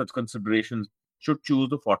worried by such considerations, should choose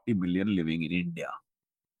the 40 million living in India.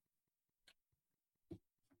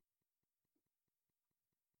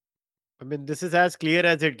 I mean, this is as clear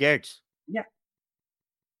as it gets. Yeah.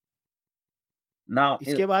 Now,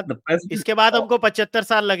 इसके बाद the president. इसके बाद हमको 75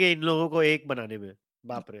 साल लगे इन लोगों को एक बनाने में.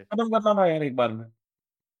 बाप रे. खत्म करना था यार एक बार में.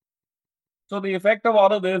 So the effect of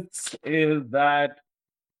all of this is that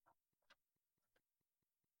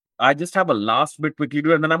I just have a last bit quickly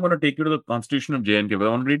to, and then I'm going to take you to the Constitution of JNK. But I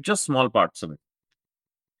want to read just small parts of it.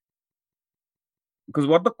 Because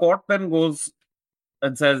what the court then goes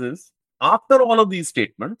and says is, after all of these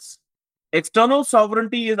statements, external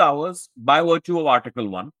sovereignty is ours by virtue of Article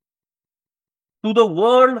 1. To the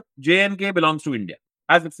world, JNK belongs to India,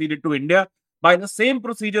 has acceded to India by the same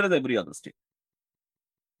procedure as every other state.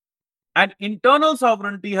 And internal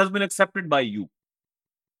sovereignty has been accepted by you,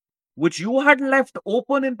 which you had left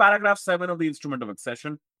open in paragraph 7 of the instrument of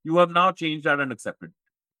accession. You have now changed that and accepted.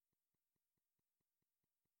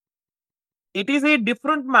 It is a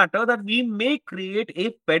different matter that we may create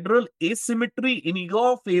a federal asymmetry in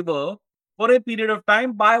your favor for a period of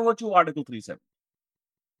time by virtue of Article 37.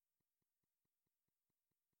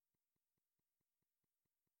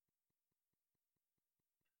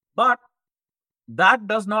 But that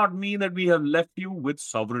does not mean that we have left you with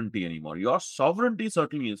sovereignty anymore. Your sovereignty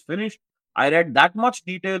certainly is finished. I read that much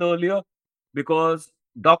detail earlier because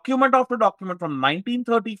document after document from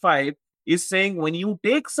 1935 is saying when you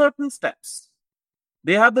take certain steps,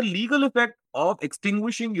 they have the legal effect of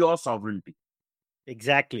extinguishing your sovereignty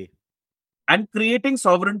Exactly. and creating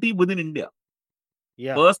sovereignty within India.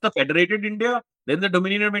 Yeah. First, the federated India, then the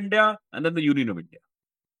Dominion of India, and then the Union of India.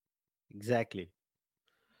 Exactly.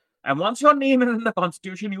 And once your name is in the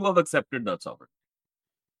constitution, you have accepted that sovereignty.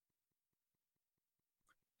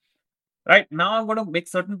 Right now, I'm going to make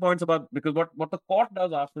certain points about, because what the court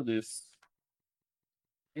does after this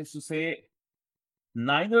is to say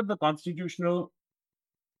neither the constitutional.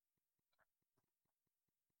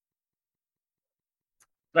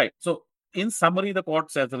 Right. So, in summary, the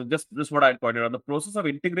court says, just this what I pointed out, the process of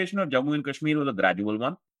integration of Jammu and Kashmir was a gradual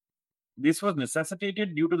one. This was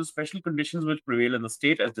necessitated due to the special conditions which prevail in the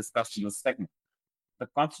state, as discussed in this segment. The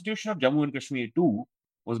Constitution of Jammu and Kashmir, too,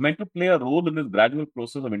 was meant to play a role in this gradual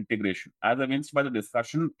process of integration, as evinced by the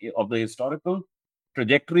discussion of the historical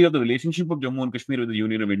trajectory of the relationship of Jammu and Kashmir with the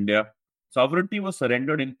Union of India. Sovereignty was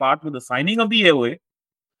surrendered in part with the signing of the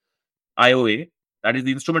IOA, that is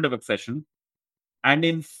the instrument of accession, and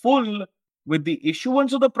in full with the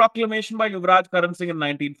issuance of the proclamation by Yuvraj Karan Singh in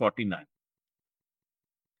 1949.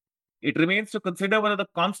 It remains to consider whether the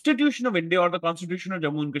Constitution of India or the Constitution of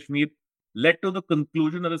Jammu and Kashmir led to the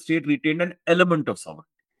conclusion that the state retained an element of sovereignty.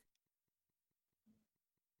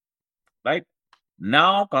 Right?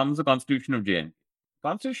 Now comes the Constitution of JNK.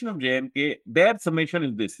 Constitution of JNK, their summation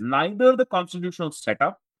is this: neither the constitutional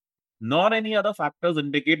setup nor any other factors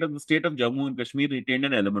indicate that the state of Jammu and Kashmir retained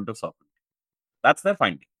an element of sovereignty. That's their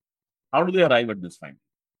finding. How do they arrive at this finding?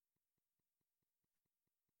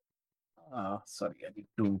 Sorry, I need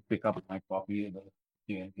to pick up my copy of the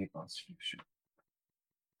JNK Constitution.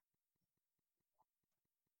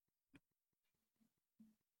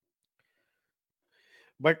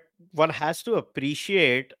 But one has to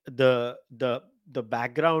appreciate the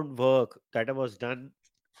background work that was done,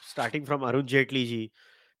 starting from Arun Jaitley ji,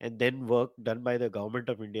 and then work done by the government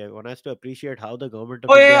of India. One has to appreciate how the government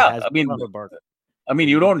of Oh India yeah, has gone about you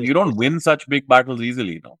bringing don't this you don't process. win such big battles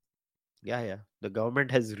easily, no. Yeah. The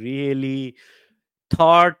government has really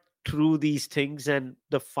thought through these things, and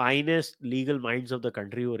the finest legal minds of the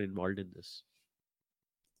country were involved in this.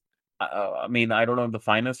 I don't know if the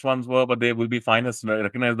finest ones were, but they will be finest.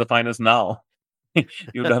 Recognize the finest now.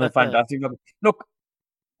 You've done a fantastic job. Look,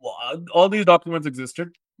 all these documents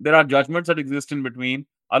existed. There are judgments that exist in between.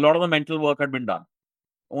 A lot of the mental work had been done.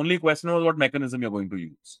 Only question was what mechanism you're going to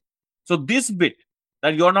use. So this bit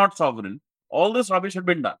that you're not sovereign, all this rubbish had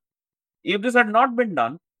been done. If this had not been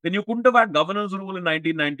done, then you couldn't have had governance rule in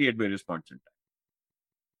 1990 at various points in time.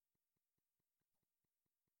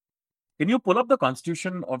 Can you pull up the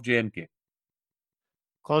Constitution of JNK?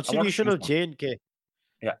 I want to Constitution see of something. J&K.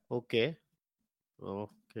 Yeah. Okay.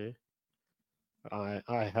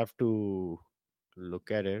 I have to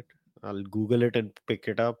look at it. I'll Google it and pick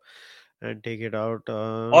it up and take it out.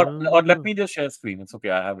 Or let me just share screen. It's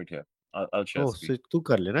okay. I have it here. I'll share Oh, screen. so तू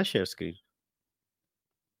कर लेना share screen.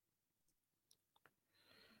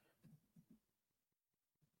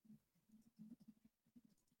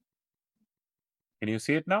 Can you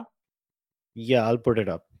see it now? Yeah, I'll put it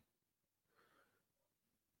up.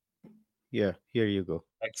 Yeah, here you go.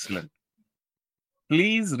 Excellent.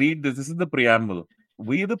 Please read this. This is the preamble.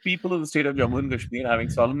 We, the people of the state of Jammu and Kashmir, having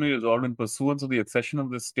solemnly resolved in pursuance of the accession of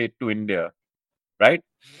this state to India, right?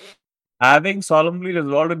 Having solemnly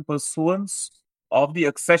resolved in pursuance of the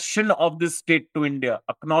accession of this state to India,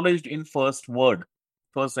 acknowledged in first word,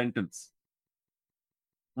 first sentence.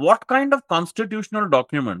 What kind of constitutional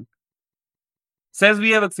document says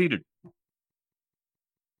we have acceded?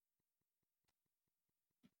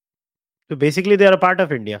 So basically, they are a part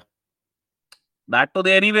of India. That to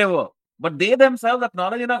they anyway were. But they themselves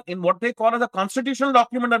acknowledge in what they call as a constitutional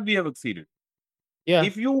document that we have acceded. Yeah.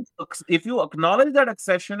 If you acknowledge that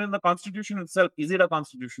accession in the constitution itself, is it a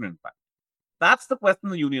constitution in fact? That's the question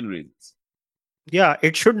the union raises. Yeah.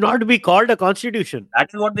 It should not be called a constitution.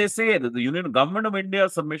 That is what they say. That the Union Government of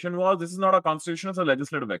India's submission was this is not a constitution, it's a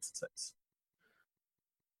legislative exercise.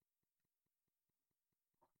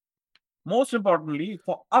 Most importantly,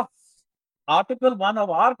 for us, Article 1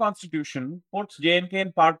 of our constitution puts J&K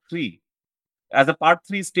in Part 3 as a Part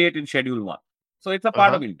 3 state in Schedule 1. So it's a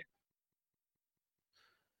part of India.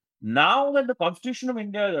 Now that the Constitution of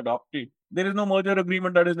India is adopted, there is no merger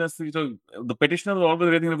agreement that is necessary. So the petitioner was always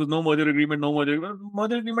writing there was no merger agreement, no merger agreement.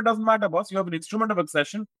 Merger agreement doesn't matter, boss. You have an instrument of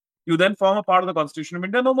accession. You then form a part of the Constitution of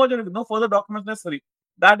India. No merger, no further documents necessary.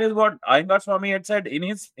 That is what Iyengar Swami had said in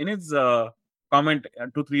his comment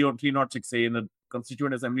to 306A in the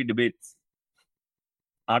Constituent Assembly debates.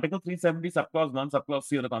 Article 370, subclause 1, subclause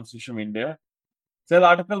 3 of the Constitution of India says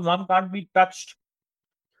Article 1 can't be touched.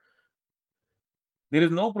 There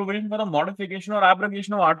is no provision for a modification or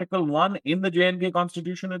abrogation of Article 1 in the J&K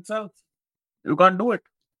Constitution itself. You can't do it.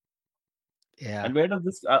 Yeah. And where does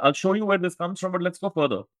this? I'll show you where this comes from, but let's go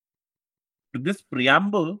further. To this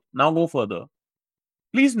preamble, now go further.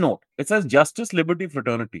 Please note, it says justice, liberty,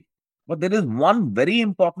 fraternity. But there is one very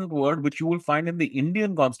important word which you will find in the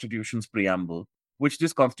Indian Constitution's preamble, which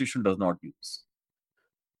this Constitution does not use.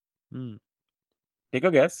 Take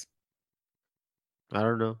a guess. I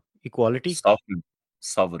don't know. Equality? Sovereign.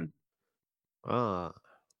 Sovereign. Ah.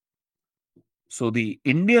 So the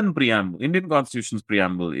Indian Constitution's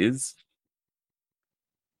preamble is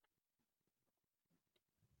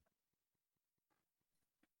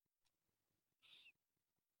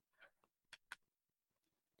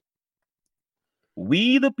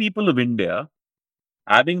we, the people of India,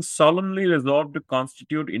 having solemnly resolved to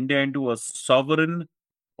constitute India into a sovereign,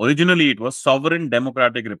 originally it was sovereign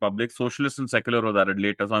democratic republic, socialist and secular was added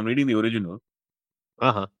later. So I'm reading the original.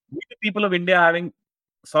 We, the people of India, having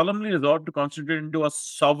solemnly resolved to constitute into a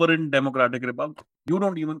sovereign democratic republic. You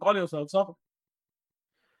don't even call yourself sovereign.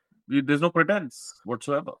 There's no pretense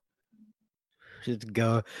whatsoever.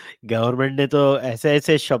 Government ने तो ऐसे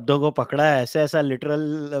ऐसे शब्दों को पकड़ा है, ऐसा ऐसा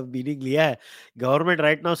लिटरल मीनिंग लिया है. Government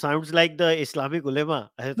right now sounds like the Islamic उलेमा.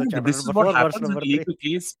 तो chapter This is number what 4 verse happens in number 3. legal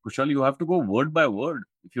case, Kushal. You have to go word by word.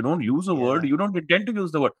 If you don't use a word, you don't intend to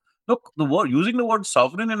use the word. Look, using the word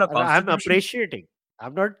sovereign in a I'm constitution. appreciating.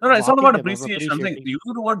 I'm not. No, it's not about them, appreciation. I'm saying the use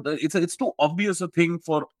of the word. It's too obvious a thing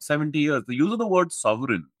for 70 years. The use of the word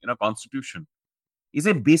sovereign in a constitution is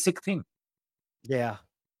a basic thing. Yeah.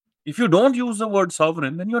 If you don't use the word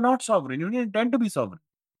sovereign, then you're not sovereign. You don't intend to be sovereign.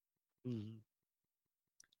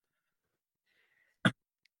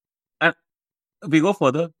 And we go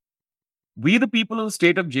further. We, the people of the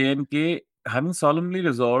state of J&K, having solemnly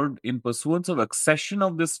resolved in pursuance of accession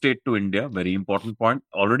of this state to India, very important point,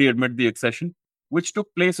 already admit the accession, which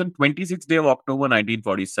took place on 26th day of October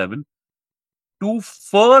 1947, to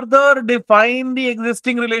further define the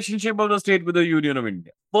existing relationship of the state with the Union of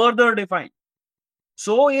India. Further define.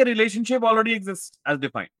 So a relationship already exists as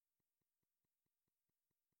defined.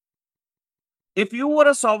 If you were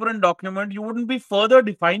a sovereign document, you wouldn't be further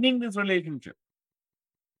defining this relationship.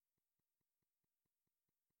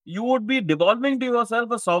 You would be devolving to yourself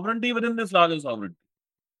a sovereignty within this larger sovereignty.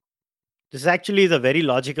 This actually is a very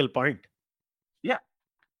logical point. Yeah.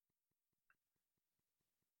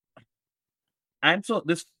 And so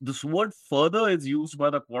this word further is used by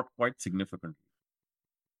the court quite significantly.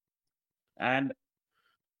 And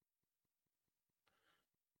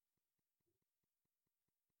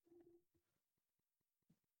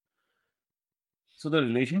so the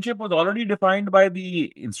relationship was already defined by the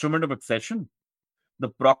instrument of accession. The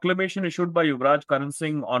proclamation issued by Yuvraj Karan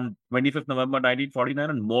Singh on 25th November 1949,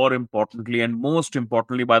 and more importantly and most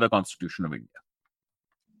importantly by the Constitution of India.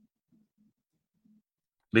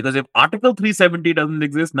 Because if Article 370 doesn't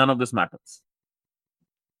exist, none of this matters.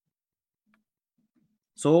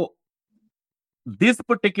 So this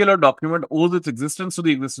particular document owes its existence to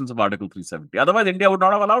the existence of Article 370. Otherwise, India would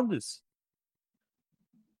not have allowed this.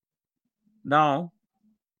 Now,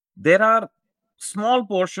 there are small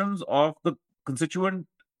portions of the constituent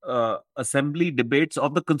assembly debates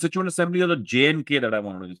of the Constituent Assembly of the JNK that I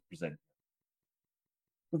want to just present.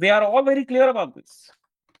 They are all very clear about this.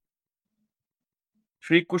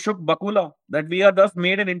 Shri Kushuk Bakula, that we are thus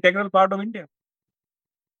made an integral part of India.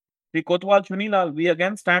 Shri Kotwal Chunilal, we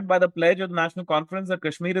again stand by the pledge of the National Conference that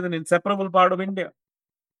Kashmir is an inseparable part of India.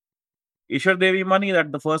 Ishar Devi Mani,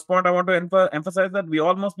 that the first point I want to emphasize that we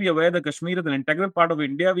all must be aware that Kashmir is an integral part of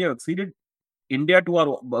India. We have acceded to India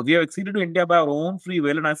by our own free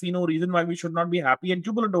will, and I see no reason why we should not be happy and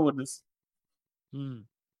jubilant over this.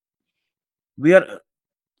 We are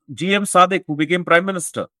GM Sadiq, who became Prime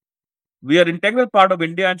Minister. We are integral part of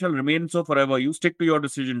India and shall remain so forever. You stick to your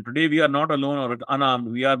decision. Today, we are not alone or unarmed.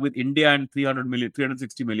 We are with India and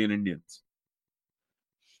 360 million Indians.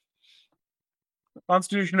 The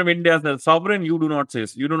Constitution of India says sovereign. You do not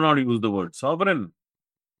use the word sovereign.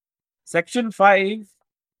 Section 5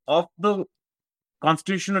 of the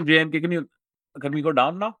Constitution of JNK. Can we go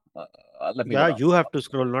down now? Let me go Yeah, down. you have to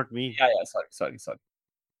scroll, not me. Yeah. Sorry.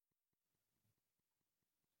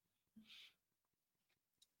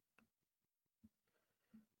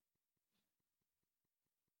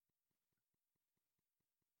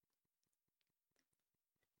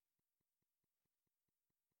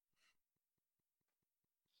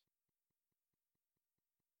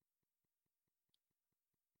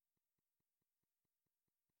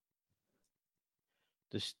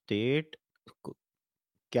 The state,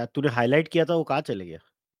 क्या तूने highlight किया था वो कहाँ चले गया?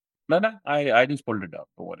 No, I just pulled it out.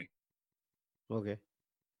 Don't worry. Okay.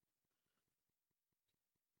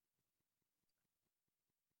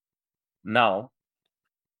 Now,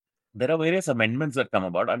 there are various amendments that come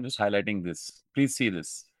about. I'm just highlighting this. Please see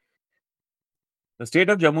this. The state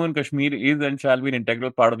of Jammu and Kashmir is and shall be an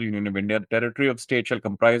integral part of the Union of India. The territory of state shall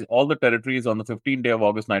comprise all the territories on the 15th day of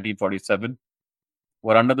August 1947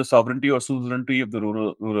 were under the sovereignty or suzerainty of the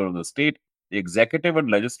ruler of the state. The executive and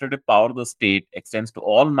legislative power of the state extends to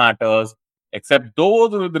all matters except those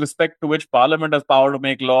with respect to which Parliament has power to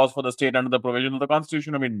make laws for the state under the provision of the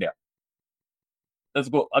Constitution of India. Let's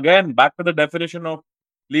go again back to the definition of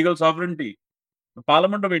legal sovereignty. The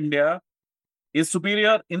Parliament of India is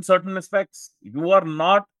superior in certain aspects. You are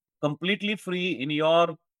not completely free in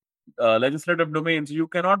your legislative domains. You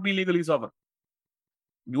cannot be legally sovereign.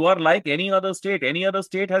 You are like any other state. Any other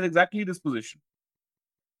state has exactly this position.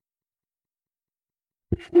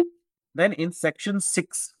 Then in section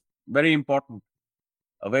 6, very important,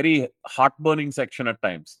 a very heart-burning section at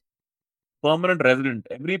times. Permanent resident.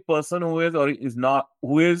 Every person who is or is not,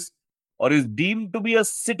 who is or is deemed to be a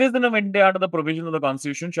citizen of India under the provision of the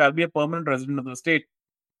Constitution shall be a permanent resident of the state.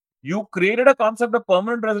 You created a concept of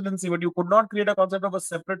permanent residency, but you could not create a concept of a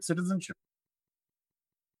separate citizenship.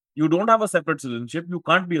 You don't have a separate citizenship, you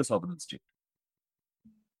can't be a sovereign state.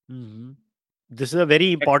 This is a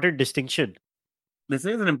very important distinction. This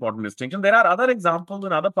is an important distinction. There are other examples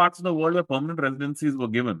in other parts of the world where permanent residencies were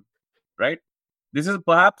given, right? This is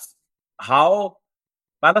perhaps how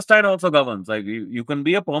Palestine also governs. Like you can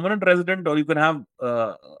be a permanent resident or you can have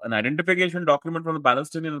an identification document from the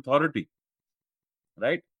Palestinian Authority,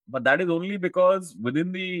 right? But that is only because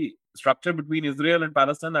within the structure between Israel and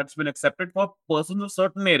Palestine, that's been accepted for persons of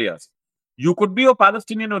certain areas. You could be of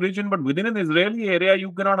Palestinian origin, but within an Israeli area,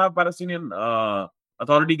 you cannot have Palestinian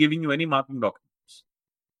authority giving you any marking documents,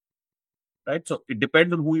 right? So it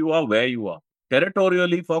depends on who you are, where you are.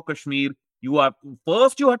 Territorially, for Kashmir, you have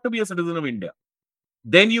to be a citizen of India.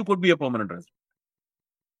 Then you could be a permanent resident.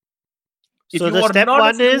 So the step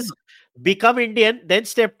one is become Indian. Then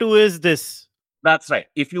step 2 is this. That's right.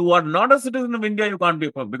 If you are not a citizen of India, you can't be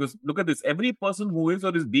a person. Because look at this. Every person who is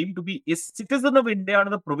or is deemed to be a citizen of India under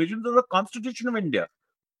the provisions of the Constitution of India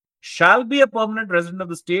shall be a permanent resident of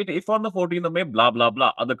the state if on the 14th of May, blah, blah,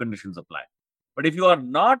 blah, other conditions apply. But if you are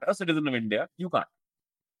not a citizen of India, you can't.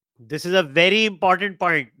 This is a very important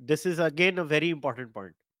point. This is again a very important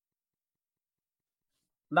point.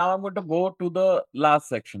 Now I'm going to go to the last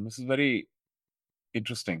section. This is very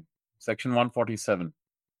interesting. Section 147.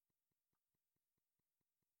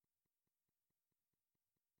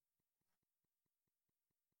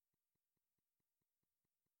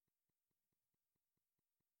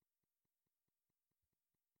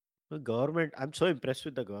 The government, I'm so impressed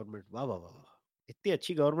with the government. वाह वाह वाह. इतनी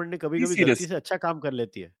अच्छी government ने कभी Please कभी see गलती this. से अच्छा काम कर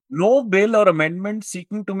लेती है. No bill or amendment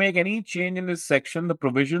seeking to make any change in this section, the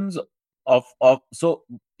provisions of so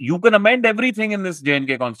you can amend everything in this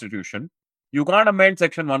JNK constitution. You can't amend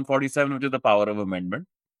section 147, which is the power of amendment.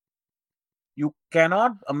 You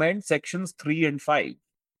cannot amend sections 3 and 5,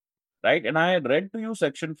 right? And I had read to you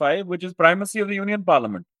section 5, which is primacy of the Union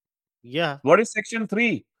Parliament. Yeah. What is section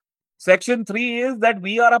 3? Section 3 is that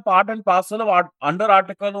we are a part and parcel of under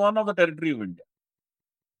Article 1 of the territory of India.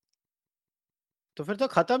 तो फिर तो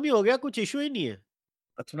खत्म ही हो गया, कुछ issue ही नहीं है.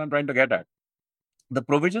 That's what I'm trying to get at. The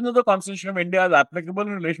provisions of the Constitution of India as applicable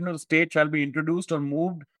in relation to the state shall be introduced or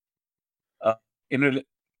moved uh, in rela-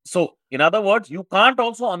 so in other words, you can't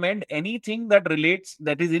also amend anything that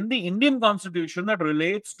is in the Indian Constitution that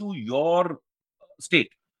relates to your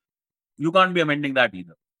state. You can't be amending that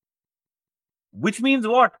either. Which means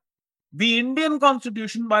what? The Indian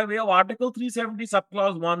Constitution, by way of Article 370,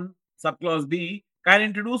 subclause 1, subclause B, can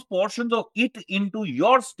introduce portions of it into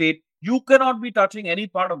your state. You cannot be touching any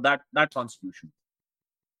part of that constitution.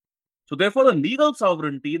 So, therefore, the legal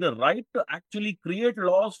sovereignty, the right to actually create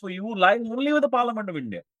laws for you, lies only with the Parliament of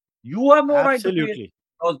India. You have no right to create Absolutely.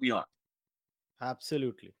 laws beyond.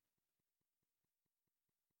 Absolutely.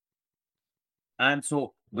 And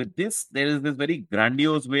so, with this, there is this very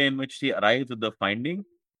grandiose way in which he arrives at the finding.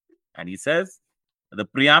 And he says, the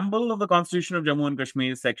preamble of the Constitution of Jammu and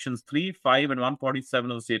Kashmir, sections 3, 5, and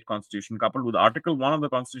 147 of the state constitution, coupled with Article 1 of the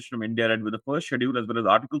Constitution of India, and with the first schedule as well as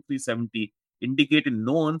Article 370, indicate in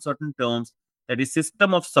no uncertain terms that a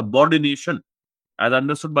system of subordination, as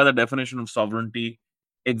understood by the definition of sovereignty,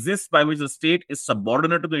 exists by which the state is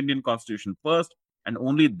subordinate to the Indian Constitution first and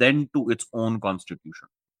only then to its own constitution.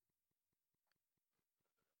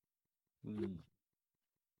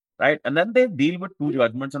 Right, and then they deal with two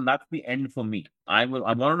judgments, and that's the end for me. I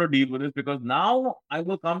wanted to deal with this because now I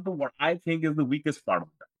will come to what I think is the weakest part of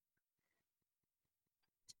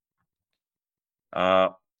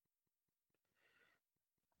that.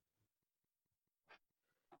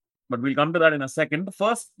 But we'll come to that in a second. The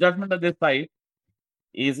first judgment that they cite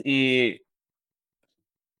is a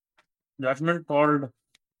judgment called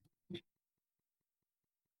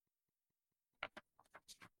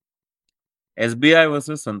SBI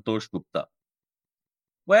versus Santosh Gupta,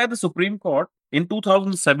 where the Supreme Court in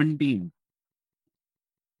 2017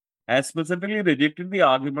 has specifically rejected the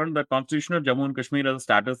argument that Constitution of Jammu and Kashmir has a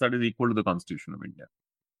status that is equal to the Constitution of India.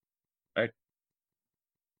 Right?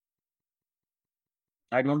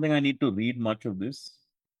 I don't think I need to read much of this.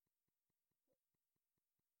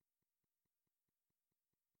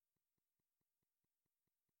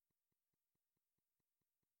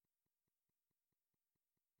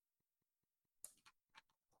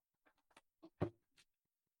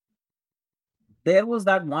 There was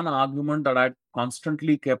that one argument that I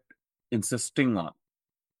constantly kept insisting on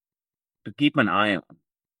to keep an eye on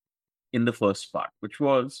in the first part, which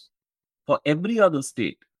was for every other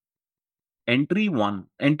state, entry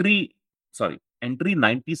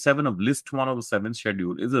 97 of list 1 of the 7th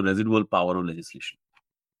schedule is a residual power of legislation.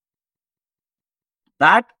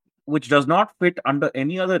 That which does not fit under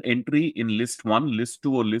any other entry in list 1, list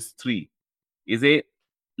 2, or list 3 is a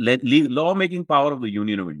lawmaking power of the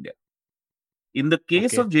Union of India. In the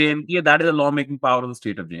case Okay. of J&K, that is a lawmaking power of the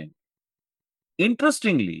state of J&K.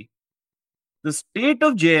 Interestingly, the state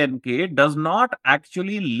of J&K does not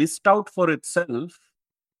actually list out for itself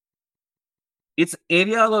its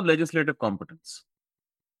areas of legislative competence.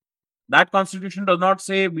 That constitution does not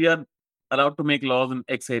say we are allowed to make laws in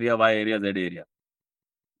X area, Y area, Z area.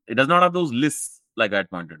 It does not have those lists like I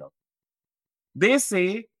pointed out. They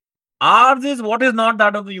say ours is what is not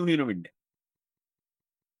that of the Union of India.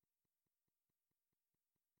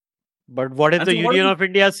 But what if And the so what Union is of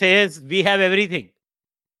India says we have everything?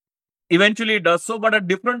 eventually it does so, but at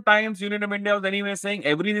different times, Union of India was anyway saying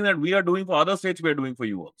everything that we are doing for other states, we are doing for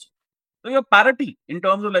you also. So you have parity in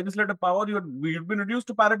terms of legislative power. You've been reduced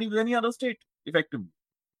to parity with any other state, effectively.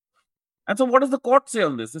 And so what does the court say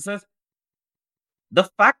on this? It says the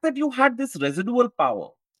fact that you had this residual power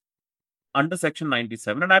under Section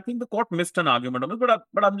 97, and I think the court missed an argument on this,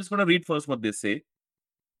 but I'm just going to read first what they say.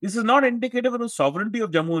 This is not indicative of the sovereignty of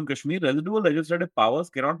Jammu and Kashmir. Residual legislative powers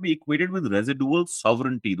cannot be equated with residual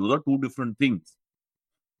sovereignty. Those are two different things.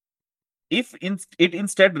 If it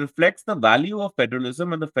instead reflects the value of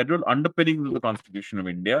federalism and the federal underpinnings of the Constitution of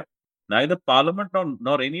India, neither Parliament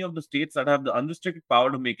nor any of the states that have the unrestricted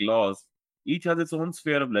power to make laws, each has its own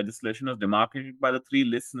sphere of legislation as demarcated by the 3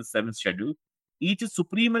 lists in the 7th schedule. Each is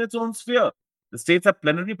supreme in its own sphere. The states have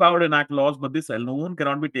plenary power to enact laws, but this alone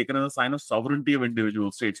cannot be taken as a sign of sovereignty of individual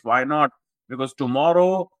states. Why not? Because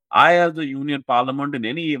tomorrow, I, as the Union Parliament, in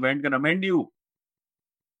any event, can amend you.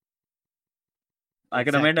 I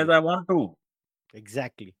can amend as Exactly. I want to.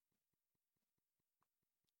 Exactly.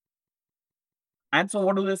 And so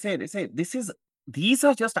what do they say? They say these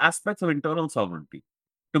are just aspects of internal sovereignty.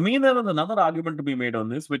 To me, there is another argument to be made on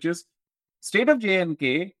this, which is state of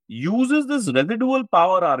J&K uses this residual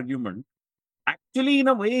power argument actually in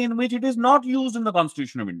a way in which it is not used in the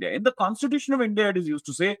Constitution of India. In the Constitution of India, it is used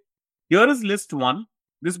to say, here is list 1,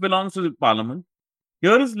 this belongs to the parliament.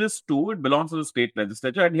 Here is list 2, it belongs to the state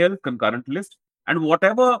legislature, and here is concurrent list. And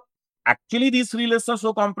whatever, actually, these three lists are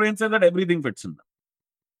so comprehensive that everything fits in them.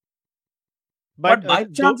 But by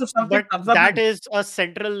chance, if something but comes up that and is a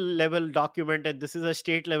central level document, and this is a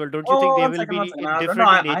state level. Don't you think oh, they one will second, one be second. No, different in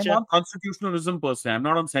I'm nature? on constitutionalism per se. I'm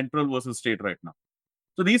not on central versus state right now.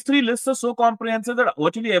 So these three lists are so comprehensive that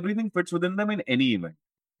virtually everything fits within them in any event.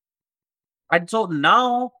 And so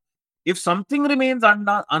now, if something remains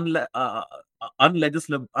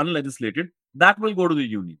unlegislated, that will go to the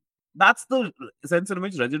union. That's the sense in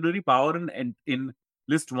which residuary power in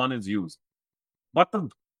list one is used. But the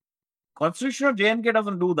constitution of JNK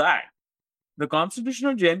doesn't do that. The constitution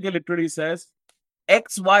of JNK literally says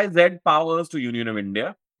X, Y, Z powers to Union of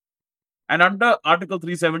India. And under Article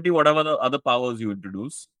 370, whatever the other powers you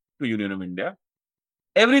introduce to Union of India,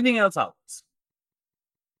 everything else ours.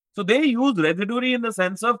 So they use residuary in the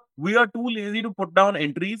sense of we are too lazy to put down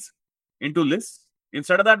entries into lists.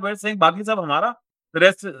 Instead of that, we're saying Baki sab hamara, the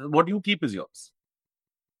rest, what you keep is yours.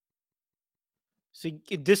 So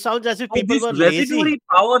this sounds as if So people this were lazy. residuary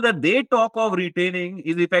power that they talk of retaining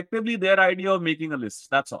is effectively their idea of making a list.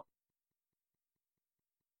 That's all.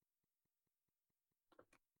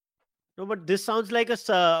 No, but this sounds like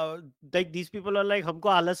like these people are like, हमको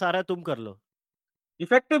आलस आ रहा है, तुम कर लो.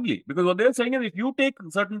 Effectively, because what they're saying is if you take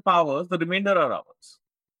certain powers, the remainder are ours.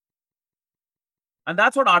 And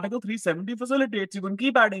that's what Article 370 facilitates. You can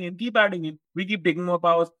keep adding in, keep adding in. We keep taking more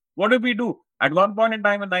powers. What did we do? At one point in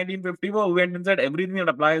time in 1954, we went and said everything that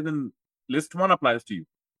applies in list one applies to you.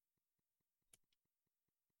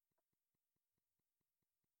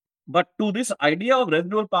 But to this idea of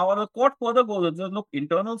residual power, the court further goes and says, look,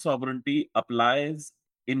 internal sovereignty applies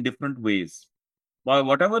in different ways. By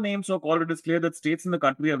whatever name so called, it is clear that states in the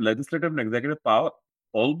country have legislative and executive power,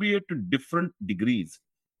 albeit to different degrees.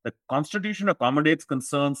 The Constitution accommodates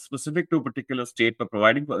concerns specific to a particular state by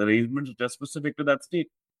providing for arrangements which are specific to that state.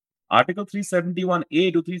 Article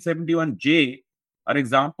 371A to 371J are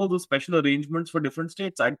examples of special arrangements for different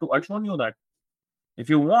states. I've shown you that. If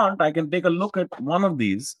you want, I can take a look at one of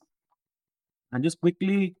these and just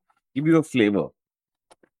quickly give you a flavor.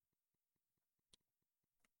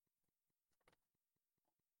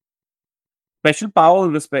 Special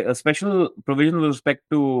provision with respect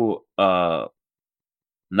to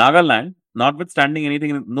Nagaland, notwithstanding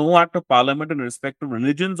anything, no act of parliament in respect of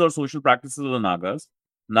religions or social practices of the Nagas,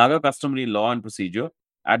 Naga customary law and procedure,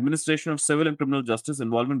 administration of civil and criminal justice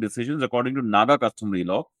involving decisions according to Naga customary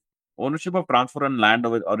law, ownership of transfer on land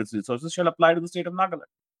or its resources shall apply to the state of Nagaland.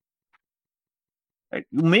 Right?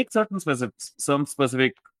 You make some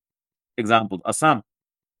specific examples. Assam,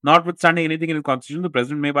 notwithstanding anything in the constitution, the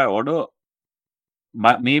president may by order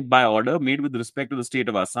made with respect to the state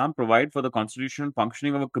of Assam, provide for the constitutional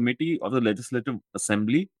functioning of a committee of the legislative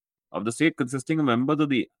assembly of the state consisting of members of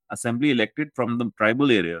the assembly elected from the tribal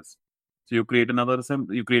areas. So you create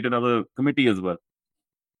another committee as well.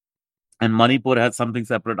 And Manipur has something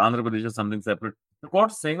separate, Andhra Pradesh has something separate. The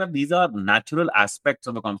court is saying that these are natural aspects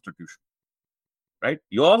of a constitution. Right?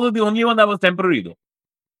 Yours was the only one that was temporary though.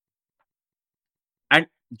 And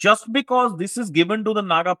just because this is given to the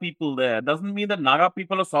Naga people there doesn't mean that Naga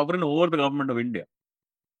people are sovereign over the government of India.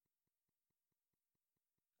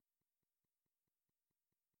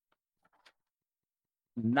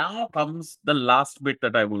 Now comes the last bit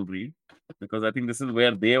that I will read because I think this is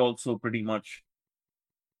where they also pretty much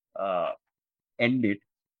end it.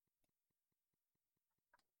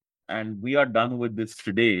 And we are done with this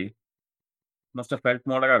today. Must have felt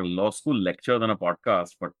more like a law school lecture than a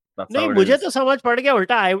podcast, but that's नहीं, how it मुझे is. तो समझ पड़ गया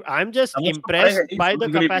उल्टा. I'm just समझ तो पड़ेगा impressed ही, by the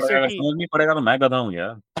समझ भी नहीं पड़ेगा. अगर capacity. समझ नहीं पड़ेगा तो मैं गधा हूँ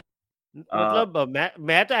यार. मतलब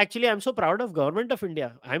मैं तो actually I'm so proud of government of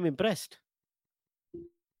India. I'm impressed.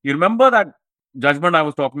 You remember that judgment I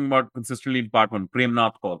was talking about consistently in part one,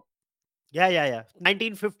 Premnath call? Yeah.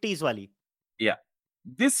 1950s wali. Yeah.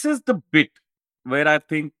 This is the bit where I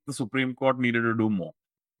think the Supreme Court needed to do more.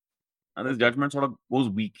 And this judgment sort of goes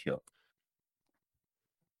weak here.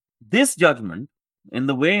 This judgment, in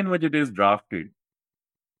the way in which it is drafted,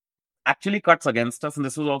 actually cuts against us, and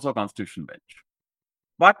this was also a constitution bench.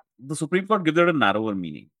 But the Supreme Court gives it a narrower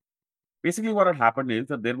meaning. Basically, what had happened is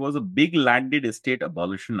that there was a big landed estate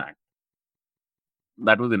abolition act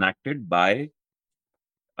that was enacted by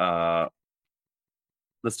the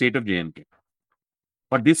state of JNK.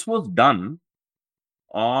 But this was done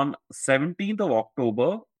on 17th of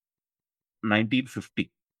October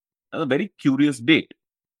 1950. That's a very curious date.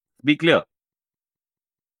 Be clear.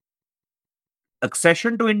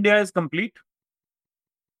 Accession to India is complete,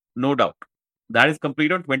 no doubt. That is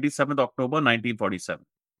complete on 27th October 1947.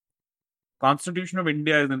 Constitution of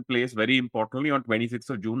India is in place, very importantly, on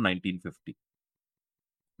 26th of June 1950.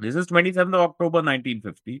 This is 27th of October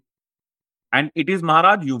 1950. And it is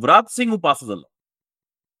Maharaj Yuvraj Singh who passes the law,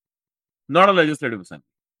 not a legislative assembly.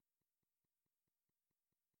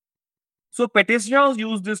 So petitioners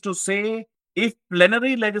use this to say if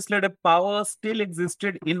plenary legislative power still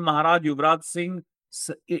existed in Maharaj Yuvraj Singh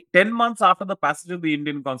 10 months after the passage of the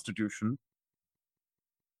Indian Constitution,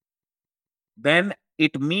 then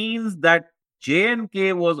it means that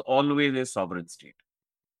J&K was always a sovereign state.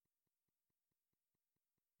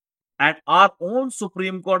 And our own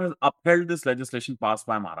Supreme Court has upheld this legislation passed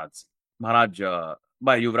by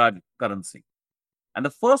by Yuvraj Karan Singh. And the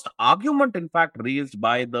first argument, in fact, raised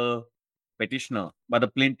by the petitioner, by the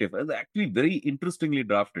plaintiff, is actually very interestingly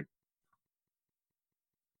drafted.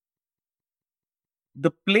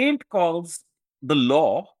 The plaint calls the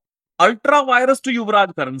law ultra virus to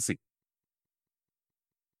Yuvraj Karan Singh.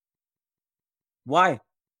 Why?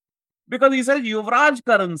 Because he says Yuvraj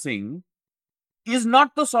Karan Singh is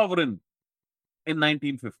not the sovereign in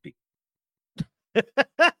 1950.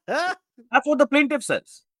 That's what the plaintiff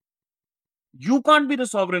says. You can't be the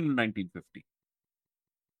sovereign in 1950.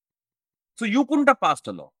 So you couldn't have passed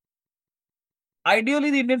a law. Ideally,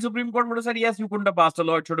 the Indian Supreme Court would have said, yes, you couldn't have passed a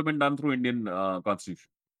law. It should have been done through Indian constitution.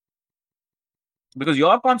 Because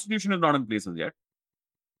your constitution is not in place as yet.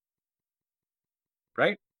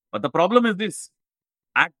 Right? But the problem is this.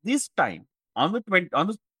 At this time, on the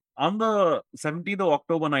 17th of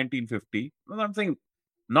October 1950, I'm saying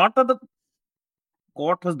not that the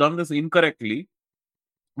court has done this incorrectly,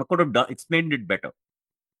 but could have explained it better.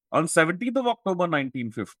 On 17th of October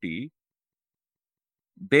 1950,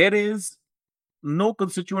 there is no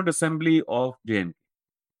constituent assembly of JNK.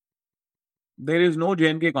 There is no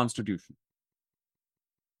JNK constitution.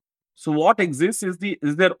 So what exists is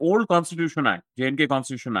their old Constitution Act, JNK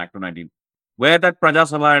Constitution Act of 19, where that Praja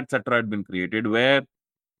Sabha, etc. had been created, where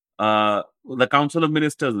the Council of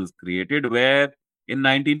Ministers is created, where in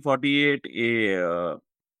 1948 a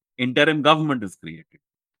interim government is created.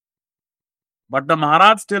 But the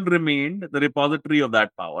Maharaj still remained the repository of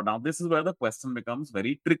that power. Now, this is where the question becomes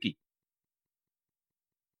very tricky.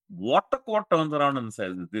 What the court turns around and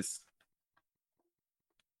says is this.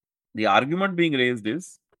 The argument being raised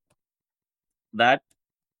is that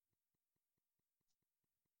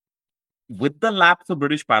with the lapse of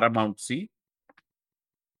British paramountcy,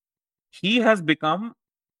 he has become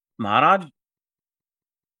Maharaj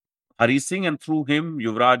Hari Singh, and through him,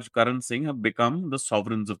 Yuvraj Karan Singh have become the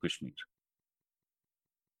sovereigns of Kashmir.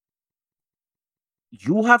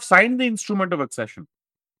 You have signed the instrument of accession.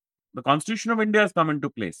 The Constitution of India has come into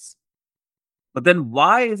place. But then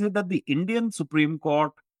why is it that the Indian Supreme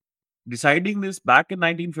Court, deciding this back in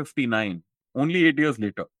 1959, only 8 years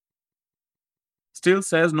later, still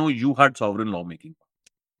says, no, you had sovereign lawmaking?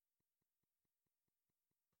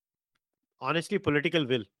 Honestly, political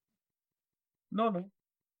will. No.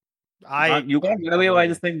 I You can't get away avoid by it.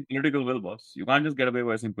 just saying political will, boss. You can't just get away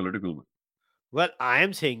by saying political will. Well, I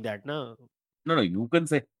am saying that now. No, you can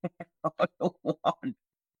say what you want.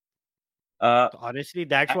 Uh, Honestly,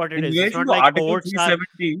 that's what it in is. It's relation not to like Article courts are.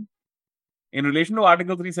 370, in relation to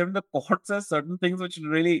Article 370, the court says certain things which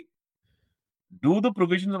really do the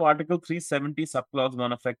provisions of Article 370 subclause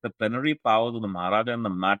 1 affect the plenary powers of the Maharaja and the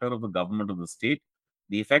matter of the government of the state.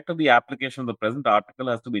 The effect of the application of the present article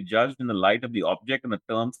has to be judged in the light of the object and the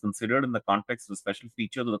terms considered in the context of the special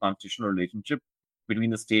features of the constitutional relationship between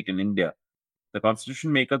the state and India. The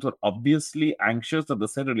constitution makers were obviously anxious that the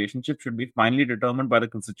said relationship should be finally determined by the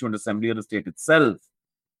Constituent Assembly of the state itself.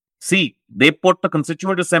 See, they put the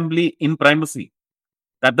Constituent Assembly in primacy,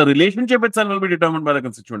 that the relationship itself will be determined by the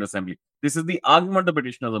Constituent Assembly. This is the argument the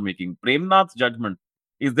petitioners are making. Premnath's judgment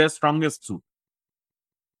is their strongest suit.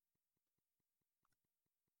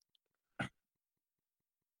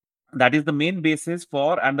 That is the main basis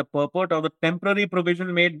for and the purport of the temporary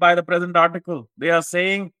provision made by the present article. They are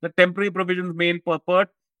saying the temporary provision's main purport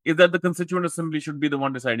is that the Constituent Assembly should be the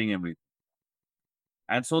one deciding everything.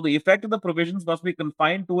 And so the effect of the provisions must be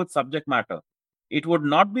confined to its subject matter. It would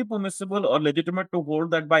not be permissible or legitimate to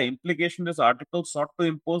hold that by implication this article sought to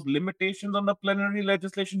impose limitations on the plenary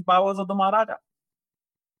legislation powers of the Maharaja.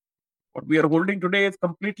 What we are holding today is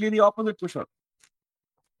completely the opposite, Kushal.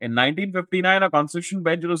 In 1959, a constitution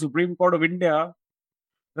bench of the Supreme Court of India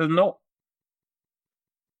says no.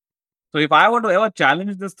 So if I were to ever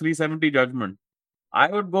challenge this 370 judgment, I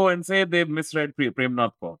would go and say they've misread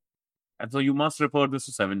Premnath Kaur. And so you must refer this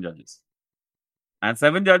to 7 judges. And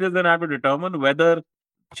 7 judges then have to determine whether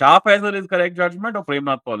Shah Faisal is correct judgment or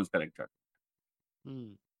Premnath Kaur is correct judgment.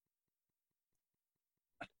 Hmm.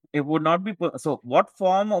 It would not be so. What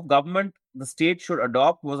form of government the state should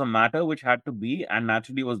adopt was a matter which had to be and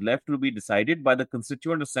naturally was left to be decided by the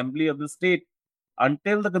Constituent Assembly of the state.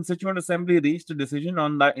 until the Constituent Assembly reached a decision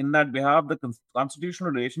on that in that behalf, the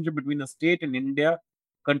constitutional relationship between the state and India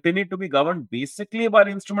continued to be governed basically by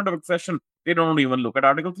the instrument of accession. They don't even look at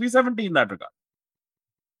Article 370 in that regard.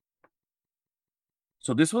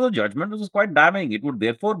 So this was a judgment which was quite damning. It would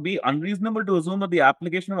therefore be unreasonable to assume that the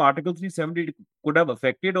application of Article 370 could have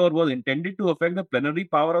affected or was intended to affect the plenary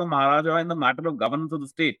power of the Maharaja in the matter of governance of the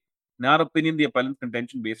state. In our opinion, the appellant's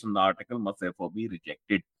contention based on the article must therefore be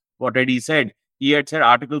rejected. What had he said? He had said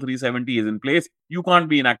Article 370 is in place. You can't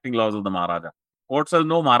be enacting laws of the Maharaja. Court says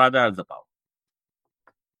no, Maharaja has the power.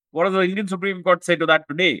 What does the Indian Supreme Court say to that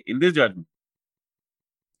today in this judgment?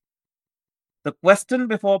 The question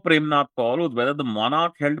before Premnath Kaur was whether the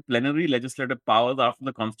monarch held plenary legislative powers after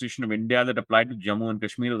the Constitution of India that applied to Jammu and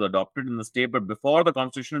Kashmir was adopted in the state, but before the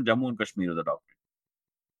Constitution of Jammu and Kashmir was adopted.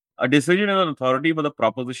 A decision is an authority for the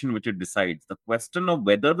proposition which it decides. The question of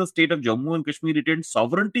whether the state of Jammu and Kashmir retained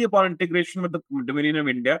sovereignty upon integration with the Dominion of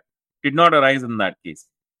India did not arise in that case.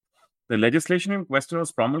 The legislation in question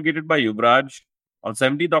was promulgated by Yuvraj on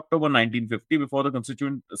 17th October 1950 before the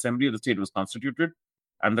Constituent Assembly of the state was constituted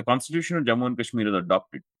and the Constitution of Jammu and Kashmir was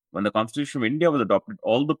adopted. When the Constitution of India was adopted,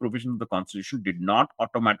 all the provisions of the Constitution did not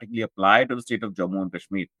automatically apply to the state of Jammu and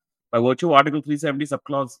Kashmir. By virtue of Article 370,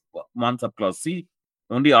 subclause 1, subclause C,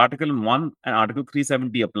 only Article 1 and Article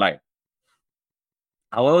 370 apply.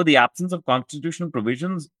 However, the absence of constitutional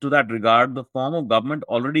provisions to that regard, the form of government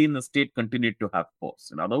already in the state continued to have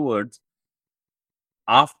force. In other words,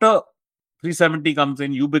 after 370 comes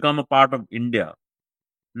in, you become a part of India.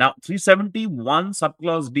 Now, 371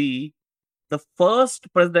 subclause D, the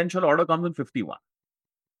first presidential order comes in 51.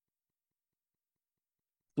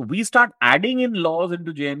 So we start adding in laws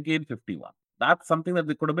into J&K in 51. That's something that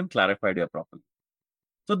could have been clarified here properly.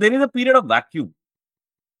 So there is a period of vacuum.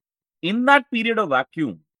 In that period of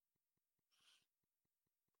vacuum,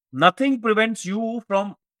 nothing prevents you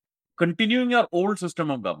from continuing your old system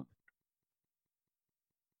of government.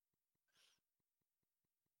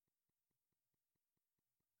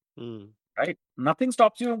 Right? Nothing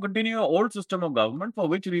stops you from continuing your old system of government, for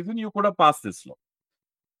which reason you could have passed this law.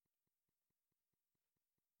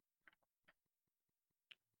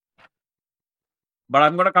 But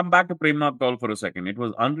I'm going to come back to Premnath Kaur for a second. It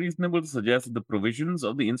was unreasonable to suggest that the provisions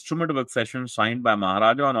of the instrument of accession signed by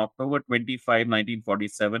Maharaja on October 25,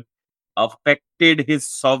 1947 affected his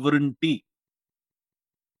sovereignty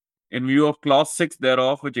in view of clause 6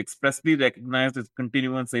 thereof, which expressly recognized his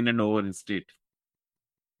continuance in and over his state.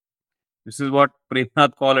 This is what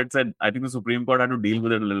Premnath Kaur had said. I think the Supreme Court had to deal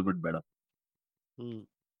with it a little bit better.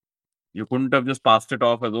 You couldn't have just passed it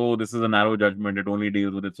off as, oh, this is a narrow judgment. It only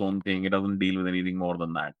deals with its own thing. It doesn't deal with anything more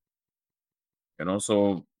than that.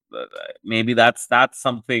 So maybe that's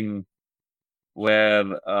something where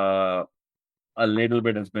a little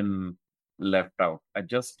bit has been left out.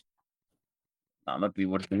 Now that we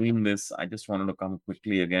were doing this, I just wanted to come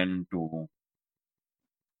quickly again to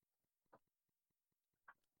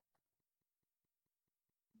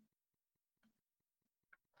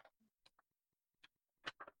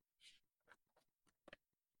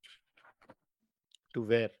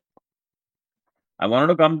where? I wanted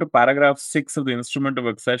to come to paragraph 6 of the instrument of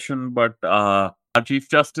accession, but our Chief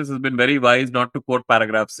Justice has been very wise not to quote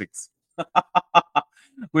paragraph 6,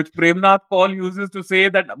 which Premnath Kaur uses to say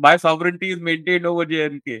that my sovereignty is maintained over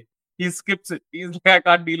J&K. He skips it. He's like, I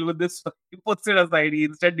can't deal with this. He puts it aside. He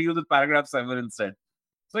instead deals with paragraph 7 instead.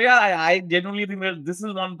 So yeah, I genuinely think that this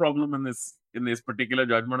is one problem in this particular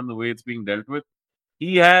judgment and the way it's being dealt with.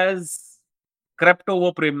 He has crept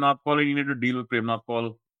over Premnath Kaur and he needed to deal with Premnath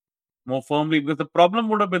Kaur more firmly, because the problem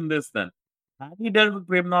would have been this then. Had he dealt with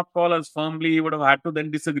Premnath Kaur as firmly, he would have had to then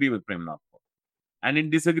disagree with Premnath Kaur. And in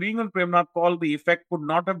disagreeing with Premnath Kaur, the effect could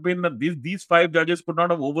not have been that these 5 judges could not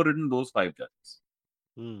have overridden those 5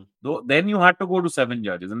 judges. Though then you had to go to 7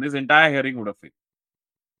 judges, and this entire hearing would have failed.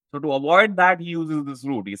 So to avoid that, he uses this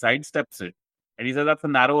route. He sidesteps it, and he says that's a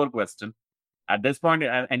narrower question at this point,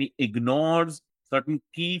 and he ignores certain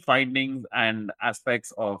key findings and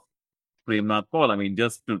aspects of Premnath Kaur. I mean,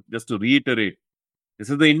 just to reiterate, this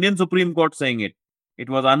is the Indian Supreme Court saying it. It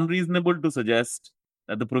was unreasonable to suggest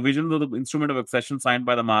that the provisions of the instrument of accession signed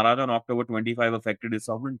by the Maharaja on October 25 affected his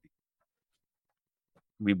sovereignty.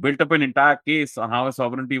 We built up an entire case on how his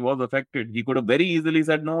sovereignty was affected. He could have very easily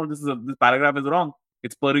said, no, this paragraph is wrong.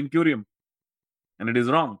 It's per incurium. And it is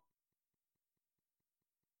wrong.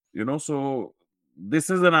 So this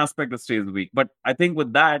is an aspect that stays weak. But I think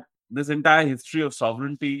with that, this entire history of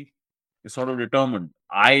sovereignty is sort of determined.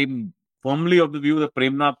 I'm firmly of the view that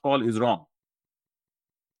Premnath Kaur is wrong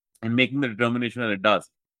in making the determination that it does.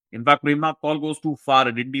 In fact, Premnath Kaur goes too far.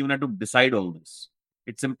 It didn't even have to decide all this.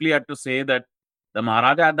 It simply had to say that The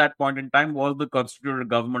Maharaja at that point in time was the constituted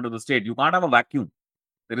government of the state. You can't have a vacuum.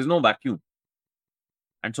 There is no vacuum.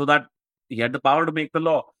 And so that he had the power to make the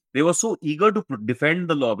law. They were so eager to defend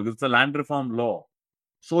the law because it's a land reform law.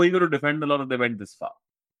 So eager to defend the law that they went this far.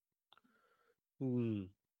 Hmm.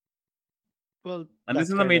 Well, And this that's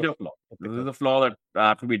is a kind of major flaw. This is typical. a flaw that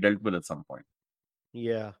have to be dealt with at some point.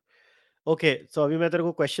 Yeah. Okay, so अभी मैं तेरे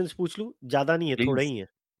को questions पूछ लूं, ज्यादा नहीं है, थोड़ा Please. ही है.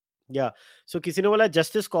 Yeah. So किसी ने बोला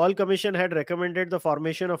Justice Call Commission had recommended the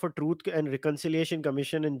formation of a Truth and Reconciliation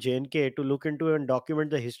Commission in J&K to look into and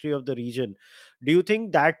document the history of the region. Do you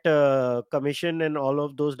think that commission and all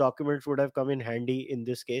of those documents would have come in handy in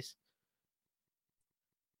this case?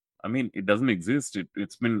 I mean, it doesn't exist.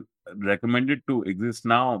 It's been recommended to exist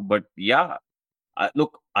now. But yeah,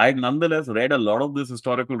 look, I nonetheless read a lot of this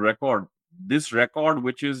historical record. This record,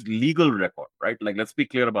 which is legal record, right? Like, let's be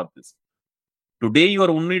clear about this. Today, you are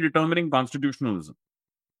only determining constitutionalism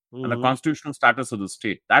and the Mm-hmm. constitutional status of the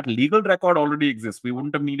state. That legal record already exists. We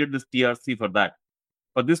wouldn't have needed this TRC for that.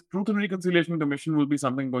 But this Truth and Reconciliation Commission will be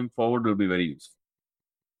something going forward, will be very useful.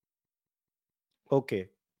 Okay,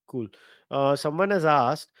 cool. Someone has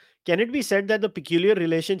asked, can it be said that the peculiar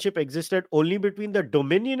relationship existed only between the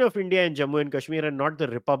Dominion of India and Jammu and Kashmir and not the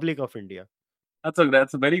Republic of India?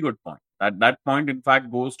 That's a very good point. That point, in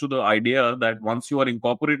fact, goes to the idea that once you are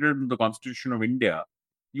incorporated in the Constitution of India,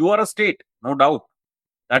 you are a state, no doubt.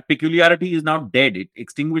 That peculiarity is now dead. It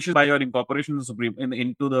extinguishes by your incorporation in the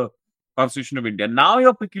into the Constitution of India. Now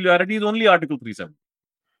your peculiarity is only Article 370.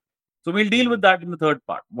 So we'll deal with Hmm. that in the third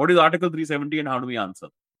part. What is Article 370 and how do we answer?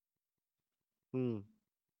 Hmm.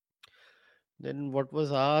 Then what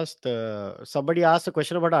was asked? Somebody asked a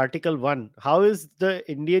question about Article 1. How is the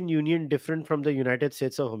Indian Union different from the United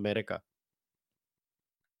States of America?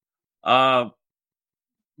 Uh,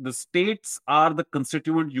 the states are the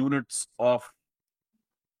constituent units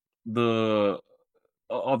the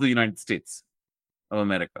of the United States of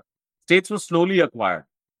America. States were slowly acquired,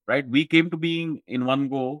 right? We came to being in one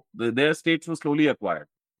go. Their states were slowly acquired.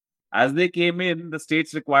 As they came in, the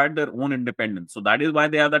states required their own independence. So that is why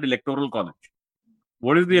they have that electoral college.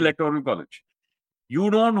 What is the Hmm. electoral college? You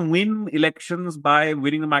don't win elections by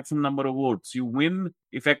winning the maximum number of votes. You win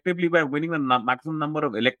effectively by winning the maximum number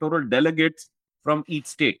of electoral delegates from each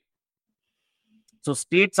state. So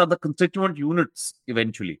states are the constituent units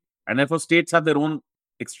eventually, and therefore states have their own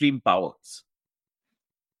extreme powers.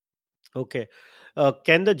 Okay.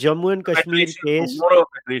 Can the Jammu and Kashmir Federation, case? more of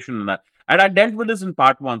a federation than that. And I dealt with this in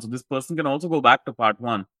part one, so this person can also go back to part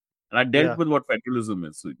one. And I dealt Yeah, with what federalism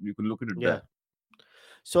is, so you can look at it yeah. there.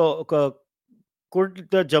 So, could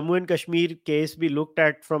the Jammu and Kashmir case be looked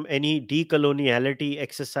at from any decoloniality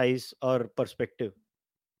exercise or perspective?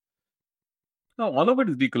 No, all of it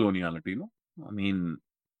is decoloniality, no? I mean,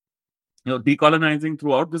 decolonizing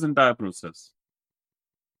throughout this entire process.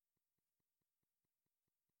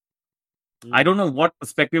 I Hmm. don't know what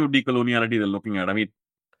perspective of decoloniality they're looking at. I mean,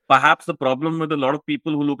 perhaps the problem with a lot of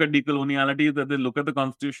people who look at decoloniality is that they look at the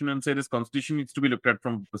constitution and say this constitution needs to be looked at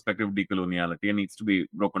from perspective of decoloniality and needs to be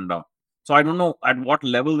broken down. So I don't know at what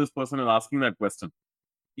level this person is asking that question.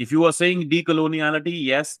 If you are saying decoloniality,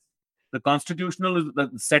 yes, the constitutional is the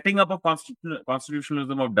setting up of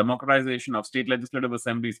constitutionalism, of democratization of state legislative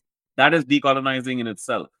assemblies, that is decolonizing in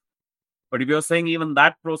itself. But if you're saying even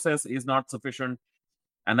that process is not sufficient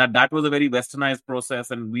and that was a very westernized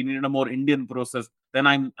process and we needed a more Indian process,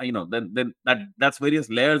 then then that's various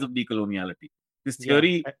layers of decoloniality. This Yeah.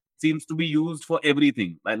 theory seems to be used for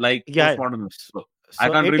everything, like Yeah. postmodernism. s- So I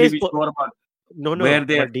So can't it really is be sure about no, where no,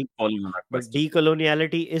 they are falling on that but question.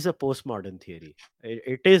 decoloniality is a postmodern theory.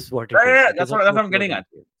 It is what it Yeah, is. yeah, It is a that's what I'm getting postmodern at.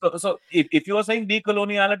 theory. So if you are saying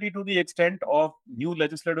decoloniality to the extent of new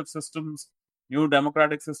legislative systems, new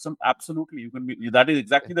democratic system, absolutely, you can be. That is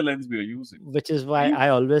exactly the lens we are using. Which is So why I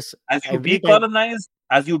always, every time,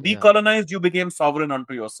 as you yeah, decolonized, you became sovereign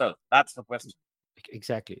unto yourself. That's the question.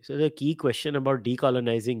 exactly. So the key question about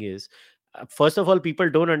decolonizing is, first of all, people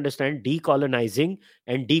don't understand decolonizing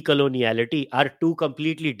and decoloniality are two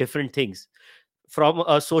completely different things. From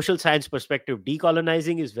a social science perspective,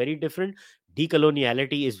 decolonizing is very different.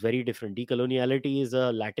 Decoloniality is very different. Decoloniality is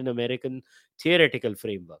a Latin American theoretical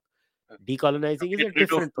framework. To Decolonizing is get a rid of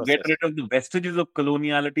different process. the vestiges of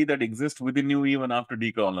coloniality that exist within you even after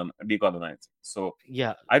decolonizing. So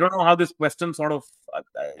Yeah. I don't know how this question sort of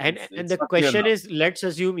And it's the not clear question now. is, let's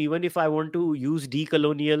assume even if I want to use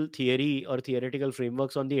decolonial theory or theoretical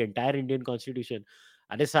frameworks on the entire Indian constitution,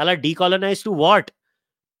 are sala decolonize to what?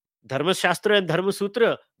 Dharma Shastra and Dharma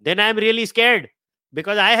Sutra? Then I am really scared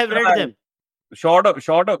because I have read Right. them. Short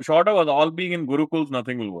of all being in gurukuls,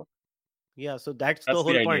 nothing will work. Yeah, so that's the That's the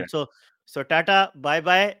whole idea. point. So Tata, bye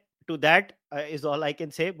bye. to that is all I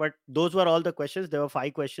can say. But those were all the questions. There were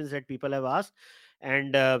 5 questions that people have asked,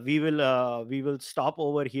 and we will stop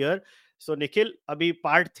over here. So Nikhil, अभी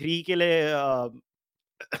part 3 के लिए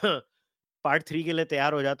part 3 के लिए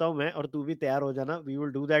तैयार हो जाता हूँ मैं, और तू भी तैयार हो जाना. We will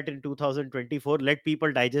do that in 2024. Let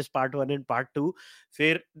people digest part 1 and part 2.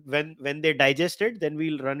 फिर when they digest it, then we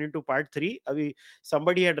will run into part 3. अभी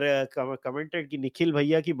somebody had commented कि निखिल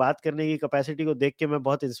भैया की बात करने की कैपेसिटी को देख के मैं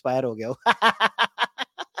बहुत इंस्पायर हो गया हूँ.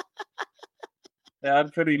 यार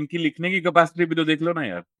फिर इनकी लिखने की कैपेसिटी भी तो देख लो ना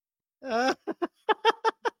यार.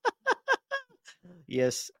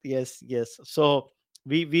 Yes. So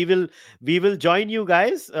we will join you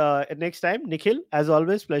guys next time. Nikhil, as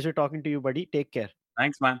always, pleasure talking to you, buddy. Take care.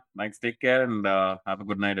 Thanks, man. Thanks. Take care and have a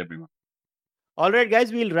good night, everyone. All right,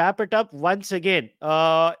 guys, we'll wrap it up once again.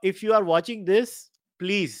 If you are watching this,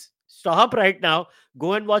 please stop right now.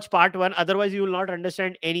 Go and watch part 1. Otherwise, you will not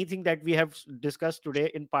understand anything that we have discussed today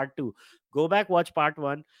in part 2. Go back, watch part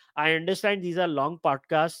 1. I understand these are long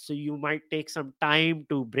podcasts, so you might take some time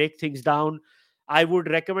to break things down. I would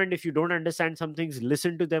recommend, if you don't understand some things,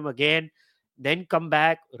 listen to them again. Then come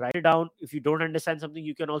back, write it down. If you don't understand something,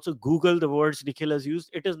 you can also Google the words Nikhil has used.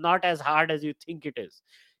 It is not as hard as you think it is.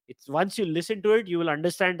 It's once you listen to it, you will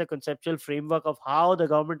understand the conceptual framework of how the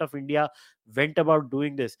government of India went about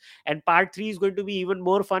doing this. And part 3 is going to be even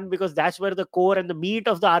more fun, because that's where the core and the meat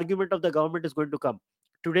of the argument of the government is going to come.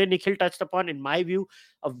 Today, Nikhil touched upon, in my view,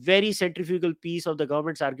 a very centrifugal piece of the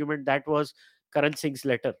government's argument, that was Karan Singh's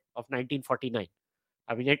letter of 1949.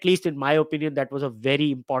 I mean, at least in my opinion, that was a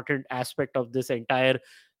very important aspect of this entire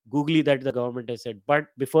googly that the government has said. But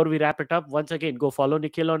before we wrap it up, once again, go follow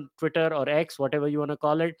Nikhil on Twitter or X, whatever you want to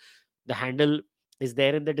call it. The handle is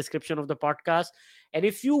there in the description of the podcast. And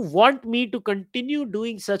if you want me to continue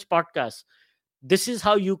doing such podcasts, this is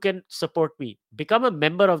how you can support me. Become a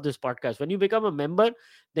member of this podcast. When you become a member,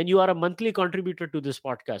 then you are a monthly contributor to this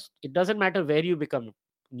podcast. It doesn't matter where you become: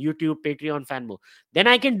 YouTube, Patreon, Fanmo. Then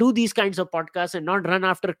I can do these kinds of podcasts and not run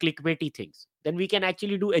after clickbaity things. Then we can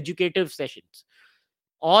actually do educative sessions.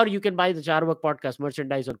 Or you can buy the Charvak podcast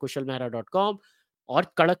merchandise on kushalmehra.com or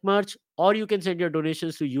Kadak merch, or you can send your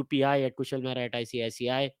donations to UPI at kushalmehra at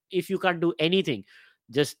ICICI. If you can't do anything,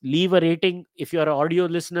 just leave a rating if you're an audio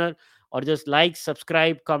listener, or just like,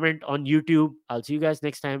 subscribe, comment on YouTube. I'll see you guys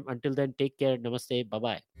next time. Until then, take care. Namaste. Bye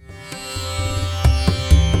bye.